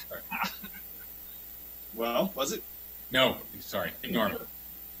 Well, was it? No, sorry, ignore me.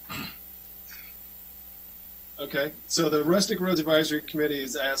 Okay, so the Rustic Roads Advisory Committee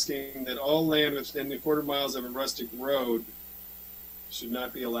is asking that all land within the quarter miles of a rustic road should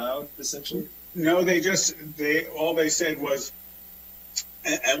not be allowed, essentially? No, all they said was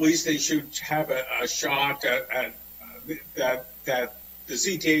at least they should have a shot at that the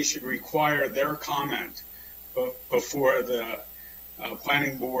CTA should require their comment before the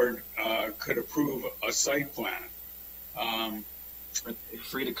planning board could approve a site plan. Are they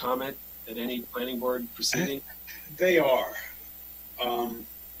free to comment at any planning board proceeding? They are.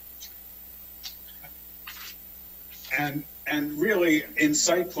 And really, in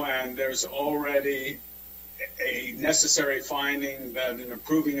site plan, there's already a necessary finding that in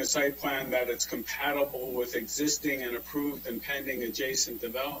approving a site plan that it's compatible with existing and approved and pending adjacent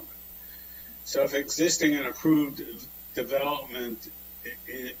development. So if existing and approved development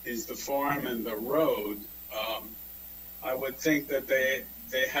is the farm and the road, I would think that they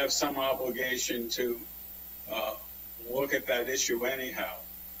have some obligation to look at that issue anyhow.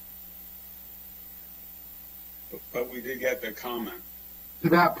 But we did get the comment. To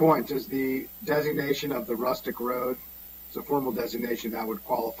that point, does the designation of the rustic road, it's a formal designation that would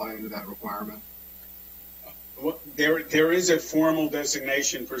qualify under that requirement? Well, there is a formal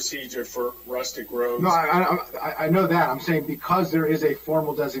designation procedure for rustic roads. No, I know that. I'm saying because there is a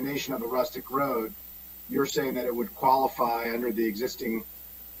formal designation of a rustic road, you're saying that it would qualify under the existing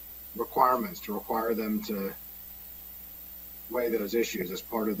requirements to require them to weigh those issues as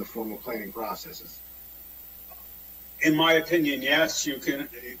part of the formal planning processes. In my opinion, yes, you can.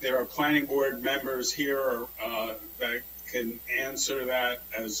 There are planning board members here that can answer that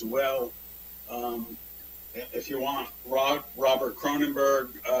as well. If you want Robert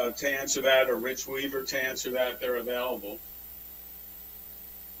Cronenberg to answer that, or Rich Weaver to answer that, they're available.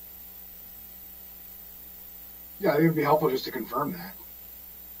 Yeah, I think it would be helpful just to confirm that,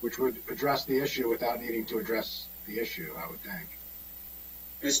 which would address the issue without needing to address the issue, I would think.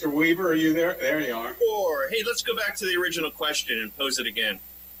 Mr. Weaver, are you there? There you are. Sure. Hey, let's go back to the original question and pose it again.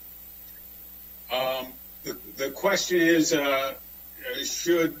 The question is,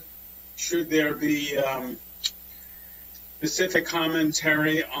 should there be specific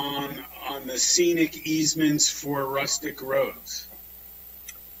commentary on the scenic easements for rustic roads?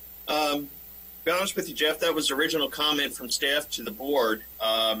 To be honest with you, Jeff, that was original comment from staff to the board.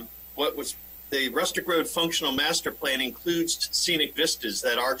 What was the Rustic Road Functional Master Plan includes scenic vistas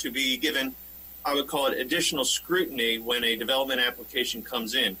that are to be given, I would call it, additional scrutiny when a development application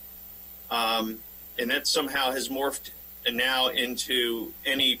comes in. And that somehow has morphed now into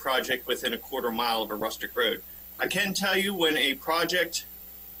any project within a quarter mile of a rustic road. I can tell you when a project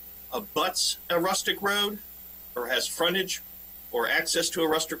abuts a rustic road or has frontage or access to a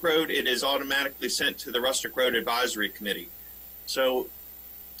rustic road, it is automatically sent to the Rustic Road Advisory Committee. So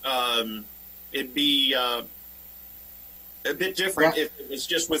it'd be a bit different if it was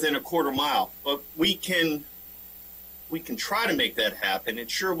just within a quarter mile. But we can try to make that happen. It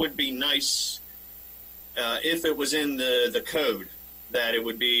sure would be nice if it was in the code that it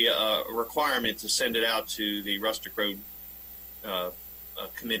would be a requirement to send it out to the Rustic Road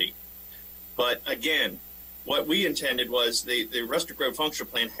Committee. But again, what we intended was the Rustic Road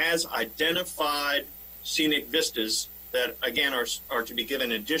Functional Plan has identified scenic vistas that, again, are to be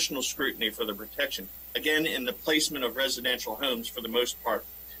given additional scrutiny for the protection. Again, in the placement of residential homes for the most part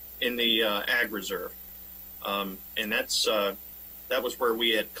in the ag reserve. And that was where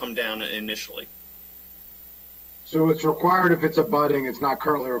we had come down initially. So it's required if it's abutting. It's not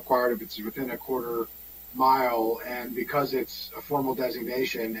currently required if it's within a quarter mile. And because it's a formal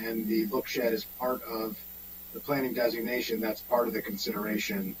designation and the look shed is part of the planning designation, that's part of the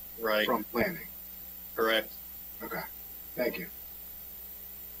consideration from planning. Correct. Okay. Thank you.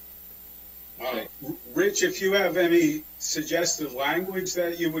 Rich, if you have any suggested language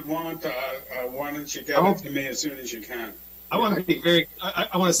that you would want, why don't you get it to me as soon as you can? I want to be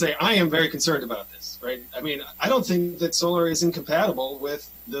I want to say I am very concerned about this, right? I mean, I don't think that solar is incompatible with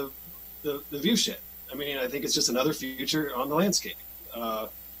the view shed. I mean, I think it's just another feature on the landscape.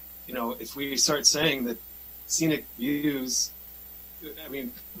 You know, if we start saying that scenic views, I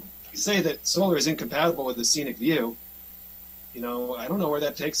mean, you say that solar is incompatible with the scenic view, you know, I don't know where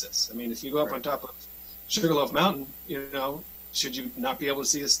that takes us. I mean, if you go up on top of Sugarloaf Mountain, you know, should you not be able to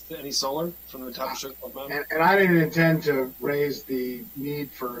see any solar from the top of Sugarloaf Mountain? And I didn't intend to raise the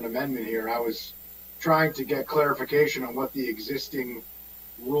need for an amendment here. I was trying to get clarification on what the existing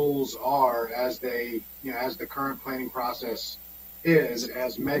rules are as they, you know, as the current planning process is,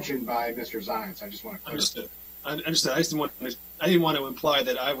 as mentioned by Mr. Zients. I just want to clarify. Understood. I understood. I didn't want to imply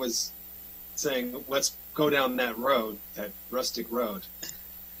that I was saying let's go down that road, that rustic road.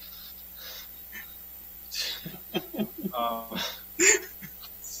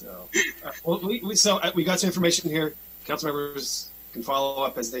 We got some information here. Council members can follow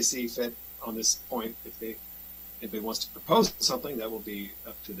up as they see fit on this point. If anybody wants to propose something, that will be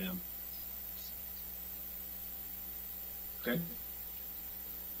up to them. Okay.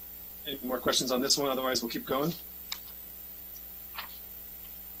 Any more questions on this one? Otherwise, we'll keep going.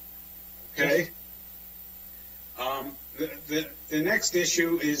 Okay. The next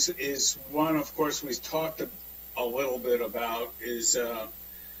issue is one, of course, we've talked a little bit about is the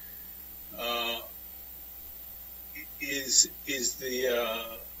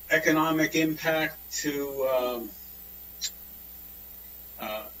economic impact to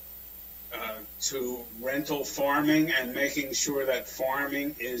rental farming, and making sure that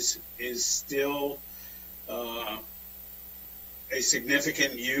farming is still a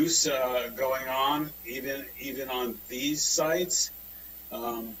significant use going on even on these sites.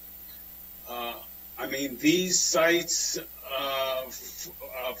 I mean, these sites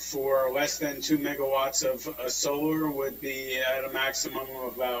for less than 2 megawatts of solar would be at a maximum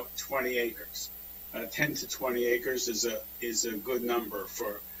of about 20 acres. 10 to 20 acres is a good number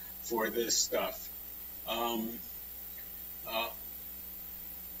for this stuff.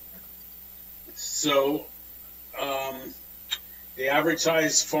 The average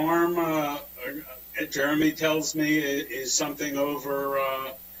size farm, Jeremy tells me, is something over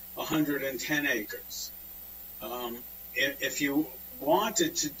 110 acres. If you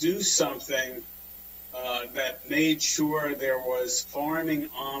wanted to do something that made sure there was farming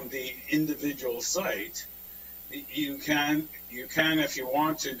on the individual site, you can, if you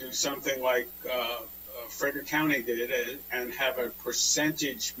want to, do something like Frederick County did and have a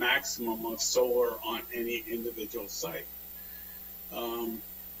percentage maximum of solar on any individual site.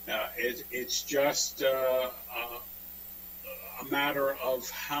 It's just a matter of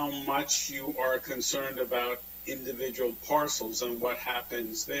how much you are concerned about individual parcels and what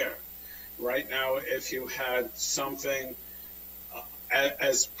happens there. Right now, if you had something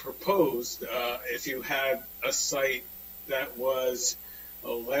as proposed, if you had a site that was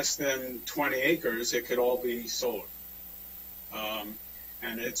less than 20 acres, it could all be solar.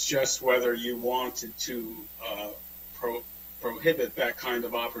 And it's just whether you wanted to prohibit that kind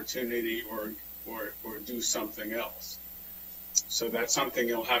of opportunity or do something else. So that's something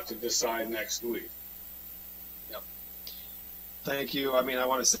you'll have to decide next week. Yep. Thank you. I mean, I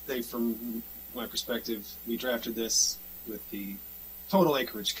want to say from my perspective, we drafted this with the total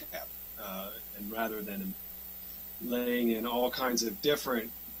acreage cap, and rather than laying in all kinds of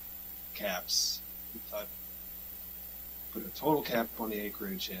different caps, we thought put a total cap on the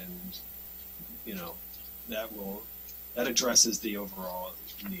acreage, and you know that addresses the overall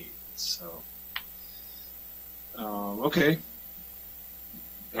need. So, okay.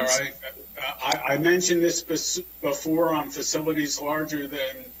 All right. I mentioned this before on facilities larger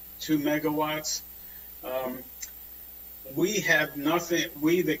than 2 megawatts. We have nothing,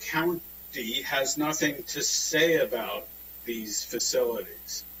 the county has nothing to say about these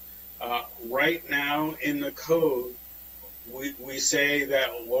facilities. Right now in the code, we say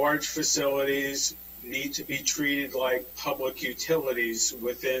that large facilities need to be treated like public utilities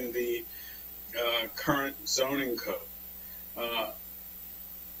within the current zoning code.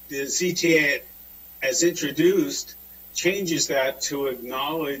 The ZTA, as introduced, changes that to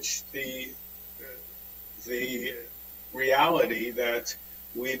acknowledge the reality that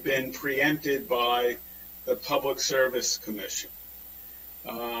we've been preempted by the Public Service Commission.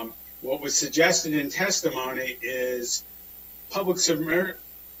 What was suggested in testimony is Public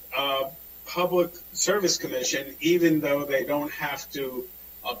Service Commission, even though they don't have to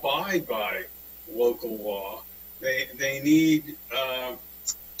abide by local law, they need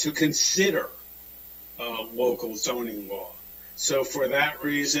to consider local zoning law. So for that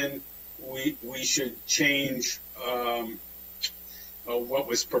reason, we should change what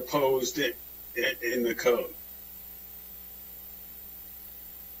was proposed in the code.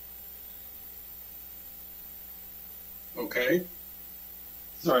 Okay.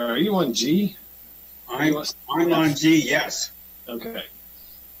 Sorry, are you on G? I'm on G, yes. Okay.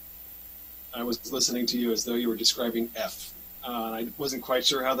 I was listening to you as though you were describing F. I wasn't quite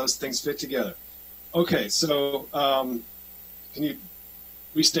sure how those things fit together. Okay, so can you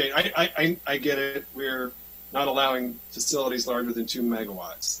restate? I get it. We're not allowing facilities larger than 2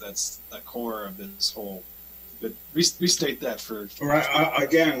 megawatts. That's the core of this whole. But restate that for. Right.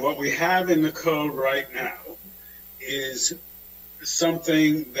 Again, what we have in the code right now is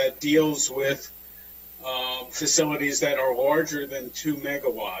something that deals with facilities that are larger than 2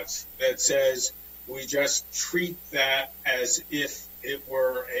 megawatts. That says we just treat that as if it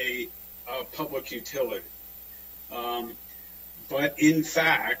were a public utility. But in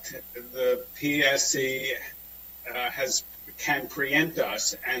fact, the PSC can preempt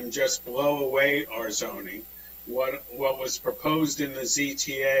us and just blow away our zoning. What was proposed in the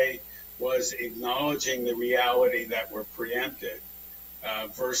ZTA was acknowledging the reality that we're preempted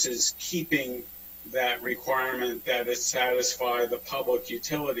versus keeping that requirement that it satisfy the public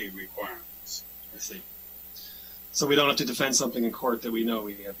utility requirements. I see. So we don't have to defend something in court that we know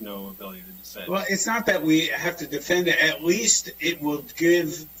we have no ability to defend. Well, it's not that we have to defend it. At least it will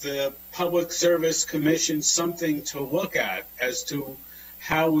give the Public Service Commission something to look at as to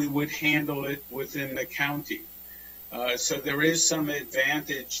how we would handle it within the county. So there is some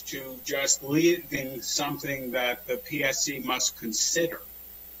advantage to just leaving something that the PSC must consider.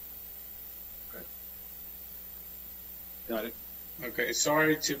 Okay. Got it. Okay,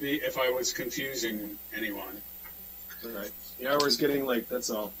 sorry if I was confusing anyone. All right. The hour's getting late, that's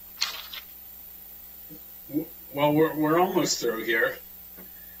all. Well, we're almost through here.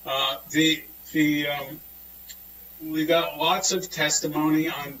 We got lots of testimony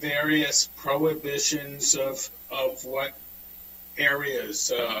on various prohibitions of what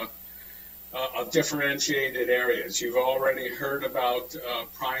areas, of differentiated areas. You've already heard about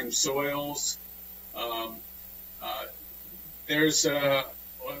prime soils. There's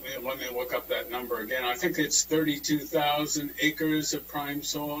let me look up that number again. I think it's 32,000 acres of prime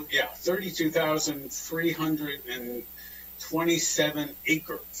soil. Yeah, 32,327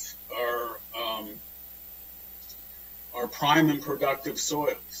 acres are prime and productive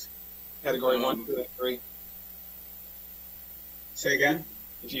soils. Category 1, 2, and 3. Say again?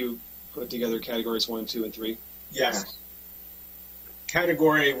 If you put together categories 1, 2, and 3. Yes.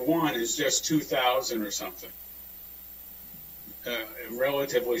 Category 1 is just 2,000 or something.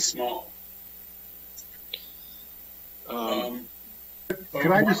 Relatively small. Can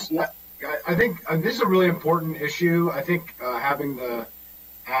I just? I think this is a really important issue. I think having the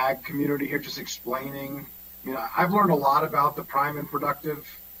ag community here just explaining. I've learned a lot about the prime and productive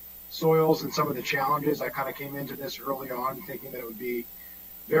soils and some of the challenges. I kind of came into this early on thinking that it would be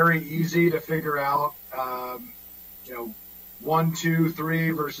very easy to figure out. 1, 2,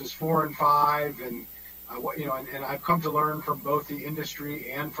 3 versus 4 and 5, and and I've come to learn from both the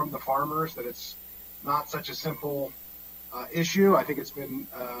industry and from the farmers that it's not such a simple issue. I think it's been,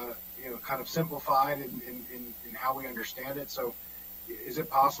 kind of simplified in how we understand it. So is it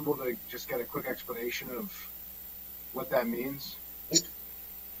possible to just get a quick explanation of what that means?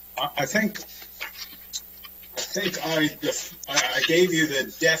 I think I gave you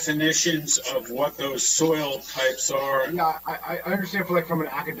the definitions of what those soil types are. Yeah, I understand from an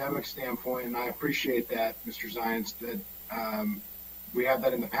academic standpoint, and I appreciate that, Mr. Zients, that we have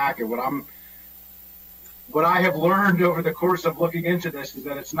that in the packet. What I have learned over the course of looking into this is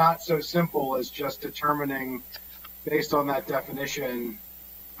that it's not so simple as just determining, based on that definition,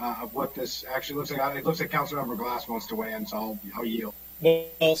 of what this actually looks like. It looks like Councilmember Glass wants to weigh in, so I'll yield.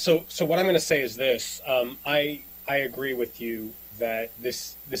 Well, so what I'm going to say is this. I agree with you that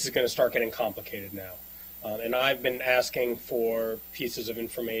this is going to start getting complicated now. And I've been asking for pieces of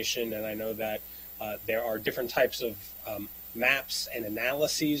information, and I know that there are different types of maps and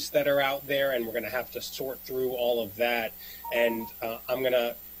analyses that are out there, and we're going to have to sort through all of that. And I'm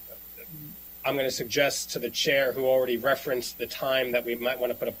going to suggest to the chair, who already referenced the time, that we might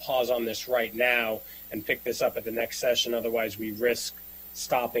want to put a pause on this right now and pick this up at the next session. Otherwise, we risk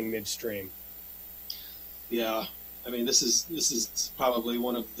stopping midstream. Yeah, I mean, this is probably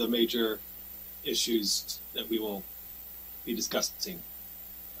one of the major issues that we will be discussing.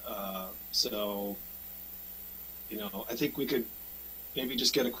 So, you know, I think we could maybe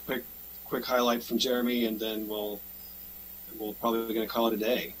just get a quick highlight from Jeremy, and then we'll probably going to call it a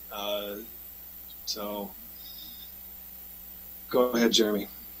day. So, go ahead, Jeremy.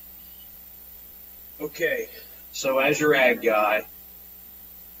 Okay, so as your ag guy,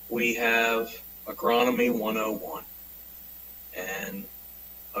 we have Agronomy 101. And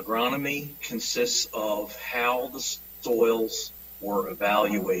agronomy consists of how the soils were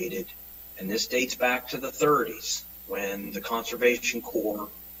evaluated. And this dates back to the 30s, when the Conservation Corps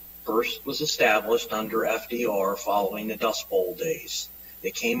first was established under FDR following the Dust Bowl days.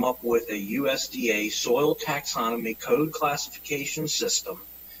 They came up with a USDA soil taxonomy code classification system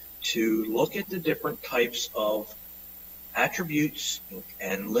to look at the different types of attributes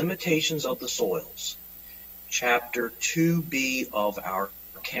and limitations of the soils. Chapter 2B of our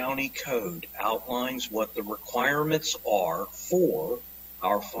county code outlines what the requirements are for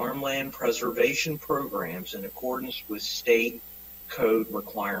our farmland preservation programs in accordance with state code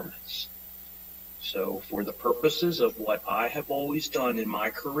requirements. So for the purposes of what I have always done in my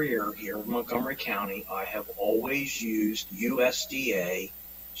career here in Montgomery County, I have always used USDA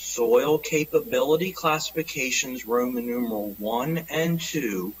soil capability classifications Roman numeral 1 and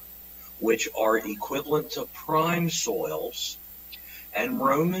 2, which are equivalent to prime soils, and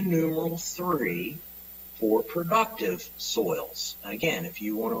Roman numeral 3 for productive soils. Again, if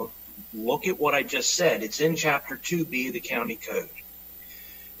you want to look at what I just said, it's in Chapter 2B of the County Code.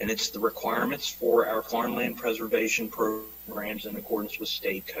 And it's the requirements for our farmland preservation programs in accordance with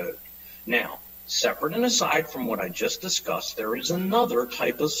state code. Now, separate and aside from what I just discussed, there is another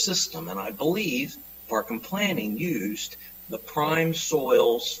type of system, and I believe Park and Planning used the prime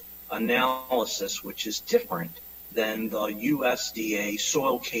soils analysis, which is different than the USDA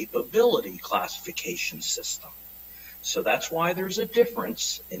soil capability classification system. So that's why there's a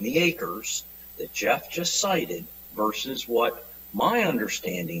difference in the acres that Jeff just cited versus what my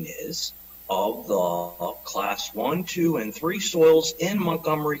understanding is of the class 1, 2, and 3 soils in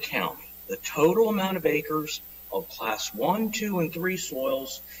Montgomery County. The total amount of acres of class 1, 2, and 3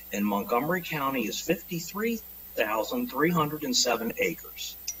 soils in Montgomery County is 53,307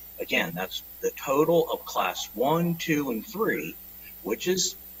 acres. Again, that's the total of class 1, 2, and 3, which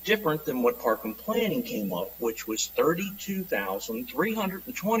is different than what Park and Planning came up, which was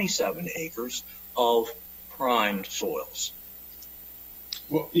 32,327 acres of primed soils.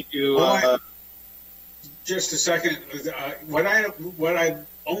 Well, just a second. What I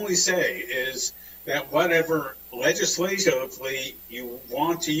only say is that whatever legislatively you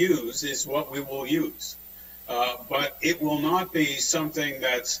want to use is what we will use. But it will not be something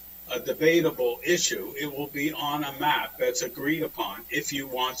that's a debatable issue. It will be on a map that's agreed upon if you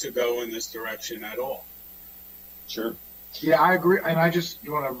want to go in this direction at all. Sure. Yeah, I agree. And I just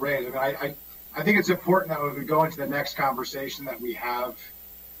want to raise, I think it's important that when we go into the next conversation that we have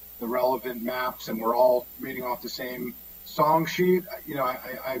the relevant maps and we're all reading off the same song sheet. You know,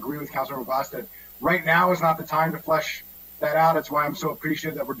 I agree with Councilmember Glass that right now is not the time to flesh that out. It's why I'm so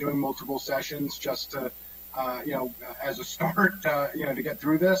appreciative that we're doing multiple sessions just to, you know, as a start, you know, to get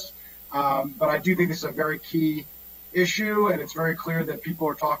through this. But I do think this is a very key issue, and it's very clear that people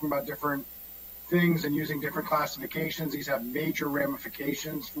are talking about different things and using different classifications. These have major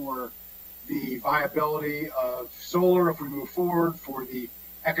ramifications for the viability of solar if we move forward, for the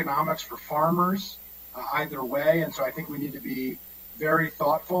economics for farmers, either way. And so I think we need to be very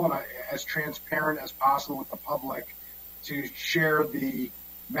thoughtful and as transparent as possible with the public to share the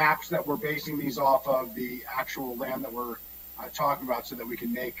maps that we're basing these off of, the actual land that we're talking about, so that we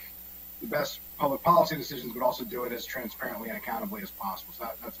can make the best public policy decisions, but also do it as transparently and accountably as possible. So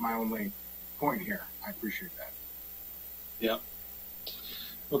that's my only point here. I appreciate that. Yeah.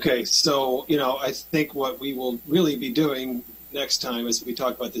 Okay, so, you know, I think what we will really be doing next time as we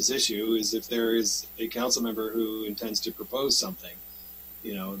talk about this issue is if there is a council member who intends to propose something,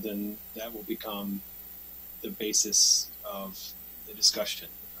 you know, then that will become the basis of the discussion.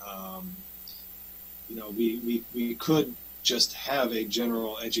 You know, we could just have a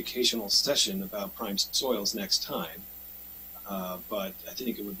general educational session about prime soils next time, but I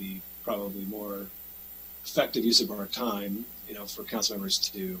think it would be probably more effective use of our time, for council members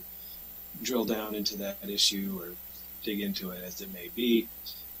to drill down into that issue or dig into it as it may be,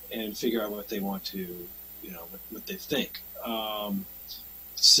 and figure out what they want to, what they think.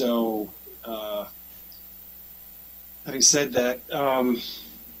 Having said that,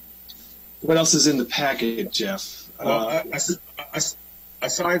 what else is in the packet, Jeff? Well,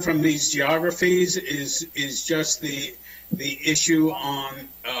 aside from these geographies, is just the issue on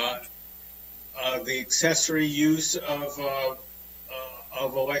the accessory use of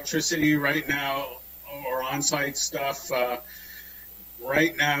electricity right now, or on-site stuff.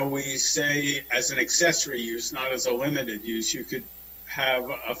 Right now, we say as an accessory use, not as a limited use. You could have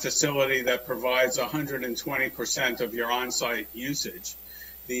a facility that provides 120% of your on-site usage.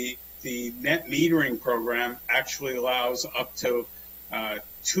 The net metering program actually allows up to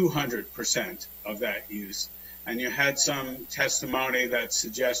 200% of that use. And you had some testimony that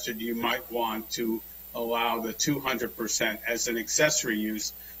suggested you might want to allow the 200% as an accessory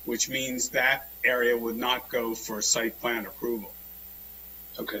use, which means that area would not go for site plan approval.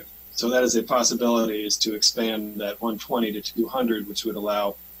 Okay. So that is a possibility, is to expand that 120 to 200, which would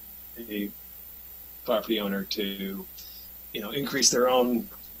allow a property owner to, increase their own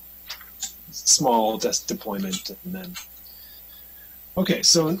small desk deployment. And then, okay,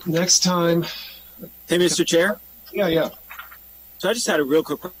 so next time. Hey, Mr. Chair. Yeah. So I just had a real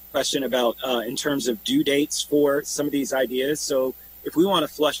quick question about in terms of due dates for some of these ideas. So if we want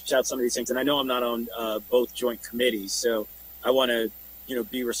to flush out some of these things, and I know I'm not on both joint committees, so I want to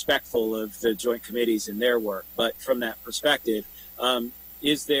be respectful of the joint committees and their work. But from that perspective,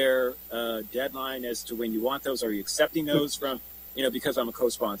 is there a deadline as to when you want those? Are you accepting those from, because I'm a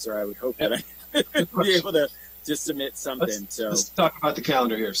co-sponsor, I would hope that I be able to just submit something. Let's talk about the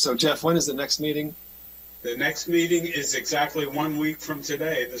calendar here. So Jeff, when is the next meeting? The next meeting is exactly 1 week from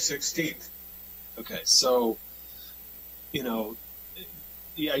today, the 16th. Okay, so,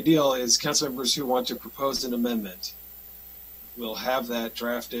 the ideal is council members who want to propose an amendment will have that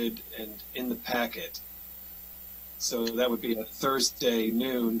drafted and in the packet. So that would be a Thursday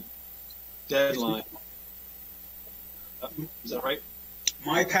noon deadline. Is that right?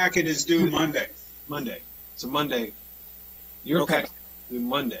 My packet is due Monday. Monday. So Monday. Your packet is due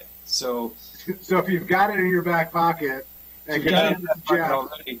Monday. So if you've got it in your back pocket and got it in Jeff,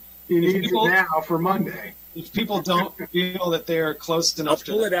 already, you need it now for Monday. If people don't feel that they are close enough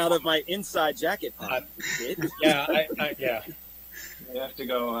I'll pull it out of my inside jacket pocket. Yeah. You have to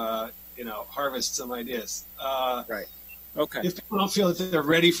go, harvest some ideas. Right. Okay. If people don't feel that they're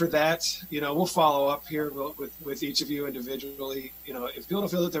ready for that, we'll follow up here with each of you individually. If people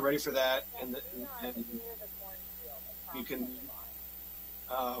don't feel that they're ready for that, and you can,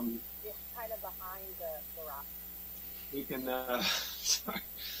 it's kind of behind the rock. We can,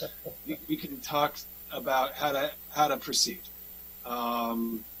 we can talk about how to proceed. I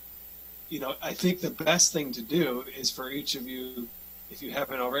think the best thing to do is for each of you, if you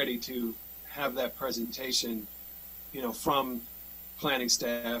haven't already, to have that presentation, from planning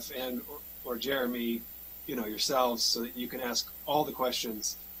staff and or Jeremy, yourselves, so that you can ask all the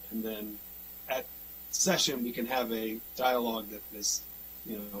questions, and then at session we can have a dialogue that is,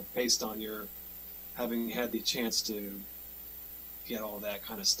 based on your having had the chance to get all that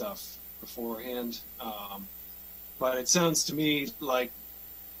kind of stuff beforehand. But it sounds to me like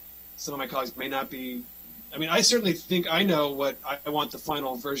some of my colleagues may not be. I mean, I certainly think I know what I want the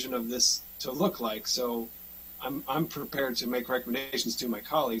final version of this to look like. So I'm prepared to make recommendations to my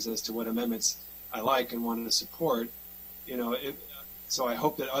colleagues as to what amendments I like and want to support. So I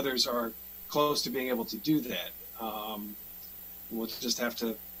hope that others are close to being able to do that. We'll just have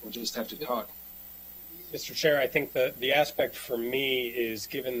to talk. Mr. Chair, I think the aspect for me is,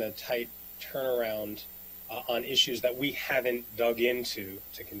 given the tight turnaround on issues that we haven't dug into,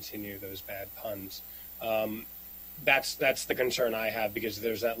 to continue those bad puns, that's the concern I have, because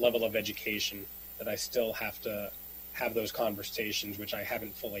there's that level of education that I still have to have those conversations, which I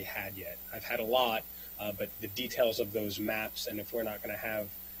haven't fully had yet. I've had a lot, but the details of those maps, and if we're not going to have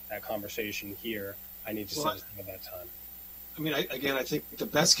that conversation here, I need to set aside that time. I mean, I think the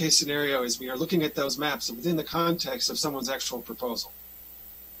best case scenario is we are looking at those maps within the context of someone's actual proposal.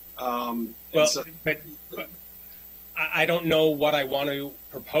 But I don't know what I want to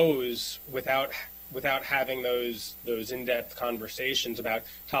propose without having those in-depth conversations about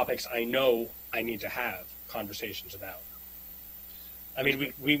topics I know I need to have conversations about. I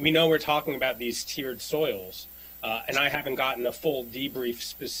mean, we know we're talking about these tiered soils, and I haven't gotten a full debrief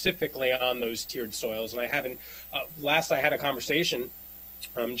specifically on those tiered soils, and I haven't. Last I had a conversation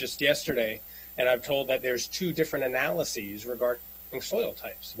just yesterday, and I've told that there's two different analyses regarding soil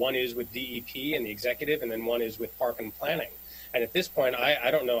types. One is with DEP and the executive, and then one is with park and planning. And at this point,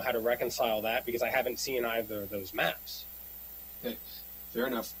 I don't know how to reconcile that because I haven't seen either of those maps. Okay, fair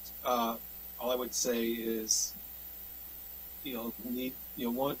enough. All I would say is, you'll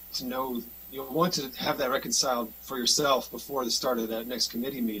want to have that reconciled for yourself before the start of that next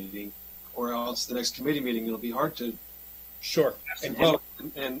committee meeting, or else the next committee meeting it'll be hard to. Sure.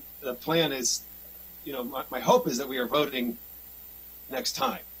 And the plan is, my hope is that we are voting next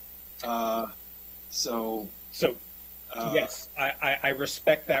time. Yes, I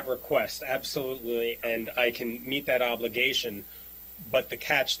respect that request, absolutely, and I can meet that obligation, but the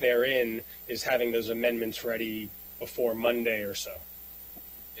catch therein is having those amendments ready before Monday or so.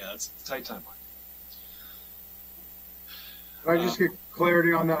 Yeah, that's a tight timeline. Can I just get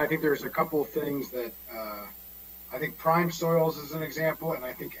clarity on that? I think there's a couple of things that I think prime soils is an example, and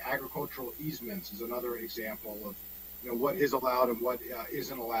I think agricultural easements is another example of what is allowed and what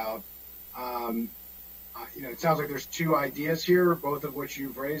isn't allowed. It sounds like there's two ideas here, both of which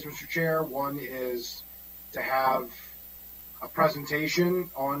you've raised, Mr. Chair. One is to have a presentation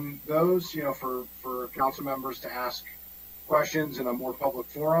on those, for council members to ask questions in a more public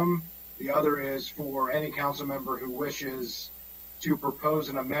forum. The other is for any council member who wishes to propose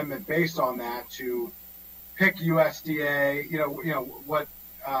an amendment based on that to pick USDA, what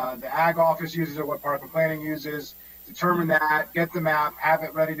the ag office uses or what park and planning uses, determine that, get the map, have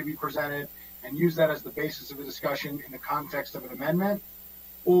it ready to be presented, and use that as the basis of a discussion in the context of an amendment,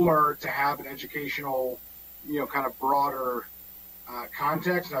 or to have an educational, kind of broader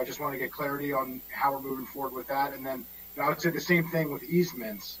context. And I just want to get clarity on how we're moving forward with that. And then I would say the same thing with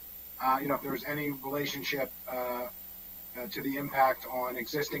easements. If there's any relationship to the impact on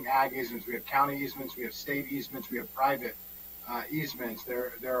existing ag easements, we have county easements, we have state easements, we have private easements.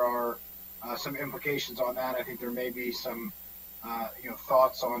 There are some implications on that. I think there may be some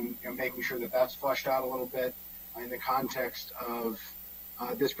thoughts on making sure that that's fleshed out a little bit in the context of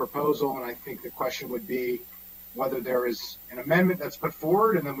this proposal. And I think the question would be whether there is an amendment that's put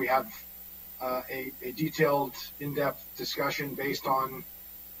forward, and then we have a detailed, in-depth discussion based on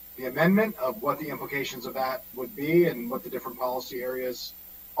the amendment of what the implications of that would be and what the different policy areas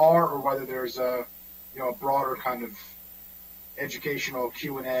are, or whether there's a broader kind of educational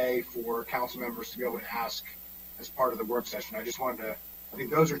Q&A for council members to go and ask as part of the work session. I think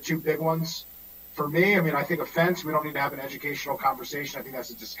those are two big ones for me. I think a fence, we don't need to have an educational conversation. I think that's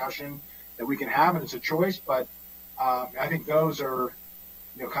a discussion that we can have, and it's a choice, but I think those are,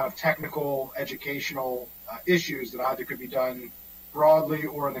 kind of technical, educational issues that either could be done broadly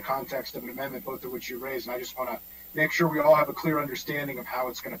or in the context of an amendment, both of which you raised. And I just want to make sure we all have a clear understanding of how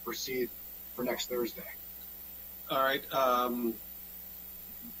it's going to proceed for next Thursday. All right.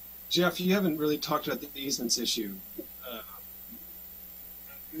 Jeff, you haven't really talked about the easements issue.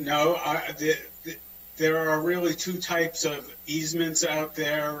 No, there are really two types of easements out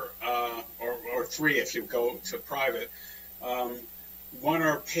there, or three if you go to private. One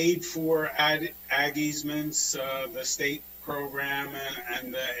are paid for ag easements, the state program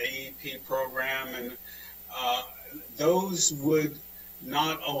and the AEP program, and those would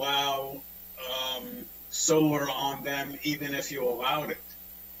not allow solar on them even if you allowed it.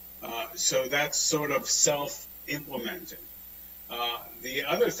 So that's sort of self-implementing. The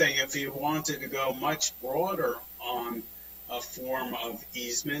other thing, if you wanted to go much broader on a form of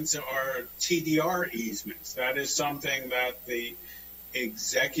easements, are TDR easements. That is something that the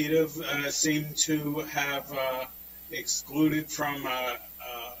executive seemed to have excluded from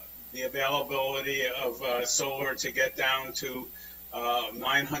the availability of solar to get down to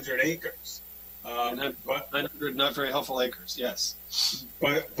 900 acres. 900 not very helpful acres, yes.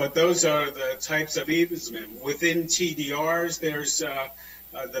 But those are the types of easement. Within TDRs, there's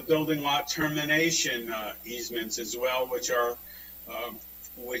the building lot termination easements as well, which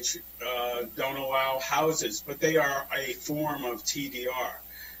don't allow houses, but they are a form of TDR.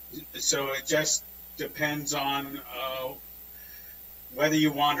 So it just depends on whether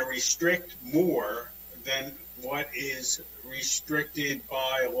you want to restrict more than what is restricted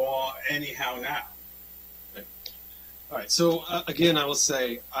by law anyhow now. All right, so again, I will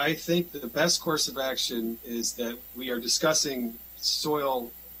say, I think the best course of action is that we are discussing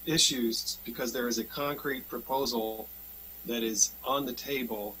soil issues because there is a concrete proposal that is on the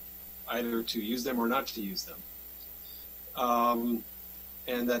table, either to use them or not to use them.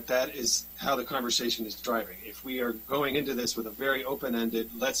 And that is how the conversation is driving. If we are going into this with a very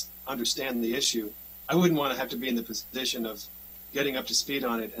open-ended, let's understand the issue, I wouldn't want to have to be in the position of getting up to speed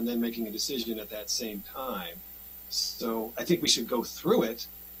on it and then making a decision at that same time. So I think we should go through it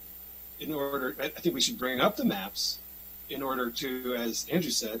I think we should bring up the maps in order to, as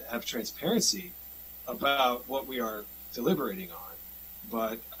Andrew said, have transparency about what we are deliberating on.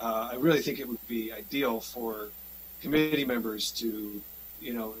 But I really think it would be ideal for committee members to,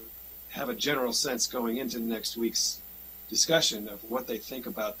 have a general sense going into next week's discussion of what they think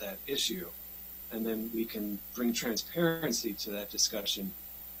about that issue. And then we can bring transparency to that discussion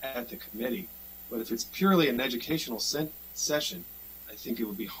at the committee. But if it's purely an educational session, I think it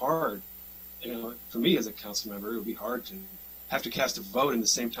would be hard, for me as a council member, it would be hard to have to cast a vote in the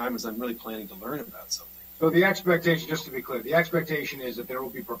same time as I'm really planning to learn about something. So the expectation, just to be clear, the expectation is that there will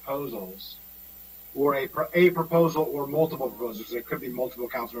be proposals, or a proposal or multiple proposals. There could be multiple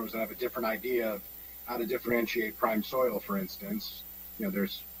council members that have a different idea of how to differentiate prime soil, for instance.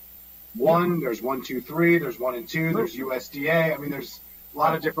 There's 1, there's 1, 2, 3, there's 1 and 2, there's USDA. I mean, there's a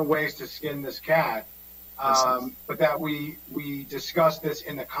lot of different ways to skin this cat. But that we discuss this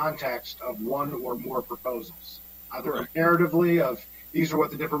in the context of 1 or more proposals, either comparatively of these are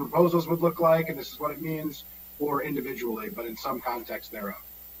what the different proposals would look like and this is what it means, or individually, but in some context thereof.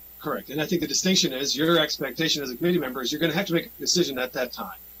 Correct. And I think the distinction is your expectation as a committee member is you're going to have to make a decision at that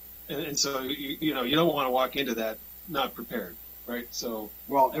time. And so, you don't want to walk into that not prepared, right? So,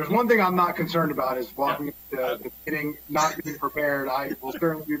 well, there's one thing I'm not concerned about is walking into the meeting not being prepared. I will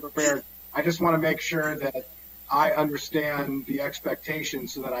certainly be prepared. I just want to make sure that I understand the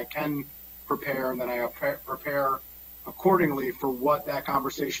expectations so that I can prepare and that I prepare accordingly for what that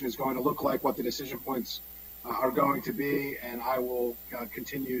conversation is going to look like, what the decision points are going to be, and I will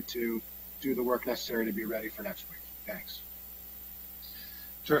continue to do the work necessary to be ready for next week. Thanks.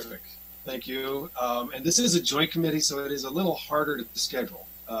 Terrific. Thank you. And this is a joint committee, so it is a little harder to schedule.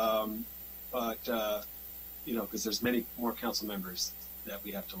 But because there's many more council members that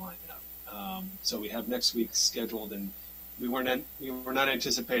we have to line up. So we have next week scheduled, and we were not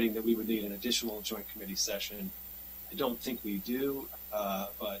anticipating that we would need an additional joint committee session. I don't think we do,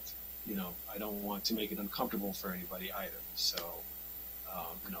 but I don't want to make it uncomfortable for anybody either. So,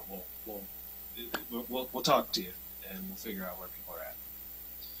 we'll talk to you and we'll figure out where people are at.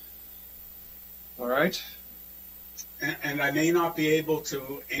 All right. And I may not be able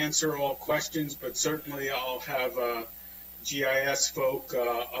to answer all questions, but certainly I'll have GIS folk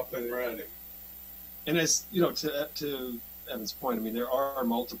up and ready. And as to Evan's point, I mean, there are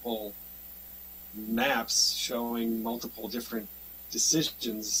multiple maps showing multiple different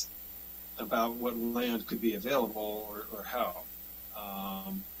decisions about what land could be available or how.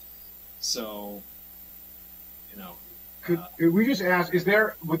 Could we just ask,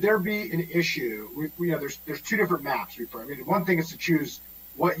 would there be an issue? There's 2 different maps. I mean, one thing is to choose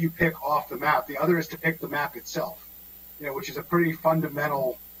what you pick off the map. The other is to pick the map itself, which is a pretty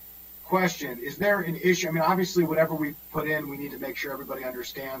fundamental question. Is there an issue? I mean, obviously, whatever we put in, we need to make sure everybody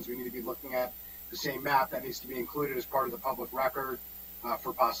understands. We need to be looking at the same map. That needs to be included as part of the public record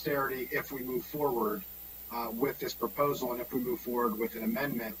for posterity if we move forward with this proposal and if we move forward with an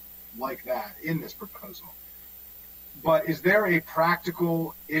amendment like that in this proposal. But is there a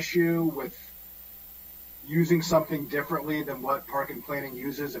practical issue with using something differently than what Park and Planning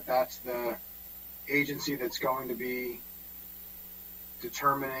uses if that's the agency that's going to be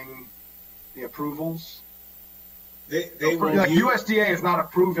determining the approvals? USDA is not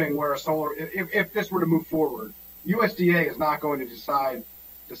approving where a solar, if this were to move forward, USDA is not going to decide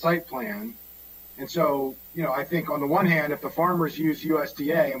the site plan. And so, I think on the one hand, if the farmers use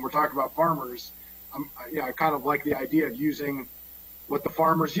USDA, and we're talking about farmers, I kind of like the idea of using what the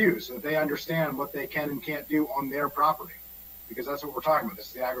farmers use, so that they understand what they can and can't do on their property, because that's what we're talking about. This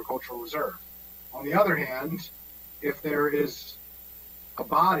is the agricultural reserve. On the other hand, if there is a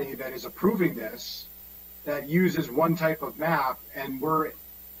body that is approving this, that uses one type of map, and we're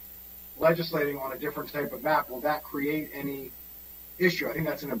legislating on a different type of map, will that create any issue? I think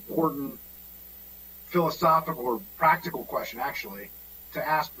that's an important philosophical or practical question, actually, to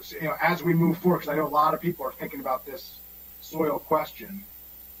ask, as we move forward, because I know a lot of people are thinking about this soil question.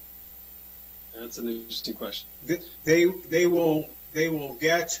 That's an interesting question. They will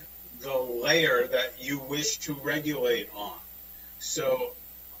get the layer that you wish to regulate on. So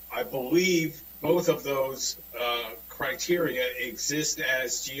I believe both of those criteria exist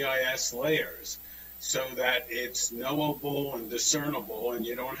as GIS layers, so that it's knowable and discernible, and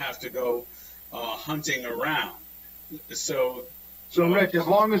you don't have to go hunting around. So Rich, as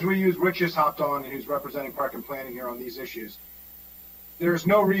long as we use Rich has hopped on, and who's representing Park and Planning here on these issues, there's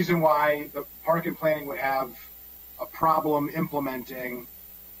no reason why the Park and Planning would have a problem implementing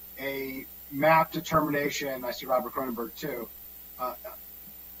a map determination. I see Robert Cronenberg too,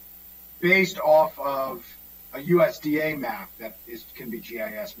 based off of a USDA map that can be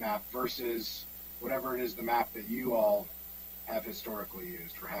GIS map versus whatever it is, the map that you all have historically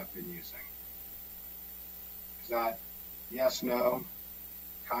used or have been using. Is that yes, no,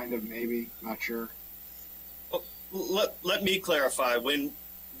 kind of, maybe, not sure? Well, let me clarify. When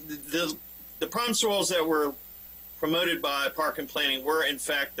the prime soils that were promoted by Park and Planning were, in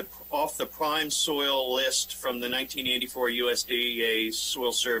fact, off the prime soil list from the 1984 USDA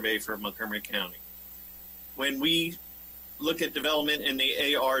soil survey for Montgomery County. When we look at development in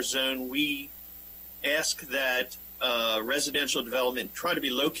the AR zone, we ask that residential development try to be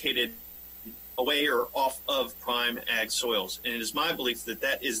located away or off of prime ag soils. And it is my belief that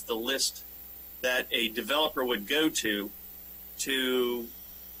that is the list that a developer would go to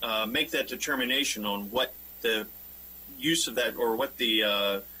make that determination on what the use of that or what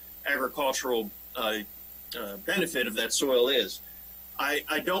the agricultural benefit of that soil is.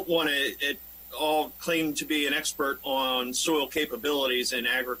 I don't want to at all claim to be an expert on soil capabilities and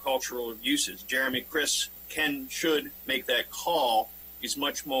agricultural uses. Jeremy Chris should make that call. He's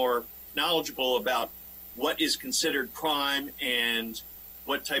much more knowledgeable about what is considered prime and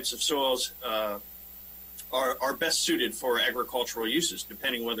what types of soils are best suited for agricultural uses,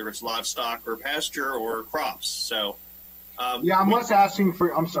 depending whether it's livestock or pasture or crops. So, yeah, I'm less asking for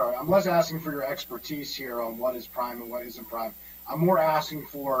your expertise here on what is prime and what isn't prime. I'm more asking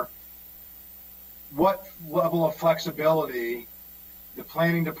for what level of flexibility the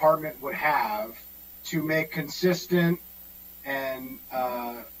planning department would have to make consistent and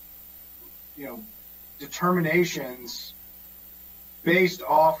determinations based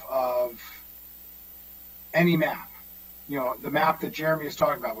off of any map. The map that Jeremy is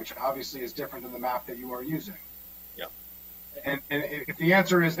talking about, which obviously is different than the map that you are using. Yeah. And if the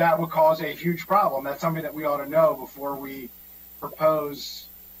answer is that would cause a huge problem, that's something that we ought to know before we propose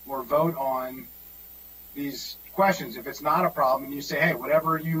or vote on these questions. If it's not a problem and you say, hey,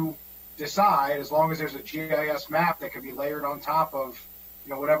 whatever you decide, as long as there's a GIS map that can be layered on top of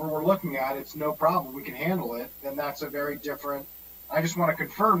whatever we're looking at, it's no problem, we can handle it, then that's a very different. I just want to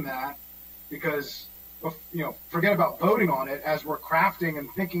confirm that, because forget about voting on it. As we're crafting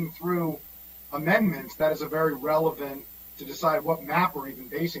and thinking through amendments, that is a very relevant to decide what map we're even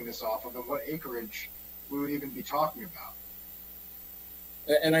basing this off of and what acreage we would even be talking about.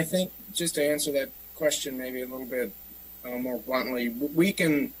 And I think, just to answer that question maybe a little bit more bluntly, we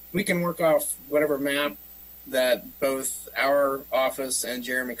can work off whatever map that both our office and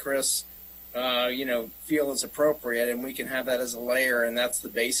Jeremy Chris feel is appropriate, and we can have that as a layer, and that's the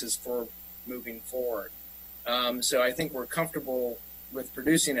basis for moving forward. So I think we're comfortable with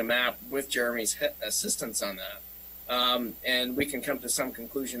producing a map with Jeremy's assistance on that, and we can come to some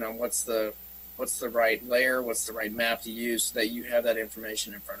conclusion on what's the right layer, what's the right map to use, so that you have that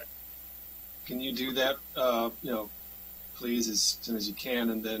information in front of you. Can you do that, please, as soon as you can,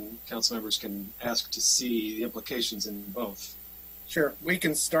 and then council members can ask to see the implications in both? Sure. We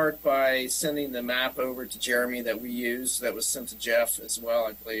can start by sending the map over to Jeremy that we use, that was sent to Jeff as well,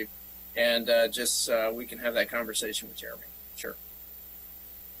 I believe, and we can have that conversation with Jeremy. Sure.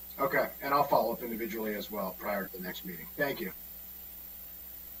 Okay, and I'll follow up individually as well prior to the next meeting. Thank you.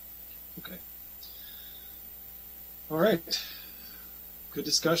 Okay. All right. Good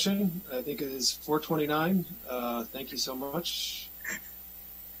discussion. I think it is 4:29. Thank you so much.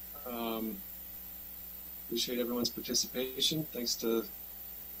 Appreciate everyone's participation. Thanks to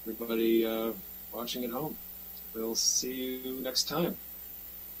everybody watching at home. We'll see you next time.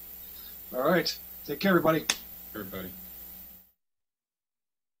 All right. Take care, everybody. Everybody.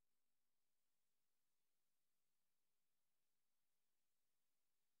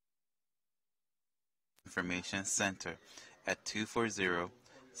 Information Center at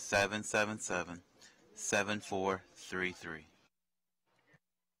 240-777-7433.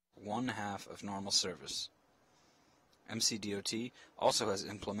 1/2 of normal service. MCDOT also has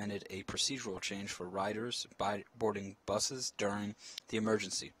implemented a procedural change for riders boarding buses during the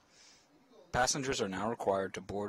emergency. Passengers are now required to board